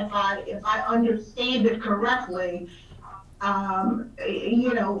I understand it correctly,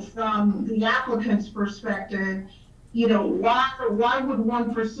 you know, from the applicant's perspective, you know, why would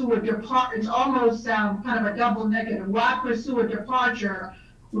one pursue a departure? It's almost kind of a double negative. Why pursue a departure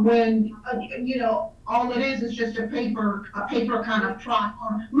when, you know, all it is just a paper kind of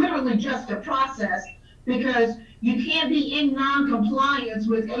or literally just a process, because you can't be in non-compliance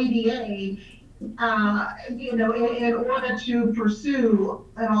with ADA in order to pursue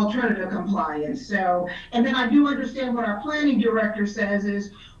an alternative compliance. So, and then I do understand what our planning director says is,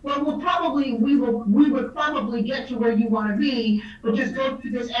 well, we would probably get to where you want to be, but just go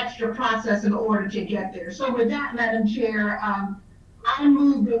through this extra process in order to get there. So with that, Madam Chair, I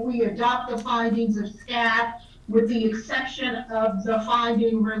move that we adopt the findings of staff with the exception of the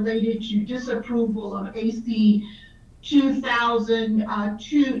finding related to disapproval of AC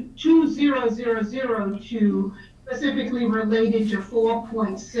 2000-20002, specifically related to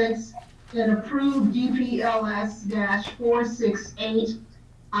 4.6, and approved DPLS-468,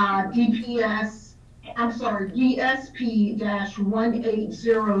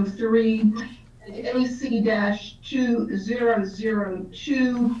 DSP-1803, and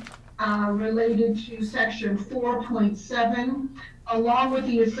AC-2002, related to section 4.7, along with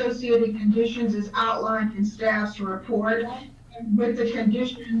the associated conditions as outlined in staff's report, and with the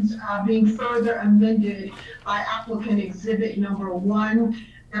conditions being further amended by applicant exhibit number 1.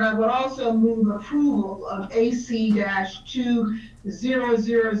 And I would also move approval of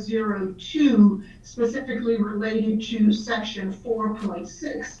AC-20002, specifically related to section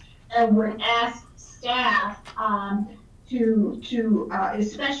 4.6, and would ask staff to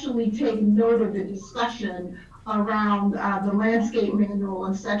especially take note of the discussion around the landscape manual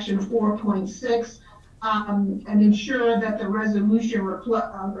in section 4.6, and ensure that the resolution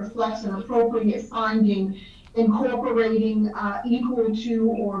reflects an appropriate finding incorporating equal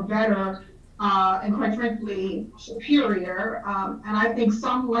to or better, and quite frankly, superior. And I think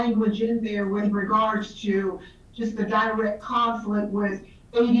some language in there with regards to just the direct conflict with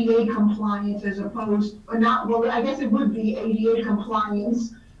ADA compliance as opposed, or not, well, I guess it would be ADA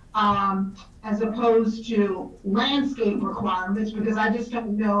compliance as opposed to landscape requirements, because I just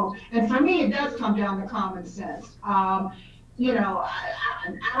don't know. And for me, it does come down to common sense. You know,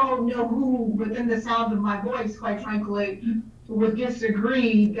 I don't know who within the sound of my voice, quite frankly, would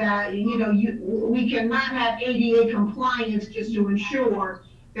disagree that, you know, we cannot have ADA compliance just to ensure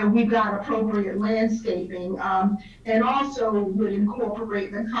that we've got appropriate landscaping, and also would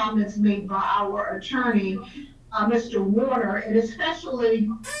incorporate the comments made by our attorney, Mr. Warner, and especially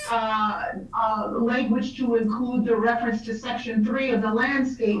language to include the reference to section 3 of the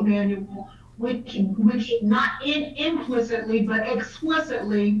landscape manual, which not implicitly but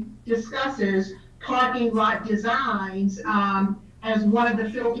explicitly discusses parking lot designs as one of the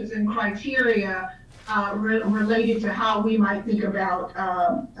filters and criteria related to how we might think about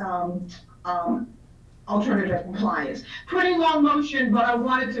alternative compliance. Pretty long motion, but I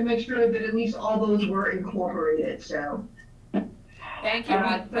wanted to make sure that at least all those were incorporated, so. Thank you.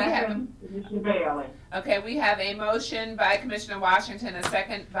 Okay, we have a motion by Commissioner Washington, a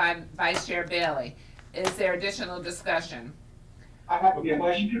second by Vice Chair Bailey. Is there additional discussion? I have a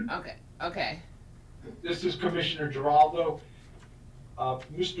question. Okay. This is Commissioner Giraldo.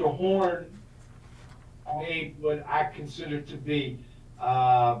 Mr. Horn made what I consider to be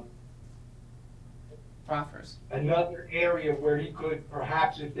proffers. Another area where he could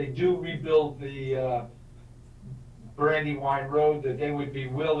perhaps, if they do rebuild the Brandywine Road, that they would be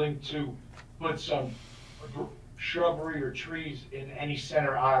willing to put some shrubbery or trees in any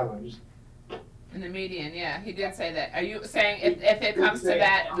center islands. In the median, yeah, he did say that. Are you saying if it comes to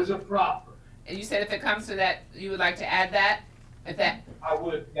that? As a proffer. And you said if it comes to that, you would like to add that? If that? I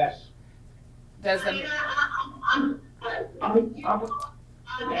would, yes. Does the?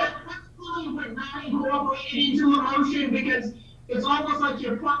 Would not incorporate it into a motion because it's almost like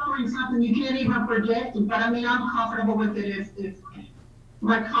you're proffering something you can't even predict. But I mean, I'm comfortable with it if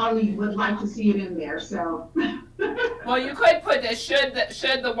my colleague would like to see it in there. So. Well, you could put this: should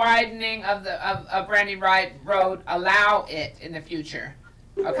the widening of Brandywine Road allow it in the future,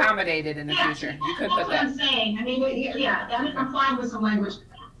 accommodate it in the future. You could put that. That's what I'm saying. I mean, yeah, I'm fine with some language.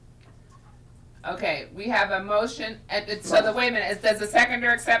 Okay, we have a motion. So wait a minute. Does the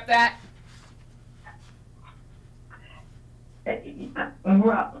seconder accept that?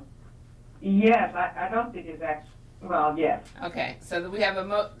 Well, yes, I don't think it's actually, well, yes. Okay, so we have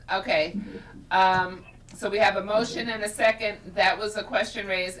so we have a motion and a second. That was a question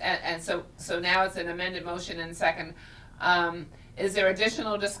raised, and so now it's an amended motion and second. Is there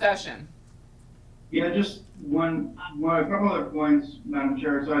additional discussion? Yeah, just a couple other points, Madam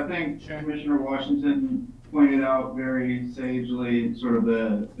Chair. So I think Commissioner Washington pointed out very sagely sort of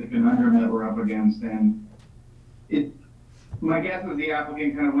the conundrum that we're up against, and my guess is the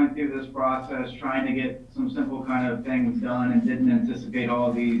applicant kind of went through this process trying to get some simple kind of things done and didn't anticipate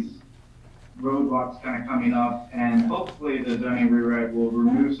all these roadblocks kind of coming up, and hopefully the zoning rewrite will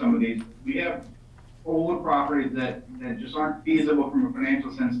remove some of these. We have older properties that just aren't feasible from a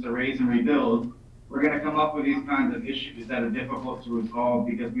financial sense to raise and rebuild, we're gonna come up with these kinds of issues that are difficult to resolve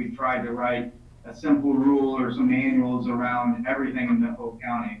because we've tried to write a simple rule or some manuals around everything in the whole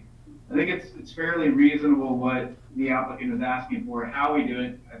county. I think it's fairly reasonable what the applicant is asking for. How we do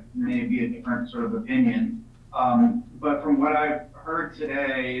it may be a different sort of opinion. But from what I've heard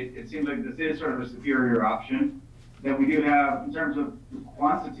today, it seems like this is sort of a superior option. That we do have, in terms of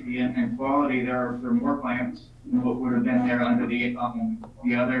quantity and quality, there are more plants than what would have been there under the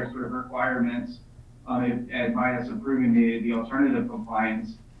other sort of requirements by us approving the alternative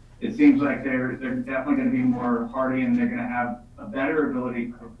compliance. It seems like they're definitely going to be more hardy, and they're going to have a better ability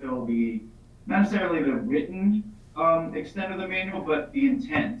to fulfill not necessarily the written extent of the manual, but the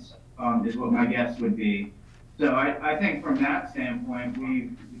intent is what my guess would be. So I think from that standpoint,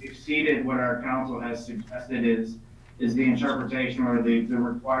 we've exceeded what our council has suggested is the interpretation or the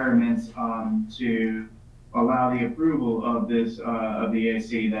requirements to allow the approval of this of the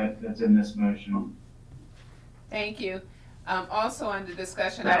AC that's in this motion. Thank you. Also under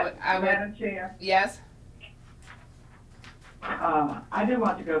discussion, Madam Chair. Yes? I do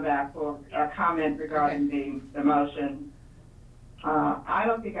want to go back for a comment regarding the motion. I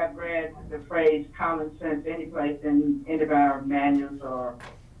don't think I've read the phrase common sense anyplace in any of our manuals or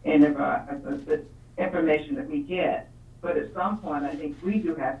any of the information that we get. But at some point, I think we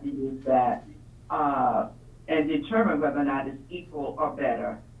do have to use that and determine whether or not it's equal or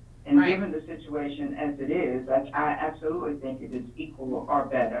better. And given the situation as it is, I absolutely think it is equal or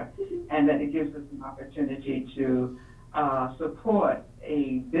better, and that it gives us an opportunity to support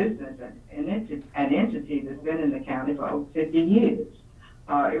a business, an entity that's been in the county for over 50 years.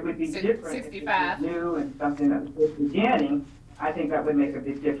 It would be different if it was new and something that was just beginning. I think that would make a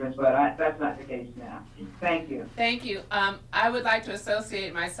big difference, but that's not the case now. Thank you. Thank you. I would like to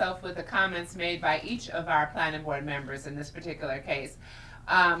associate myself with the comments made by each of our planning board members in this particular case.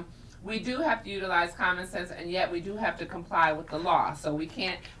 We do have to utilize common sense, and yet we do have to comply with the law. So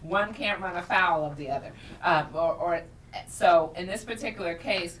one can't run afoul of the other. So in this particular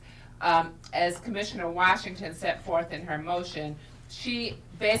case, as Commissioner Washington set forth in her motion, she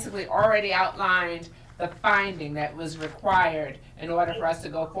basically already outlined the finding that was required in order for us to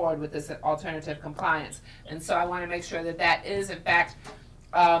go forward with this alternative compliance. And so I want to make sure that that is in fact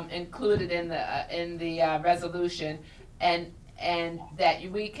included in the resolution, and that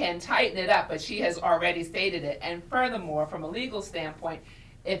we can tighten it up, but she has already stated it. And furthermore, from a legal standpoint,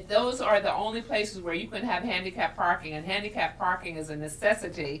 if those are the only places where you can have handicap parking, and handicap parking is a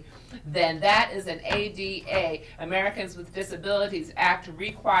necessity, then that is an ADA, Americans with Disabilities Act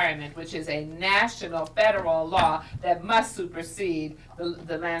requirement, which is a national federal law that must supersede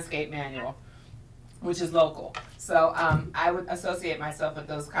the landscape manual, which is local. So I would associate myself with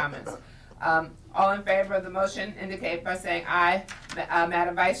those comments. All in favor of the motion indicate by saying aye.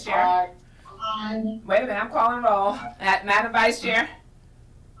 Madam Vice Chair? Aye. Wait a minute, I'm calling roll. Madam Vice Chair?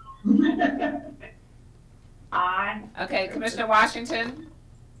 Aye. Okay, Commissioner Washington?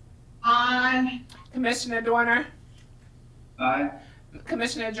 Aye. Commissioner Dorner? Aye.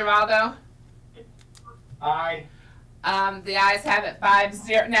 Commissioner Giraldo? Aye. The ayes have it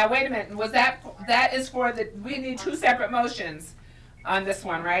 5-0. Now wait a minute, that is for we need two separate motions on this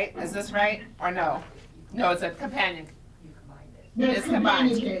one, right? Is this right or no? No, it's a companion. It's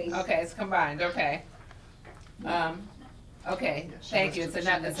combined. Okay, it's combined. Okay. Okay. Thank you. It's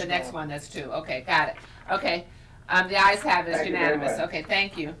the next one. That's two. Okay, got it. Okay. The ayes have it. It's unanimous. Okay.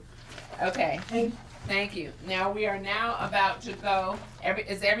 Thank you. Okay. Thank you. Now we are about to go.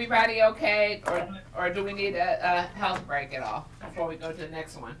 Is everybody okay, or do we need a health break at all before we go to the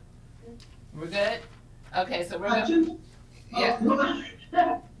next one? We're good. Okay. So we're going. Yeah. No,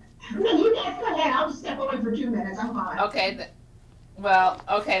 you guys go ahead. I'll just step away for 2 minutes. I'm fine. Okay.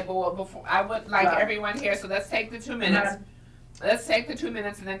 Okay, but before I would like everyone here, so let's take the 2 minutes. Let's take the 2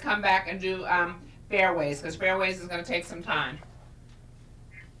 minutes and then come back and do fairways, because fairways is going to take some time.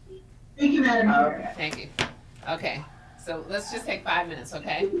 Thank you, Madam Chair. Thank you. Okay, so let's just take 5 minutes,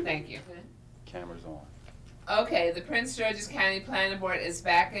 okay? Thank you. Camera's on. Okay, the Prince George's County Planning Board is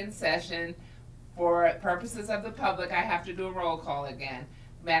back in session. For purposes of the public, I have to do a roll call again.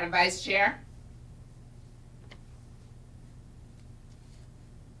 Madam Vice Chair?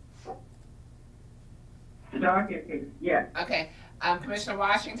 Yes. Okay. Commissioner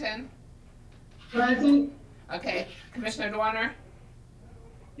Washington? Present. Okay. Commissioner Dorner?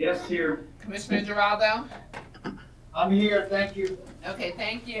 Yes, here. Commissioner Giraldo? I'm here, thank you. Okay,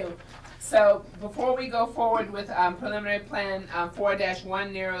 thank you. So before we go forward with preliminary plan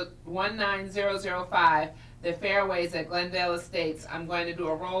 4-19005, the fairways at Glendale Estates. I'm going to do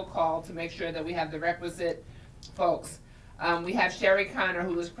a roll call to make sure that we have the requisite folks. We have Sherry Connor,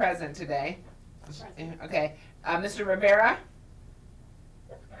 who is present today. Okay, Mr. Rivera?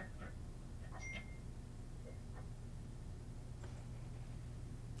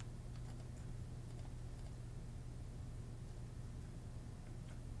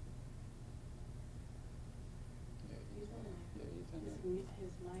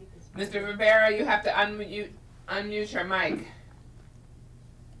 Mr. Rivera, you have to unmute your mic.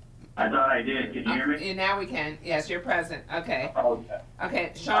 I thought I did. Can you hear me? Now we can. Yes, you're present. Okay. Okay.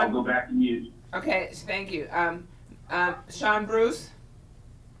 Okay, Sean. I'll go back to mute. Okay, thank you. Sean Bruce?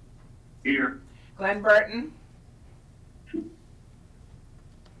 Here. Glenn Burton?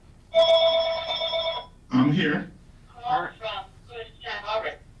 I'm here.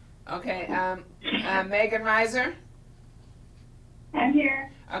 Okay, Megan Reiser? I'm here.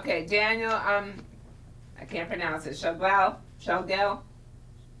 Okay, Daniel, I can't pronounce it. Schlegel?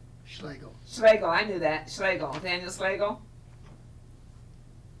 Schlegel, Schlegel, I knew that. Schlegel, Daniel Schlegel.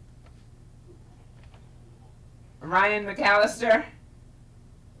 Ryan McAllister.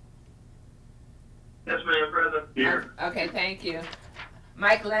 Yes, Madam President. Here. Okay, thank you.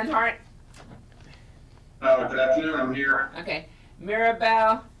 Mike Lenhart. Good afternoon. I'm here. Okay,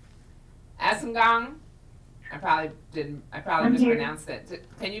 Mirabelle Asengong. I probably mispronounced it.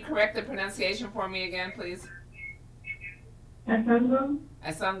 Can you correct the pronunciation for me again, please? Asengong.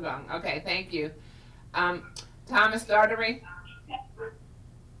 Asengong. Okay, thank you. Thomas Daugherty.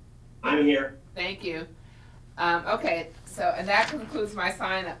 I'm here. Thank you. Okay, so, and that concludes my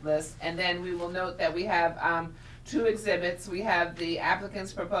sign-up list, and then we will note that we have 2 exhibits. We have the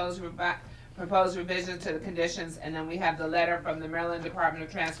applicant's proposed revision to the conditions, and then we have the letter from the Maryland Department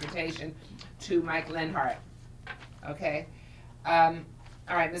of Transportation to Mike Lenhart. Okay. All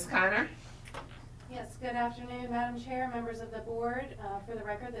right, Ms. Connor? Yes, good afternoon, Madam Chair, members of the board. For the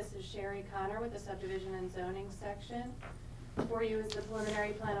record, this is Sherry Connor with the Subdivision and Zoning section. Before you is the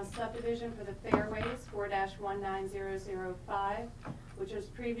preliminary plan of subdivision for the Fairways 4-19005, which was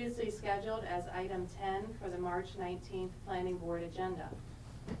previously scheduled as item 10 for the March 19th Planning Board agenda.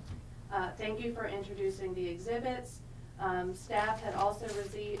 Thank you for introducing the exhibits. Staff had also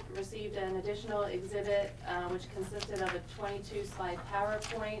received an additional exhibit which consisted of a 22-slide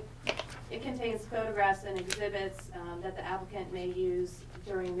PowerPoint. It contains photographs and exhibits that the applicant may use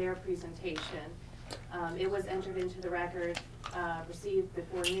during their presentation. It was entered into the record, received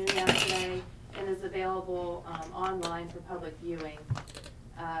before noon yesterday, and is available online for public viewing.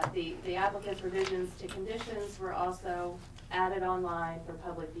 The applicant's revisions to conditions were also added online for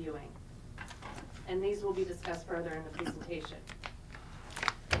public viewing. And these will be discussed further in the presentation.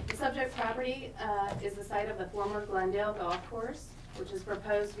 The subject property is the site of the former Glendale Golf Course, which is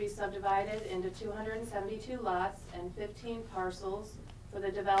proposed to be subdivided into 272 lots and 15 parcels for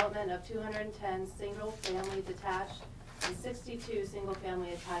the development of 210 single-family detached and 62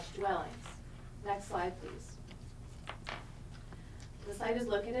 single-family attached dwellings. Next slide, please. The site is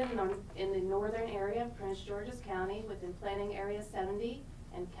located in the northern area of Prince George's County within Planning Area 70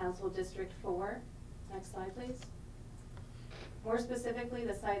 and Council District 4. Next slide, please. More specifically,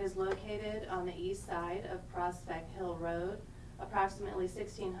 the site is located on the east side of Prospect Hill Road, approximately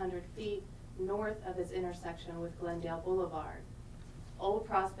 1,600 feet north of its intersection with Glendale Boulevard. Old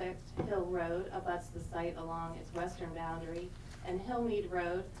Prospect Hill Road abuts the site along its western boundary, and Hillmead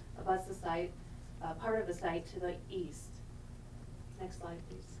Road abuts the site, part of the site to the east. Next slide,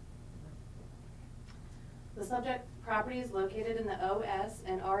 please. The subject property is located in the OS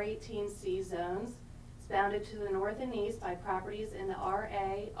and R18C zones. It's bounded to the north and east by properties in the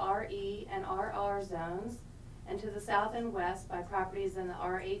RA, RE, and RR zones, and to the south and west by properties in the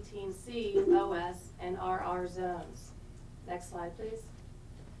R18C, OS, and RR zones. Next slide, please.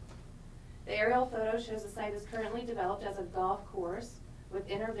 The aerial photo shows the site is currently developed as a golf course with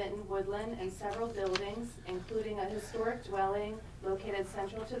intermittent woodland and several buildings, including a historic dwelling located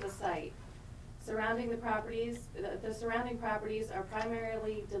central to the site. Surrounding the properties, the surrounding properties are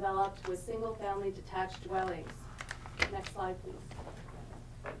primarily developed with single-family detached dwellings. Next slide, please.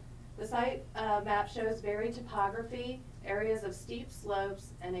 The site map shows varied topography, areas of steep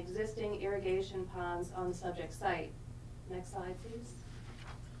slopes, and existing irrigation ponds on the subject site. Next slide, please.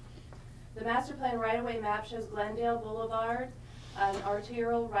 The master plan right-of-way map shows Glendale Boulevard, an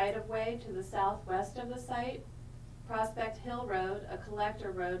arterial right-of-way to the southwest of the site, Prospect Hill Road, a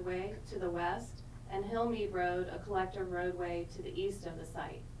collector roadway to the west, and Hillmead Road, a collector roadway to the east of the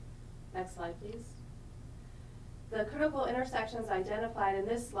site. Next slide, please. The critical intersections identified in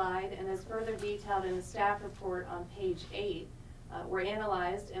this slide and as further detailed in the staff report on page 8 were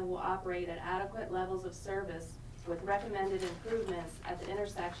analyzed and will operate at adequate levels of service with recommended improvements at the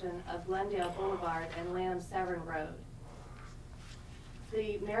intersection of Glendale Boulevard and Lanham Severn Road.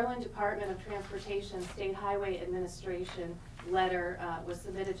 The Maryland Department of Transportation State Highway Administration letter was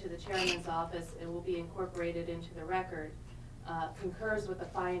submitted to the chairman's office and will be incorporated into the record, concurs with the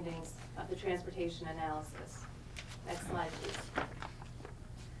findings of the transportation analysis. Next slide, please.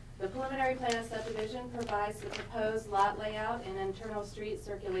 The preliminary plan of subdivision provides the proposed lot layout and internal street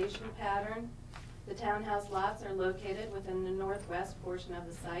circulation pattern. The townhouse lots are located within the northwest portion of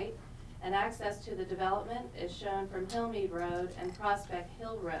the site, and access to the development is shown from Hillmead Road and Prospect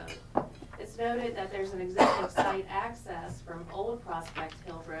Hill Road. It's noted that there's an existing site access from Old Prospect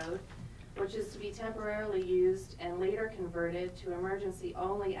Hill Road, which is to be temporarily used and later converted to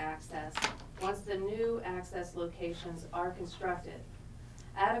emergency-only access once the new access locations are constructed.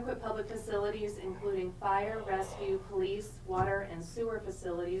 Adequate public facilities, including fire, rescue, police, water, and sewer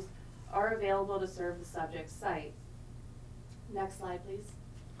facilities, are available to serve the subject site. Next slide, please.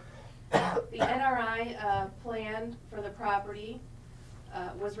 The NRI plan for the property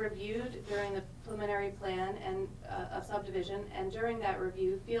was reviewed during the preliminary plan and of subdivision, and during that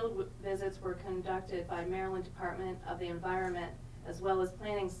review, field visits were conducted by Maryland Department of the Environment as well as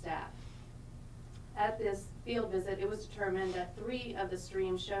planning staff. At this field visit, it was determined that 3 of the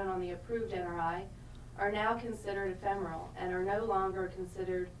streams shown on the approved NRI are now considered ephemeral and are no longer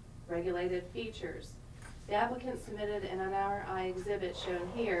considered regulated features. The applicant submitted an NRI exhibit shown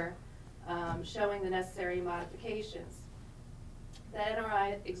here showing the necessary modifications. The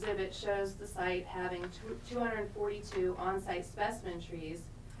NRI exhibit shows the site having 242 on-site specimen trees,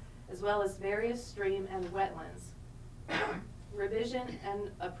 as well as various stream and wetlands. Revision and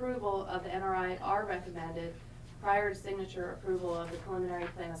approval of the NRI are recommended prior to signature approval of the preliminary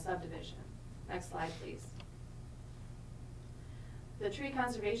plan of subdivision. Next slide, please. The tree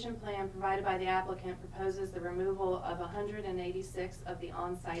conservation plan provided by the applicant proposes the removal of 186 of the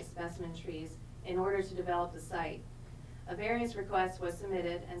on-site specimen trees in order to develop the site. A variance request was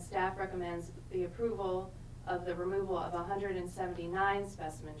submitted, and staff recommends the approval of the removal of 179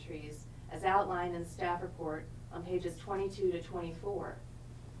 specimen trees as outlined in the staff report on pages 22 to 24.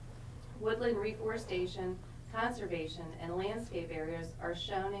 Woodland reforestation, conservation, and landscape areas are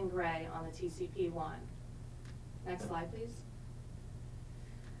shown in gray on the TCP1. Next slide, please.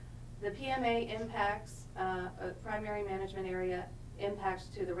 The PMA impacts, primary management area impacts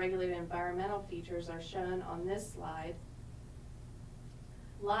to the regulated environmental features are shown on this slide.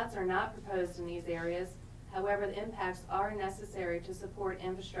 Lots are not proposed in these areas. However, the impacts are necessary to support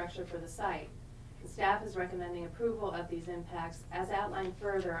infrastructure for the site. The staff is recommending approval of these impacts as outlined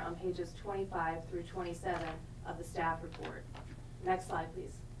further on pages 25 through 27 of the staff report. Next slide,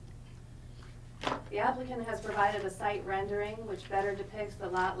 please. The applicant has provided a site rendering which better depicts the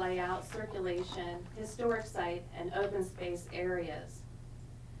lot layout, circulation, historic site, and open space areas.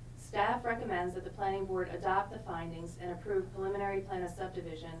 Staff recommends that the planning board adopt the findings and approve preliminary plan of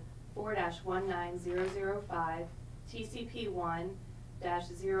subdivision 4-19005 TCP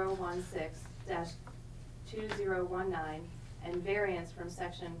 1-016-2019 and variance from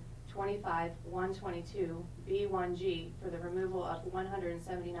section 25-122 B1G for the removal of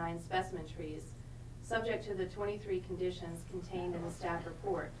 179 specimen trees, subject to the 23 conditions contained in the staff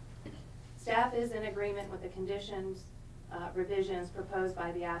report. Staff is in agreement with the conditions revisions proposed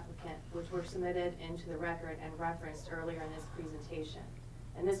by the applicant, which were submitted into the record and referenced earlier in this presentation.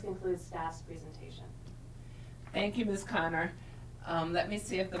 And this concludes staff's presentation. Thank you, Ms. Connor. Let me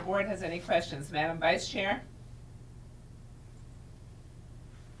see if the board has any questions. Madam Vice Chair?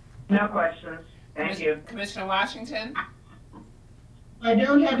 No questions. Thank you. Commissioner Washington? I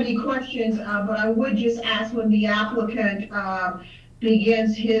don't have any questions, but I would just ask when the applicant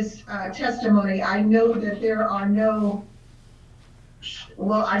begins his testimony, I know that there are no,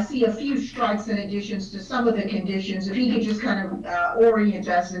 well, I see a few strikes and additions to some of the conditions. If he could just kind of orient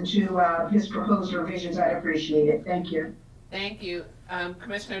us into his proposed revisions, I'd appreciate it. Thank you. Thank you.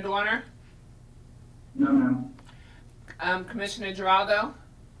 Commissioner Dorner? No, ma'am. Commissioner Geraldo?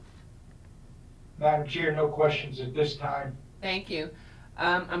 Madam Chair, no questions at this time. Thank you.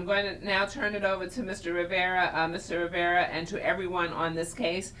 I'm going to now turn it over to Mr. Rivera, and to everyone on this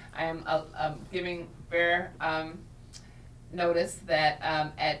case. I am giving fair notice that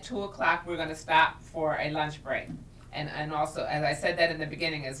at 2 o'clock we're going to stop for a lunch break. And also, as I said that in the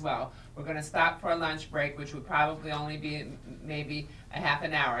beginning as well, we're going to stop for a lunch break, which would probably only be maybe a half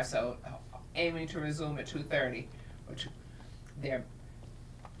an hour, so aiming to resume at 2:30, which they're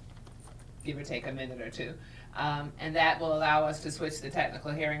give or take a minute or two. And that will allow us to switch the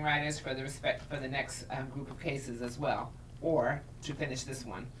technical hearing writers for the next group of cases as well. or to finish this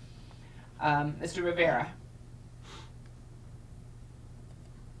one. Mr. Rivera.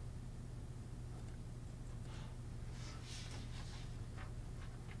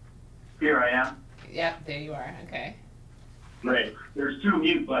 Here I am. Yep, there you are, okay. Great. There's two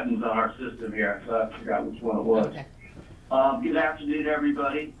mute buttons on our system here, so I forgot which one it was. Okay. Good afternoon,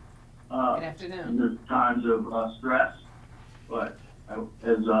 everybody. Good afternoon. There's times of stress, but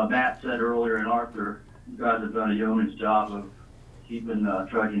as Matt said earlier and Arthur, you guys have done a yeoman's job of keeping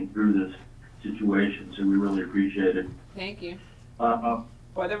trudging through this situation, so we really appreciate it. Thank you.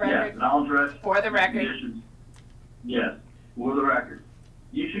 For the record. Yes, I'll address For the record. conditions. Yes, for the record.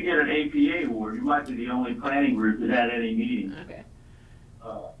 You should get an APA award. You might be the only planning group that had any meetings. Okay.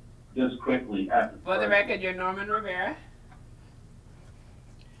 Just quickly after. For the record, you're Norman Rivera.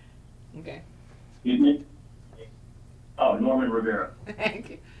 Okay. Excuse me? Oh, Norman Rivera.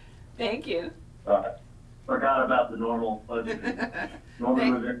 Thank you. Thank you. Forgot about the normal budget.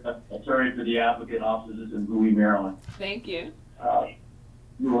 Norman Rivera, attorney for the applicant offices in Bowie, Maryland. Thank you.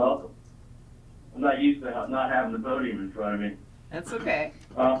 You're welcome. I'm not used to not having the podium in front of me. That's okay.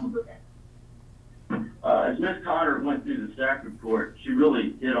 As Ms. Connor went through the staff report, she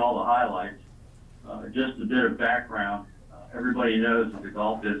really hit all the highlights. Just a bit of background. Everybody knows that the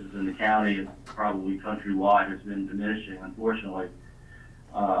golf business in the county and probably countrywide has been diminishing, unfortunately.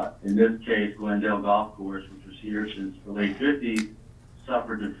 In this case, Glendale Golf Course, which was here since the late 50s,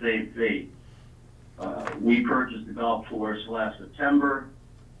 suffered the same fate. We purchased the golf course last September,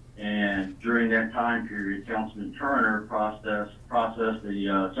 and during that time period, Councilman Turner processed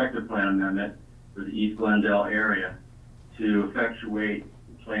a sector plan amendment for the East Glendale area to effectuate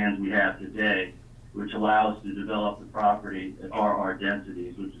the plans we have today, which allows us to develop the property at RR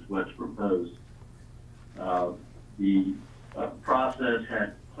densities, which is what's proposed. The process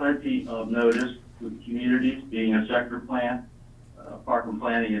had plenty of notice with communities, being a sector plan. Park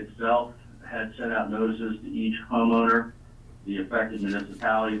Planning itself had sent out notices to each homeowner, the affected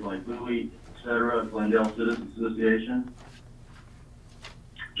municipalities like Bowie, et cetera, Glendale Citizens Association.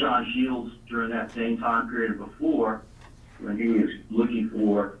 John Shields, during that same time period before, when he was looking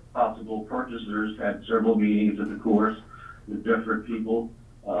for possible purchasers, had several meetings at the course with different people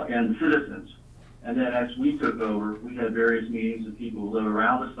and citizens. And then as we took over, we had various meetings with people who live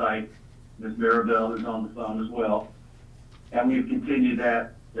around the site, Ms. Maribel, who's on the phone as well, and we've continued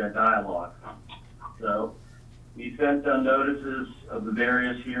that dialogue. So we sent them notices of the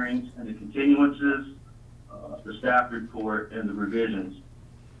various hearings and the continuances, the staff report, and the revisions.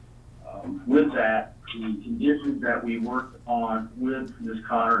 With that, the conditions that we worked on with Ms.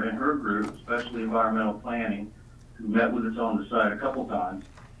 Connor and her group, especially environmental planning, who met with us on the site a couple times,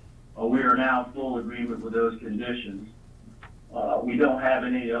 we are now in full agreement with those conditions. We don't have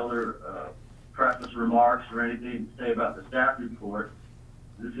any other preface remarks or anything to say about the staff report.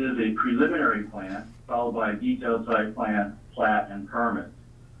 This is a preliminary plan followed by a detailed site plan, plat, and permit.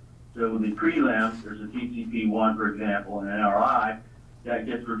 So the prelim, there's a TCP1, for example, and an NRI, that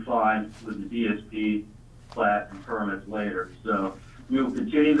gets refined with the DSP, plat, and permits later. So we will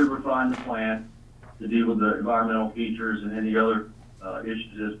continue to refine the plan to deal with the environmental features and any other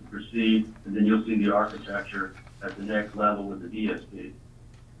issues as we proceed, and then you'll see the architecture at the next level with the DSP.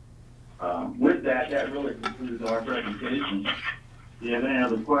 With that really concludes our presentation. If you have any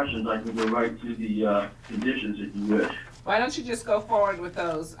other questions, I can go right to the conditions if you wish. Why don't you just go forward with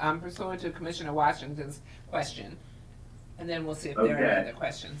those pursuant to Commissioner Washington's question, and then we'll see if there are any other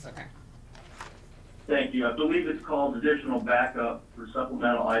questions. Okay. Thank you. I believe it's called additional backup for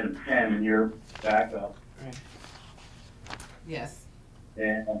supplemental item 10 in your backup. Right. Yes.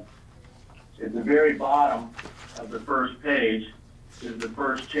 And at the very bottom of the first page is the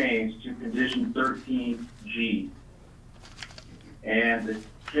first change to condition 13G. And the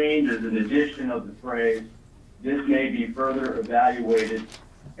change is an addition of the phrase, "This may be further evaluated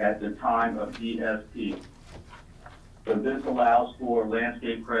at the time of DSP." So this allows for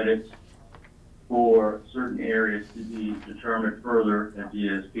landscape credits for certain areas to be determined further at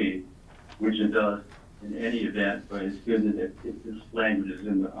DSP, which it does in any event, but it's good that this language is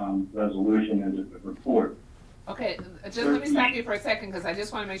in the resolution and the report. Okay, just let me stop you for a second because I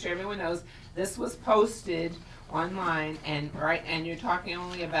just want to make sure everyone knows this was posted online, and you're talking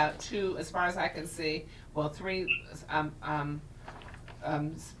only about two, as far as I can see, well, three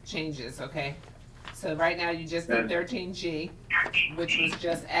changes. Okay, so right now you just did 13G, which was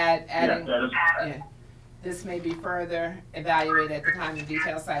just adding. Yeah, this may be further evaluated at the time of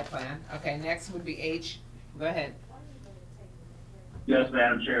detailed site plan. Okay, next would be H. Go ahead. Yes,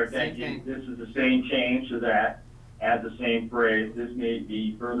 Madam Chair, thank you. This is the same change to that. Add the same phrase, "This may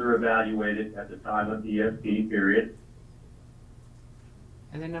be further evaluated at the time of DSP, period."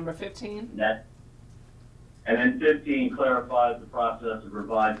 And then number 15? And then 15 clarifies the process of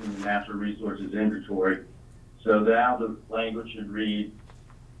revising the natural resources inventory. So now the language should read,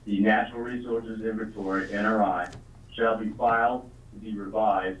 the natural resources inventory, NRI, shall be filed to be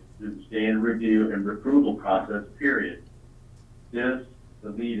revised through the standard review and approval process, period. This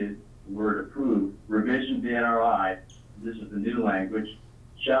deleted the word approved. Revision to the NRI, this is the new language,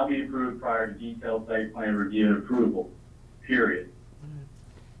 shall be approved prior to detailed site plan review and approval, period.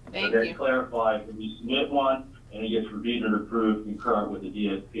 Thank so you. that clarifies that we submit one and it gets reviewed and approved concurrent with the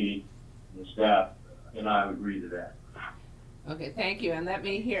DSP and the staff, and I would agree to that. Okay, thank you. And let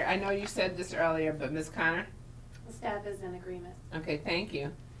me hear, I know you said this earlier, but Ms. Connor? The staff is in agreement. Okay, thank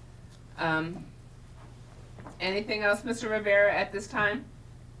you. Anything else, Mr. Rivera, at this time?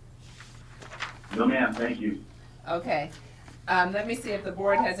 No, ma'am, thank you. Okay. Let me see if the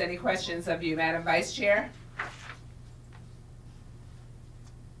board has any questions of you, Madam Vice Chair.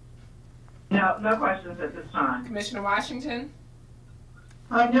 No, no questions at this time. Commissioner Washington?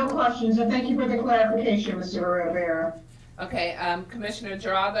 No questions, and thank you for the clarification, Mr. Rivera. Okay, Commissioner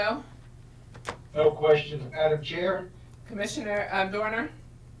Geraldo? No questions, Madam Chair. Commissioner Dorner?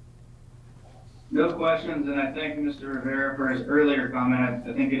 No questions, and I thank Mr. Rivera for his earlier comment.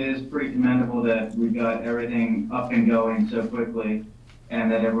 I think it is pretty commendable that we got everything up and going so quickly, and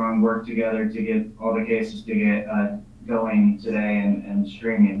that everyone worked together to get all the cases to get going today and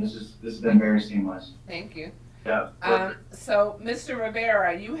streaming. This has been very seamless. Thank you. Yeah. So, Mr.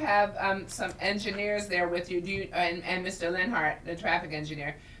 Rivera, you have some engineers there with you, and Mr. Linhart, the traffic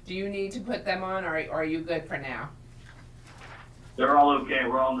engineer. Do you need to put them on, or are you good for now? They're all okay.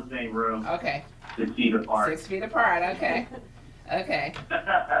 We're all in the same room. Okay. 6 feet apart. 6 feet apart, okay. Okay. Good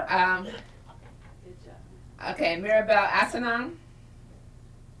job. Okay, Mirabelle Asanang?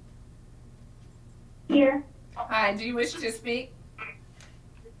 Here. Hi, do you wish to speak?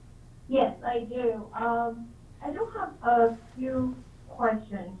 Yes, I do. I do have a few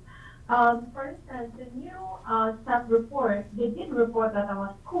questions. For instance, the new staff report, they did report that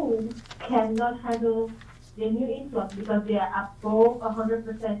our schools cannot handle the new influx because they are above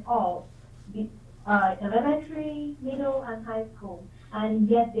 100% all, the elementary, middle, and high school. And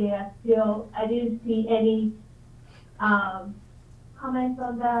yet they are still, I didn't see any comments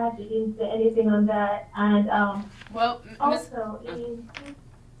on that. They didn't say anything on that. And well, also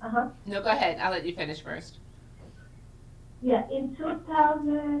No, go ahead. I'll let you finish first. Yeah, in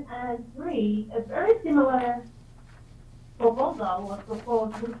 2003, a very similar proposal was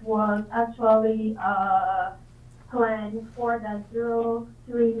proposed, which was actually Plan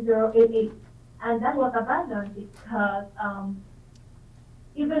 4.03088, and that was abandoned because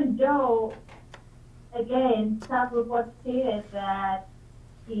even though, again, staff report stated that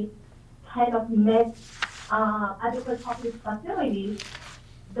it kind of met adequate public facilities,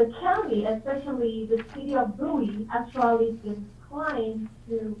 the county, especially the city of Bowie, actually declined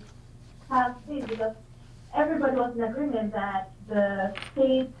to pass this because everybody was in agreement that the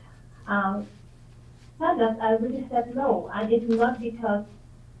state standards are really set low, and it's not because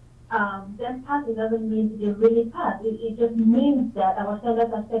them passing doesn't mean they really pass. It just means that our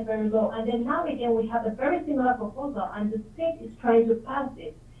standards are set very low. And then now again we have a very similar proposal, and the state is trying to pass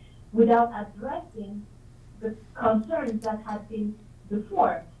it without addressing the concerns that had been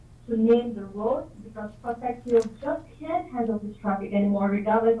before, to name the road, because Prospect Hill just can't handle this traffic anymore,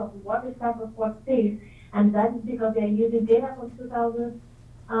 regardless of what the staff report says, and that is because they're using data from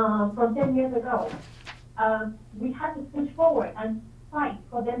 10 years ago. We had to push forward and fight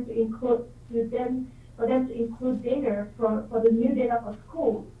for them to include data for the new data for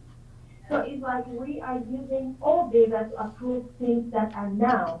schools. So it's like we are using old data to approve things that are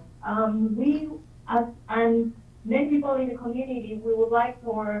now. And many people in the community, we would like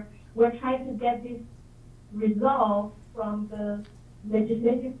we're trying to get this resolved from the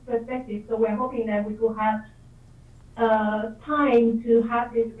legislative perspective. So we're hoping that we will have time to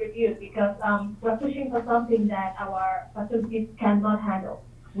have this reviewed, because we're pushing for something that our facilities cannot handle.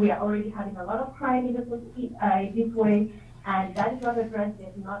 We are already having a lot of crime in this way, and that is not addressed.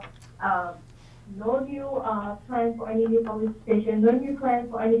 There's not no new plans for any new police station, no new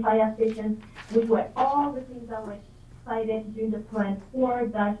plans for any fire stations, which were all the things that were cited during the plan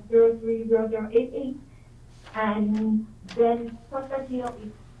 4-030088. And then Prospect Hill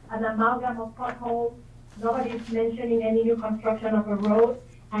is an amalgam of potholes. Nobody is mentioning any new construction of a road,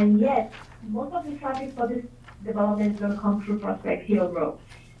 and yet most of the traffic for this development is going to come through Prospect Hill Road.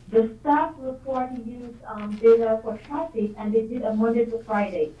 The staff report used data for traffic, and they did a Monday to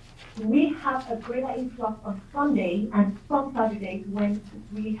Friday. We have a greater influx on Sunday and some Saturdays when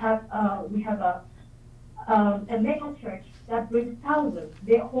we have a mega church that brings thousands.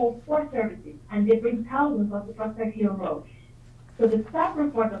 They hold 4 services, and they bring thousands of the Prospect Hill Road. So the staff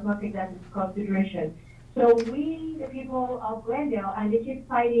report does not take that into consideration. So we, the people of Glendale, and they keep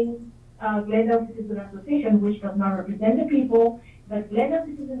fighting Glendale Citizen Association, which does not represent the people, but Glendale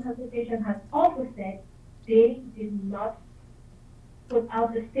Citizen Association has also said they did not put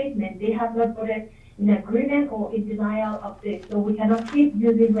out a statement. They have not voted in agreement or in denial of this. So we cannot keep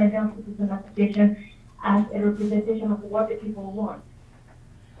using Glendale Citizen Association as a representation of what the people want.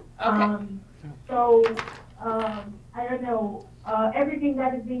 Okay. I don't know, everything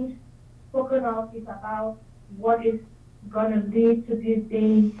that is being spoken of is about what is going to lead to this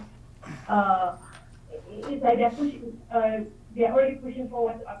being, it's like they're pushing, they're already pushing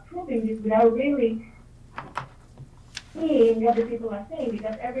forward to approving this without really seeing what the people are saying,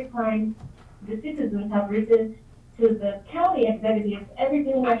 because every time the citizens have written to the county executives,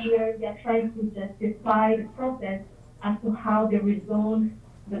 everything we're hearing, they're trying to justify the process as to how they rezone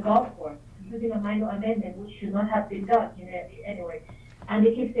the golf course using a minor amendment, which should not have been done, anyway. And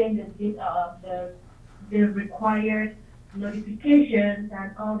they keep saying that the required notifications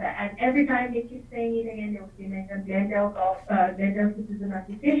and all that. And every time they keep saying it again, they will mention Glendale Citizen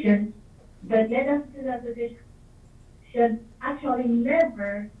Association. But Glendale Citizen Association actually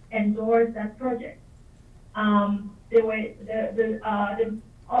never endorsed that project. All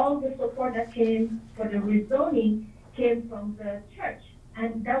the support that came for the rezoning came from the church.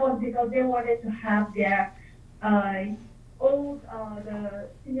 And that was because they wanted to have their the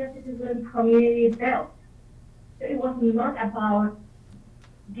senior citizen community built. So it was not about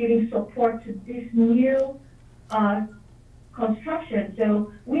giving support to this new construction.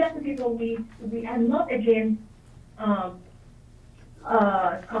 So we as the people, we are not against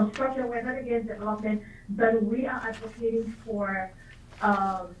construction, we're not against development, but we are advocating for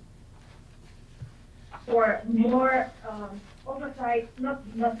more oversight, not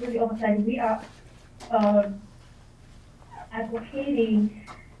really oversight, we are advocating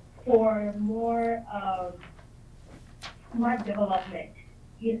for more smart development.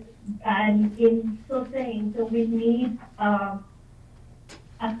 And in so saying, so we need,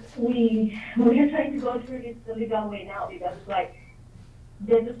 we are trying to go through this the legal way now, because it's like,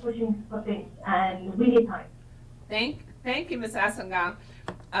 they're just pushing for things, and we need time. Thank you, Ms. Asangang.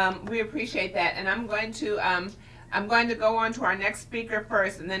 We appreciate that, and I'm going to go on to our next speaker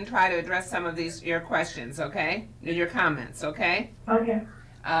first, and then try to address some of your questions, okay? Your comments, okay? Okay.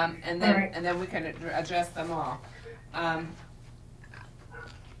 And then we can address them all.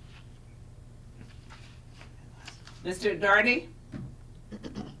 Mr. Doherty?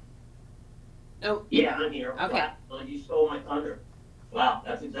 Oh. Yeah, I'm here. Okay. Wow, you stole my thunder. Wow,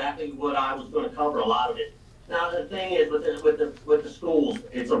 that's exactly what I was going to cover, a lot of it. Now, the thing is, with the schools,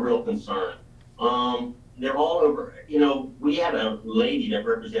 it's a real concern. They're all over. We have a lady that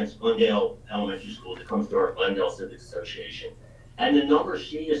represents Glendale Elementary School that comes to our Glendale Civic Association. And the numbers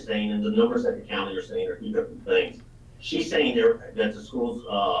she is saying and the numbers that the county are saying are two different things. She's saying that the school's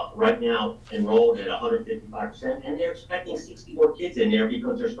right now enrolled at 155%, and they're expecting 60 more kids in there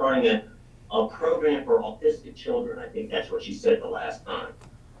because they're starting a program for autistic children. I think that's what she said the last time.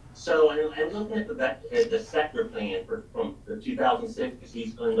 So, and looking at the sector plan from the 2006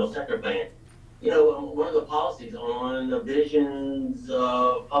 East Glendale sector plan, one of the policies on the visions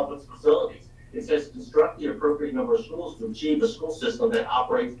of public facilities, it says construct the appropriate number of schools to achieve a school system that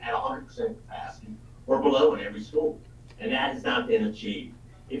operates at 100% capacity or below in every school. And that has not been achieved.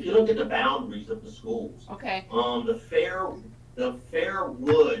 If you look at the boundaries of the schools, okay. The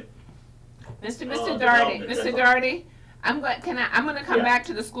Fairwood. Mr. Doherty, I'm going to come back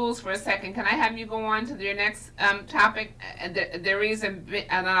to the schools for a second. Can I have you go on to your next topic? The reason,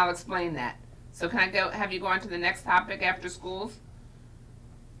 and then I'll explain that. So can I have you go on to the next topic after schools?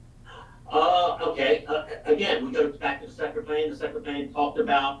 Okay. Again, we go back to the sector plan. The sector plan talked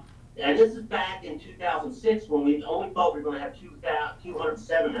about, and this is back in 2006 when we only thought we were going to have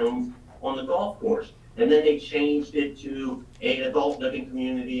 207 homes on the golf course. And then they changed it to an adult living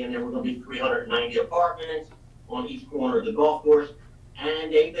community, and there were going to be 390 apartments on each corner of the golf course.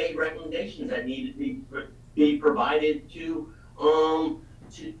 And they made recommendations that needed to be provided to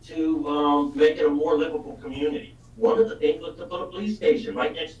make it a more livable community. One of the things was to put a police station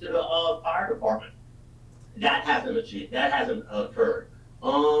right next to the fire department. That hasn't achieved. That hasn't occurred.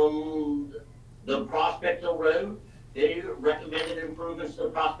 The Prospect Hill Road, they recommended improvements to the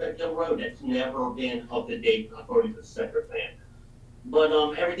Prospect Hill Road. That's never been up to date according to the sector plan. But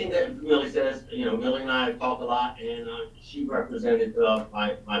everything that Millie says, Millie and I have talked a lot, and she represented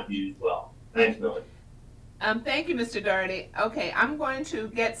my views well. Thanks, Millie. Thank you, Mr. Doherty. Okay, I'm going to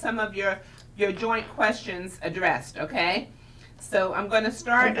get some of your joint questions addressed, okay? So I'm going to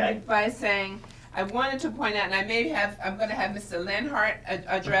start by saying, I wanted to point out, and I'm going to have Mr. Lenhart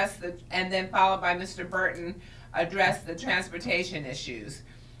address and then followed by Mr. Burton address the transportation issues.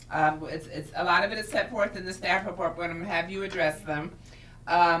 It's a lot of it is set forth in the staff report, but I'm going to have you address them.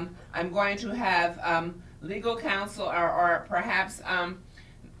 I'm going to have legal counsel or perhaps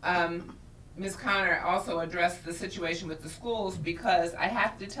Ms. Connor also address the situation with the schools, because I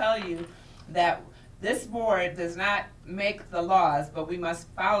have to tell you that this board does not make the laws, but we must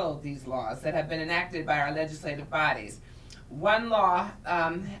follow these laws that have been enacted by our legislative bodies. One law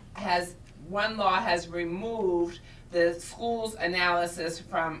has removed the schools analysis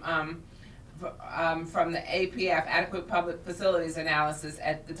from the APF, adequate public facilities analysis,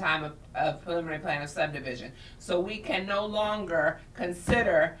 at the time of preliminary plan of subdivision. So we can no longer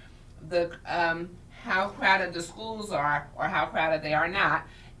consider the how crowded the schools are or how crowded they are not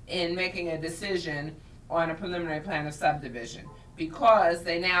in making a decision on a preliminary plan of subdivision, because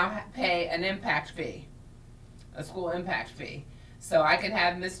they now pay an impact fee, a school impact fee. So I can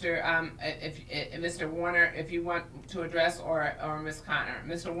have Mr. Mr. Warner, if you want to address, or Ms. Connor.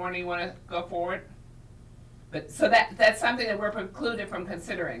 Mr. Warner, you want to go forward? But so that's something that we're precluded from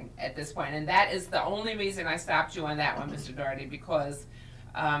considering at this point, and that is the only reason I stopped you on that one, Mr. Doherty, because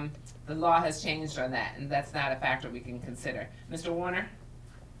the law has changed on that, and that's not a factor we can consider. Mr. Warner?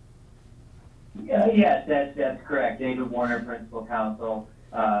 Yes, that's correct. David Warner, Principal Counsel.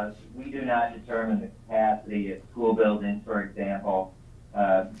 We do not determine the capacity of school buildings, for example.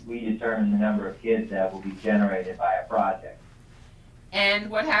 We determine the number of kids that will be generated by a project. And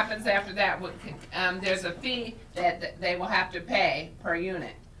what happens after that? There's a fee that they will have to pay per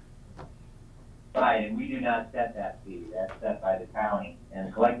unit. Right, and we do not set that fee. That's set by the county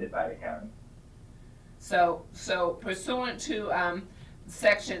and collected by the county. So pursuant to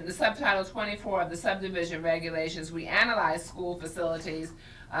the subtitle 24 of the subdivision regulations, we analyze school facilities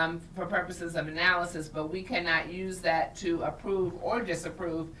for purposes of analysis, but we cannot use that to approve or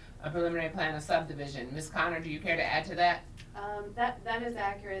disapprove a preliminary plan of subdivision. Ms. Connor, do you care to add to that? That is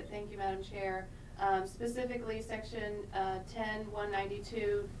accurate. Thank you, Madam Chair. Specifically, section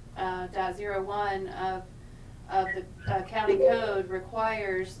 10-192.01 of the county code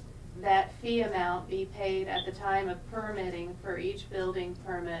requires that fee amount be paid at the time of permitting for each building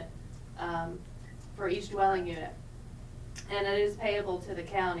permit, for each dwelling unit. And it is payable to the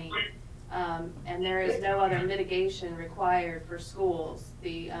county, and there is no other mitigation required for schools.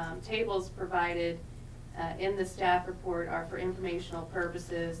 The tables provided in the staff report are for informational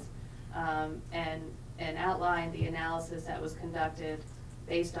purposes, and outline the analysis that was conducted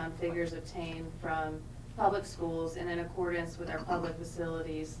based on figures obtained from public schools and in accordance with our public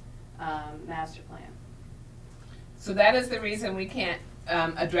facilities master plan. So that is the reason we can't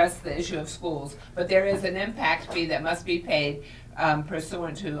address the issue of schools, but there is an impact fee that must be paid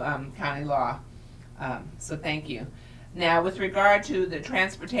pursuant to county law. So thank you. Now, with regard to the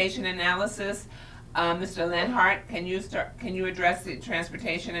transportation analysis, Mr. Lenhart, can you address the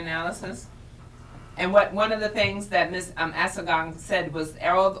transportation analysis? And one of the things that Ms. Asagong said was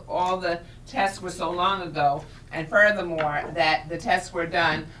all the tests were so long ago, and furthermore, that the tests were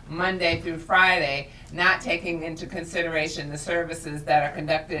done Monday through Friday, not taking into consideration the services that are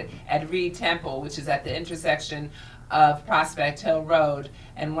conducted at Reed Temple, which is at the intersection of Prospect Hill Road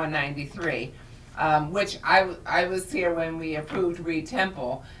and 193, which I was here when we approved Reed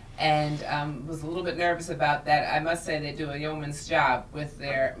Temple, and was a little bit nervous about that. I must say they do a yeoman's job with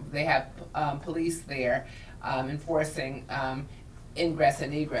they have police there enforcing ingress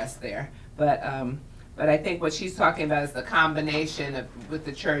and egress there. But I think what she's talking about is the combination with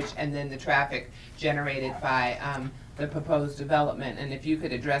the church and then the traffic generated by the proposed development. And if you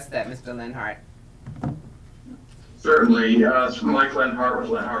could address that, Mr. Lenhart. Certainly. It's Mike Lenhart with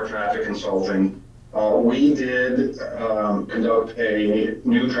Lenhart Traffic Consulting. We did conduct a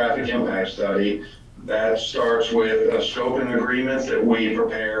new traffic impact study that starts with a scoping agreement that we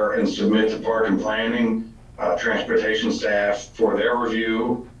prepare and submit to Park and Planning, transportation staff for their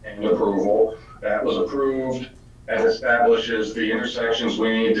review and approval. That was approved and establishes the intersections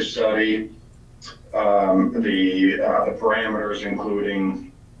we need to study, the parameters,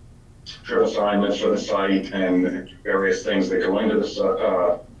 including trip assignments for the site and various things that go into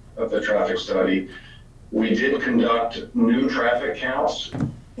the traffic study. We did conduct new traffic counts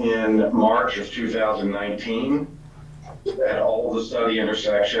in March of 2019 at all the study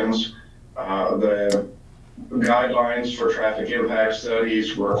intersections. The guidelines for traffic impact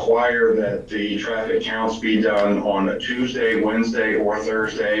studies require that the traffic counts be done on a Tuesday, Wednesday, or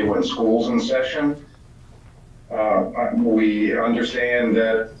Thursday when school's in session. We understand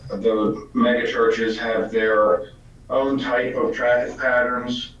that the mega churches have their own type of traffic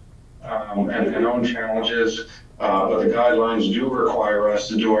patterns and own challenges, but the guidelines do require us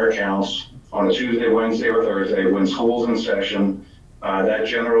to do our counts on a Tuesday, Wednesday, or Thursday when school's in session. That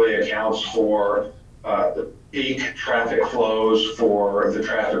generally accounts for the peak traffic flows for the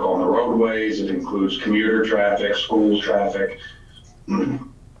traffic on the roadways. It includes commuter traffic, school traffic.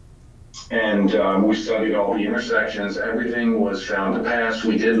 And we studied all the intersections. Everything was found to pass.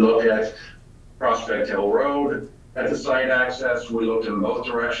 We did look at Prospect Hill Road at the site access. We looked in both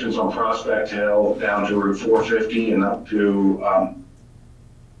directions on Prospect Hill down to Route 450 and up to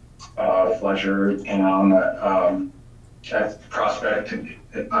Fletcher Town at Prospect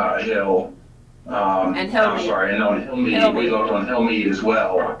Hill. And Hillmead. I'm sorry, and on Hillmead, we looked on Hillmead as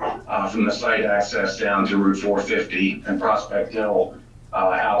well, from the site access down to Route 450 and Prospect Hill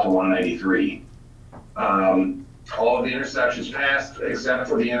out to 193. All of the intersections passed except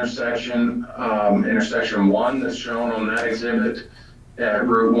for the intersection 1 that's shown on that exhibit at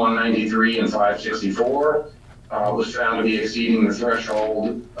Route 193 and 564 was found to be exceeding the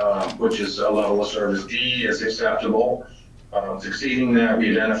threshold, which is a level of service D is acceptable. Exceeding that, we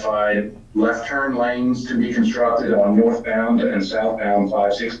identified left turn lanes to be constructed on northbound and southbound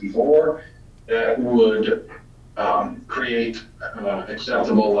 564 that would create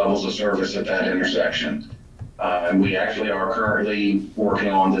acceptable levels of service at that intersection. And we actually are currently working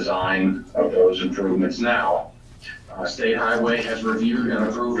on design of those improvements now. State Highway has reviewed and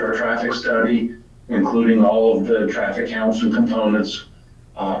approved our traffic study, including all of the traffic counts and components.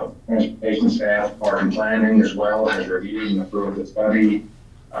 Transportation staff, park and planning as well, has reviewed and approved the study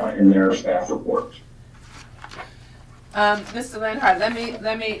in their staff report. Mr. Lenhart,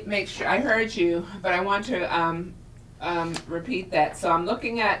 let me make sure I heard you, but I want to repeat that. So I'm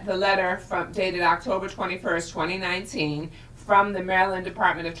looking at the letter dated October 21st, 2019 from the Maryland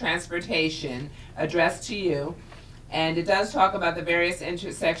Department of Transportation addressed to you. And it does talk about the various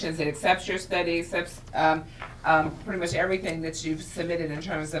intersections. It accepts your study, accepts pretty much everything that you've submitted in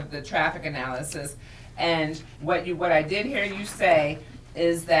terms of the traffic analysis. And what I did hear you say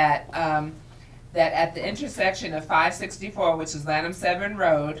is that that at the intersection of 564, which is Lanham Severn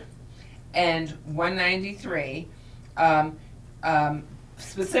Road, and 193,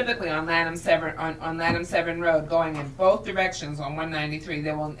 specifically on Lanham Severn Road, going in both directions on 193,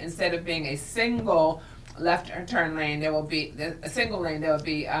 there will, instead of being a single left turn lane, there will be a single lane. There will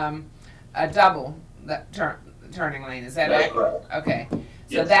be a double turning lane. Is that right? Okay. So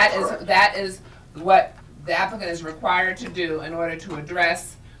Yes, that is what the applicant is required to do in order to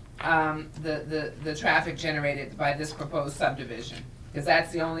address the traffic generated by this proposed subdivision, because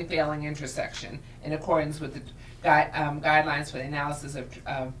that's the only failing intersection in accordance with the guidelines for the analysis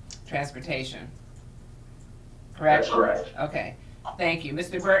of transportation. Correct? That's correct. Okay. Thank you.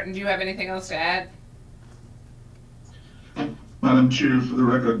 Mr. Burton, do you have anything else to add? Madam Chair, for the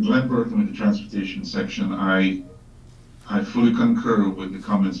record, Glenn Burton with the Transportation Section. I fully concur with the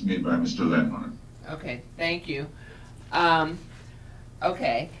comments made by Mr. Lenhart. Okay, thank you.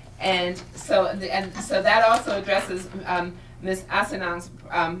 Okay, and so that also addresses Ms. Asanang's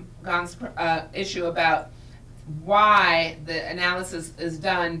issue about why the analysis is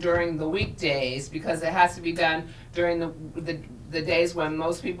done during the weekdays, because it has to be done during the days when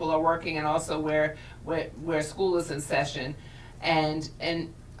most people are working and also where school is in session. And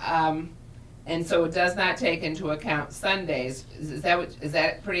so it does not take into account Sundays. Is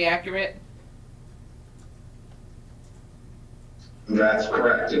that pretty accurate? That's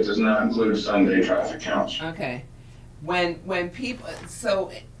correct. It does not include Sunday traffic counts. Okay. When people,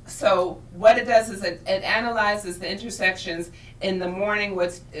 so what it does is it analyzes the intersections in the morning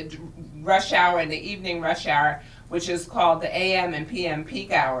with rush hour and the evening rush hour, which is called the AM and PM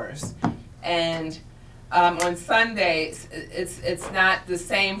peak hours. And on Sundays, it's not the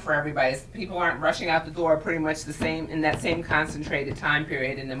same for everybody. People aren't rushing out the door pretty much the same in that same concentrated time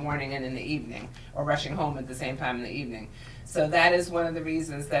period in the morning and in the evening, or rushing home at the same time in the evening. So that is one of the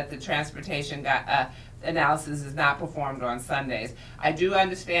reasons that the transportation analysis is not performed on Sundays. I do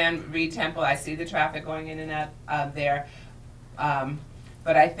understand Reed Temple. I see the traffic going in and out there.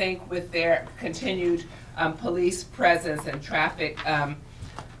 But I think with their continued police presence and traffic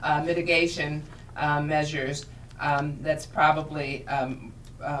mitigation measures, that's probably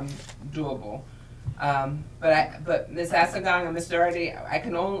doable. But Ms. Asagang and Ms. Doherty,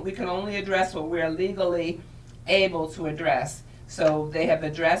 we can only address what we're legally able to address. So they have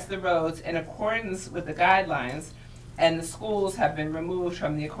addressed the roads in accordance with the guidelines, and the schools have been removed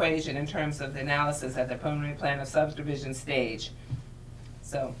from the equation in terms of the analysis at the preliminary plan of subdivision stage.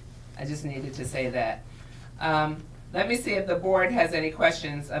 So I just needed to say that. Let me see if the board has any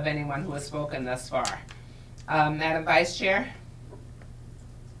questions of anyone who has spoken thus far. Madam Vice Chair?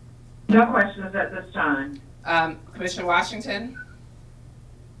 No questions at this time. Commissioner Washington?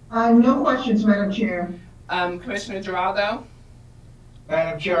 No questions, Madam Chair. Commissioner Geraldo?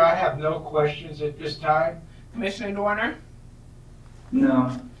 Madam Chair, I have no questions at this time. Commissioner Dorner?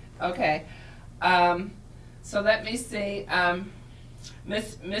 No. Okay. So let me see.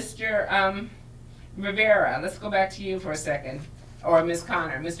 Mr. Rivera, let's go back to you for a second. Or Ms.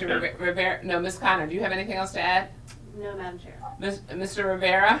 Connor. Mr. Rivera, no, Ms. Connor, do you have anything else to add? No, Madam Chair. Mr.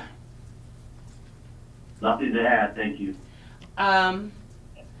 Rivera? Nothing to add, thank you. I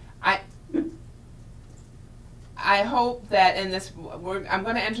hope that in this, I'm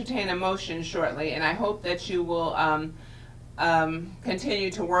going to entertain a motion shortly, and I hope that you will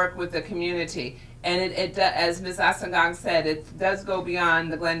continue to work with the community. And as Ms. Asangang said, it does go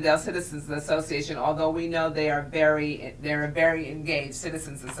beyond the Glendale Citizens Association, although we know they're a very engaged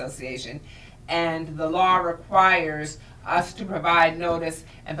citizens association. And the law requires us to provide notice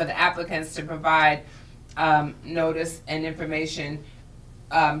and for the applicants to provide notice and information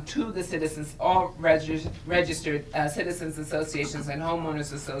to the citizens, all registered citizens associations and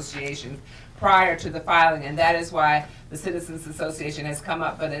homeowners associations prior to the filing, and that is why the Citizens Association has come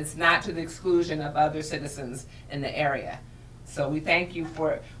up, but it's not to the exclusion of other citizens in the area. So we thank you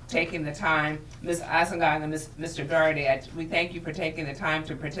for taking the time, Ms. Asangang and Mr. Doherty, we thank you for taking the time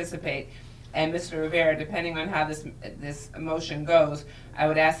to participate. And Mr. Rivera, depending on how this motion goes, I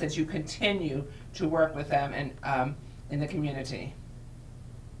would ask that you continue to work with them and in the community.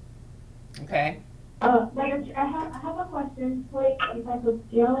 Okay? Madam Chair, I have a question, please, if I could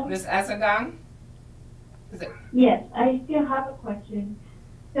still. Ms. Asangang? Yes, I still have a question.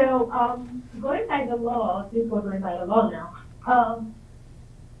 So, going by the law, since we're going by the law now,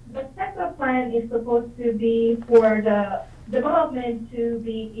 the sector plan is supposed to be for the development to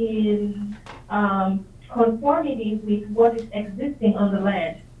be in conformity with what is existing on the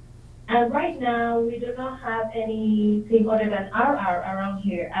land. And right now, we do not have anything other than RR around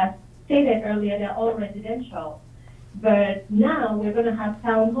here. As stated earlier, they're all residential. But now we're going to have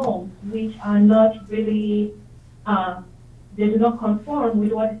townhomes, which are not really, they do not conform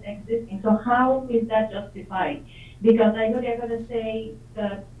with what is existing. So how is that justified? Because I know they're going to say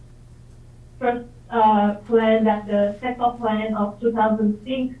the first plan, that the second plan of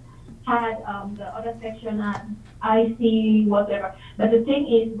 2006 had the other section at IC, whatever. But the thing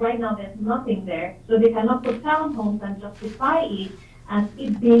is, right now there's nothing there. So they cannot put townhomes and justify it as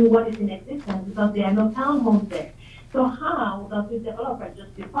it being what is in existence because there are no townhomes there. So how does the developer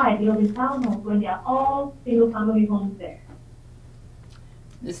justify building townhomes when they are all single-family homes there?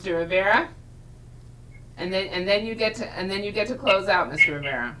 Mr. Rivera, and then you get to close out, Mr.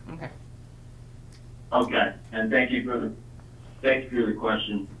 Rivera. Okay. Okay, and thank you for the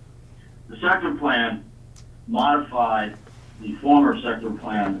question. The sector plan modified the former sector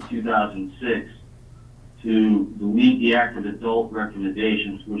plan of 2006 to delete the active adult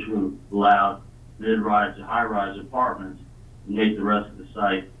recommendations, which would allow mid-rise to high-rise apartments and make the rest of the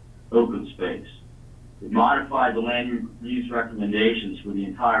site open space. It modified the land use recommendations for the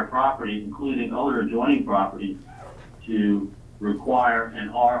entire property, including other adjoining property, to require an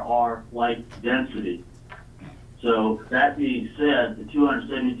RR-like density. So that being said, the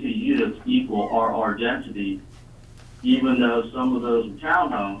 272 units equal RR density, even though some of those are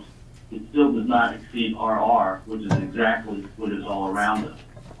townhomes, it still does not exceed RR, which is exactly what is all around us.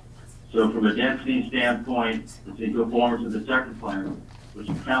 So from a density standpoint, it's in conformance with the sector plan, which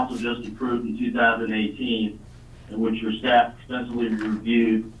the council just approved in 2018, and which your staff extensively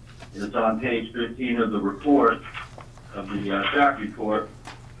reviewed. It's on page 15 of the report, of the staff report,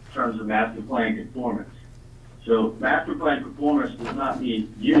 in terms of master plan conformance. So master plan conformance does not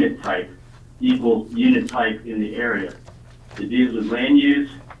mean unit type equals unit type in the area. It deals with land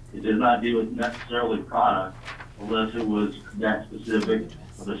use. It does not deal with necessarily product, unless it was that specific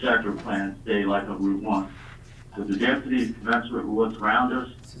of the sector plan, say like a Route 1. So the density is commensurate with what's around us,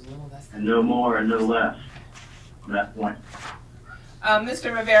 and no more and no less from that point.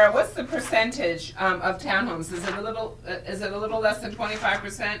 Mr. Rivera, what's the percentage of townhomes? Is it a little less than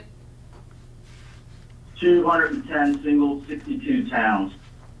 25%? 210 single, 62 towns.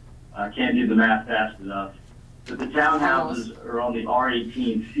 I can't do the math fast enough. But the townhouses are on the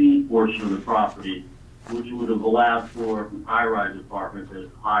R18C portion of the property, which would have allowed for high-rise apartments at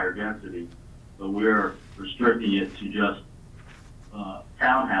higher density. But we're restricting it to just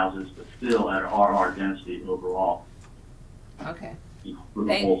townhouses, but still at RR density overall. Okay. For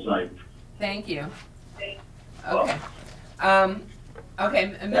the whole site. Thank you. Okay.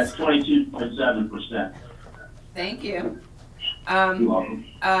 Okay. That's 22.7%. Thank you. You're welcome.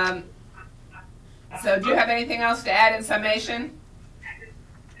 So do you have anything else to add in summation?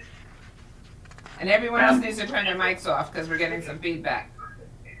 And everyone else needs to turn their mics off because we're getting some feedback.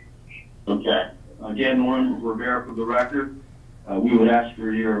 Okay. Again, Norman Rivera for the record. We would ask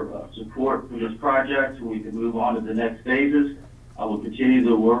for your support for this project so we can move on to the next phases. I will continue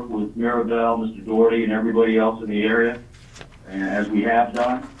to work with Maribel, Mr. Doherty, and everybody else in the area, and as we have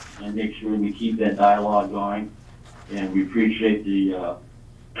done, and make sure we keep that dialogue going. And we appreciate the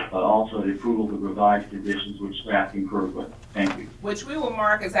also the approval of the revised conditions which staff concurred with. Thank you. Which we will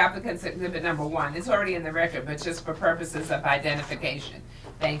mark as applicant's exhibit number 1. It's already in the record, but just for purposes of identification.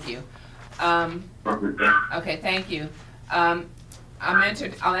 Thank you. Perfect. Okay, thank you. I'll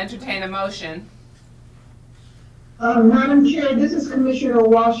entertain a motion. Madam Chair, this is Commissioner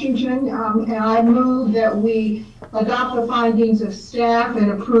Washington, and I move that we adopt the findings of staff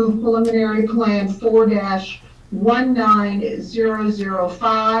and approve preliminary plan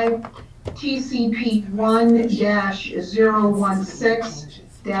 4-19005, TCP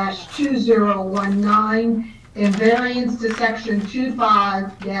 1-016-2019, and variance to section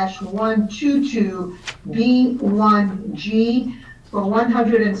 25-122B1G for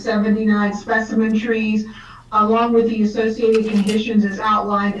 179 specimen trees, along with the associated conditions as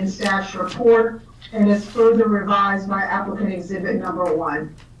outlined in staff's report and is further revised by applicant exhibit number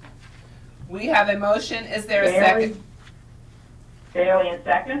 1. We have a motion. Is there a second? Bailey, and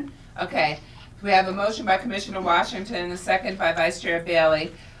second. Okay. We have a motion by Commissioner Washington and a second by Vice Chair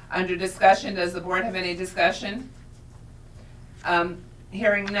Bailey. Under discussion, does the board have any discussion?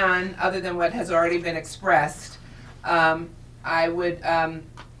 Hearing none, other than what has already been expressed, I would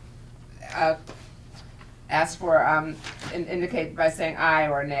ask for, indicate by saying aye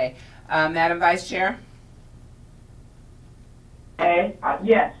or nay. Madam Vice Chair?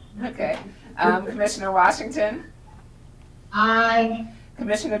 Yes. Okay. Commissioner Washington? Aye.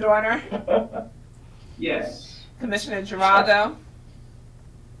 Commissioner Dorner? Yes. Commissioner Giraldo?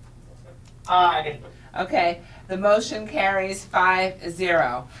 Aye. Okay, the motion carries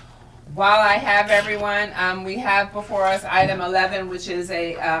 5-0. While I have everyone, we have before us item 11, which is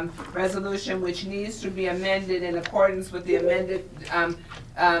a resolution which needs to be amended in accordance with the amended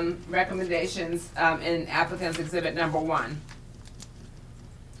recommendations in applicant's exhibit number 1.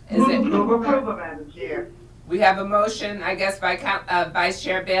 Is it? Move approval, Madam Chair. We have a motion, I guess, by Vice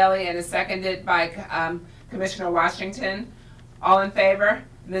Chair Bailey and is seconded by Commissioner Washington. All in favor?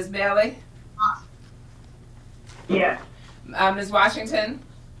 Ms. Bailey? Yes. Ms. Washington?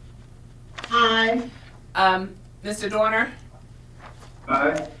 Aye. Mr. Dorner?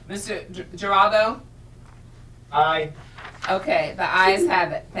 Aye. Mr. Giraldo? Aye. Okay, the ayes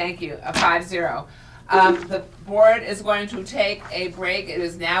have it. Thank you. 5-0. The board is going to take a break. It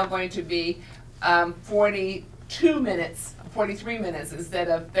is now going to be 43 minutes instead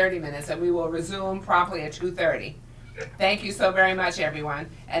of 30 minutes, and we will resume promptly at 2:30. Thank you so very much, everyone.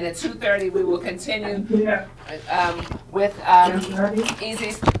 And at 2:30, we will continue with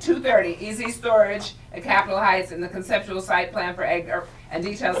Easy Storage at Capitol Heights and the conceptual site plan for Edgar and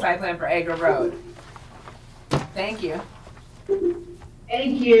detailed site plan for Edgar Road. Thank you.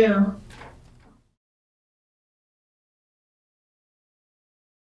 Thank you.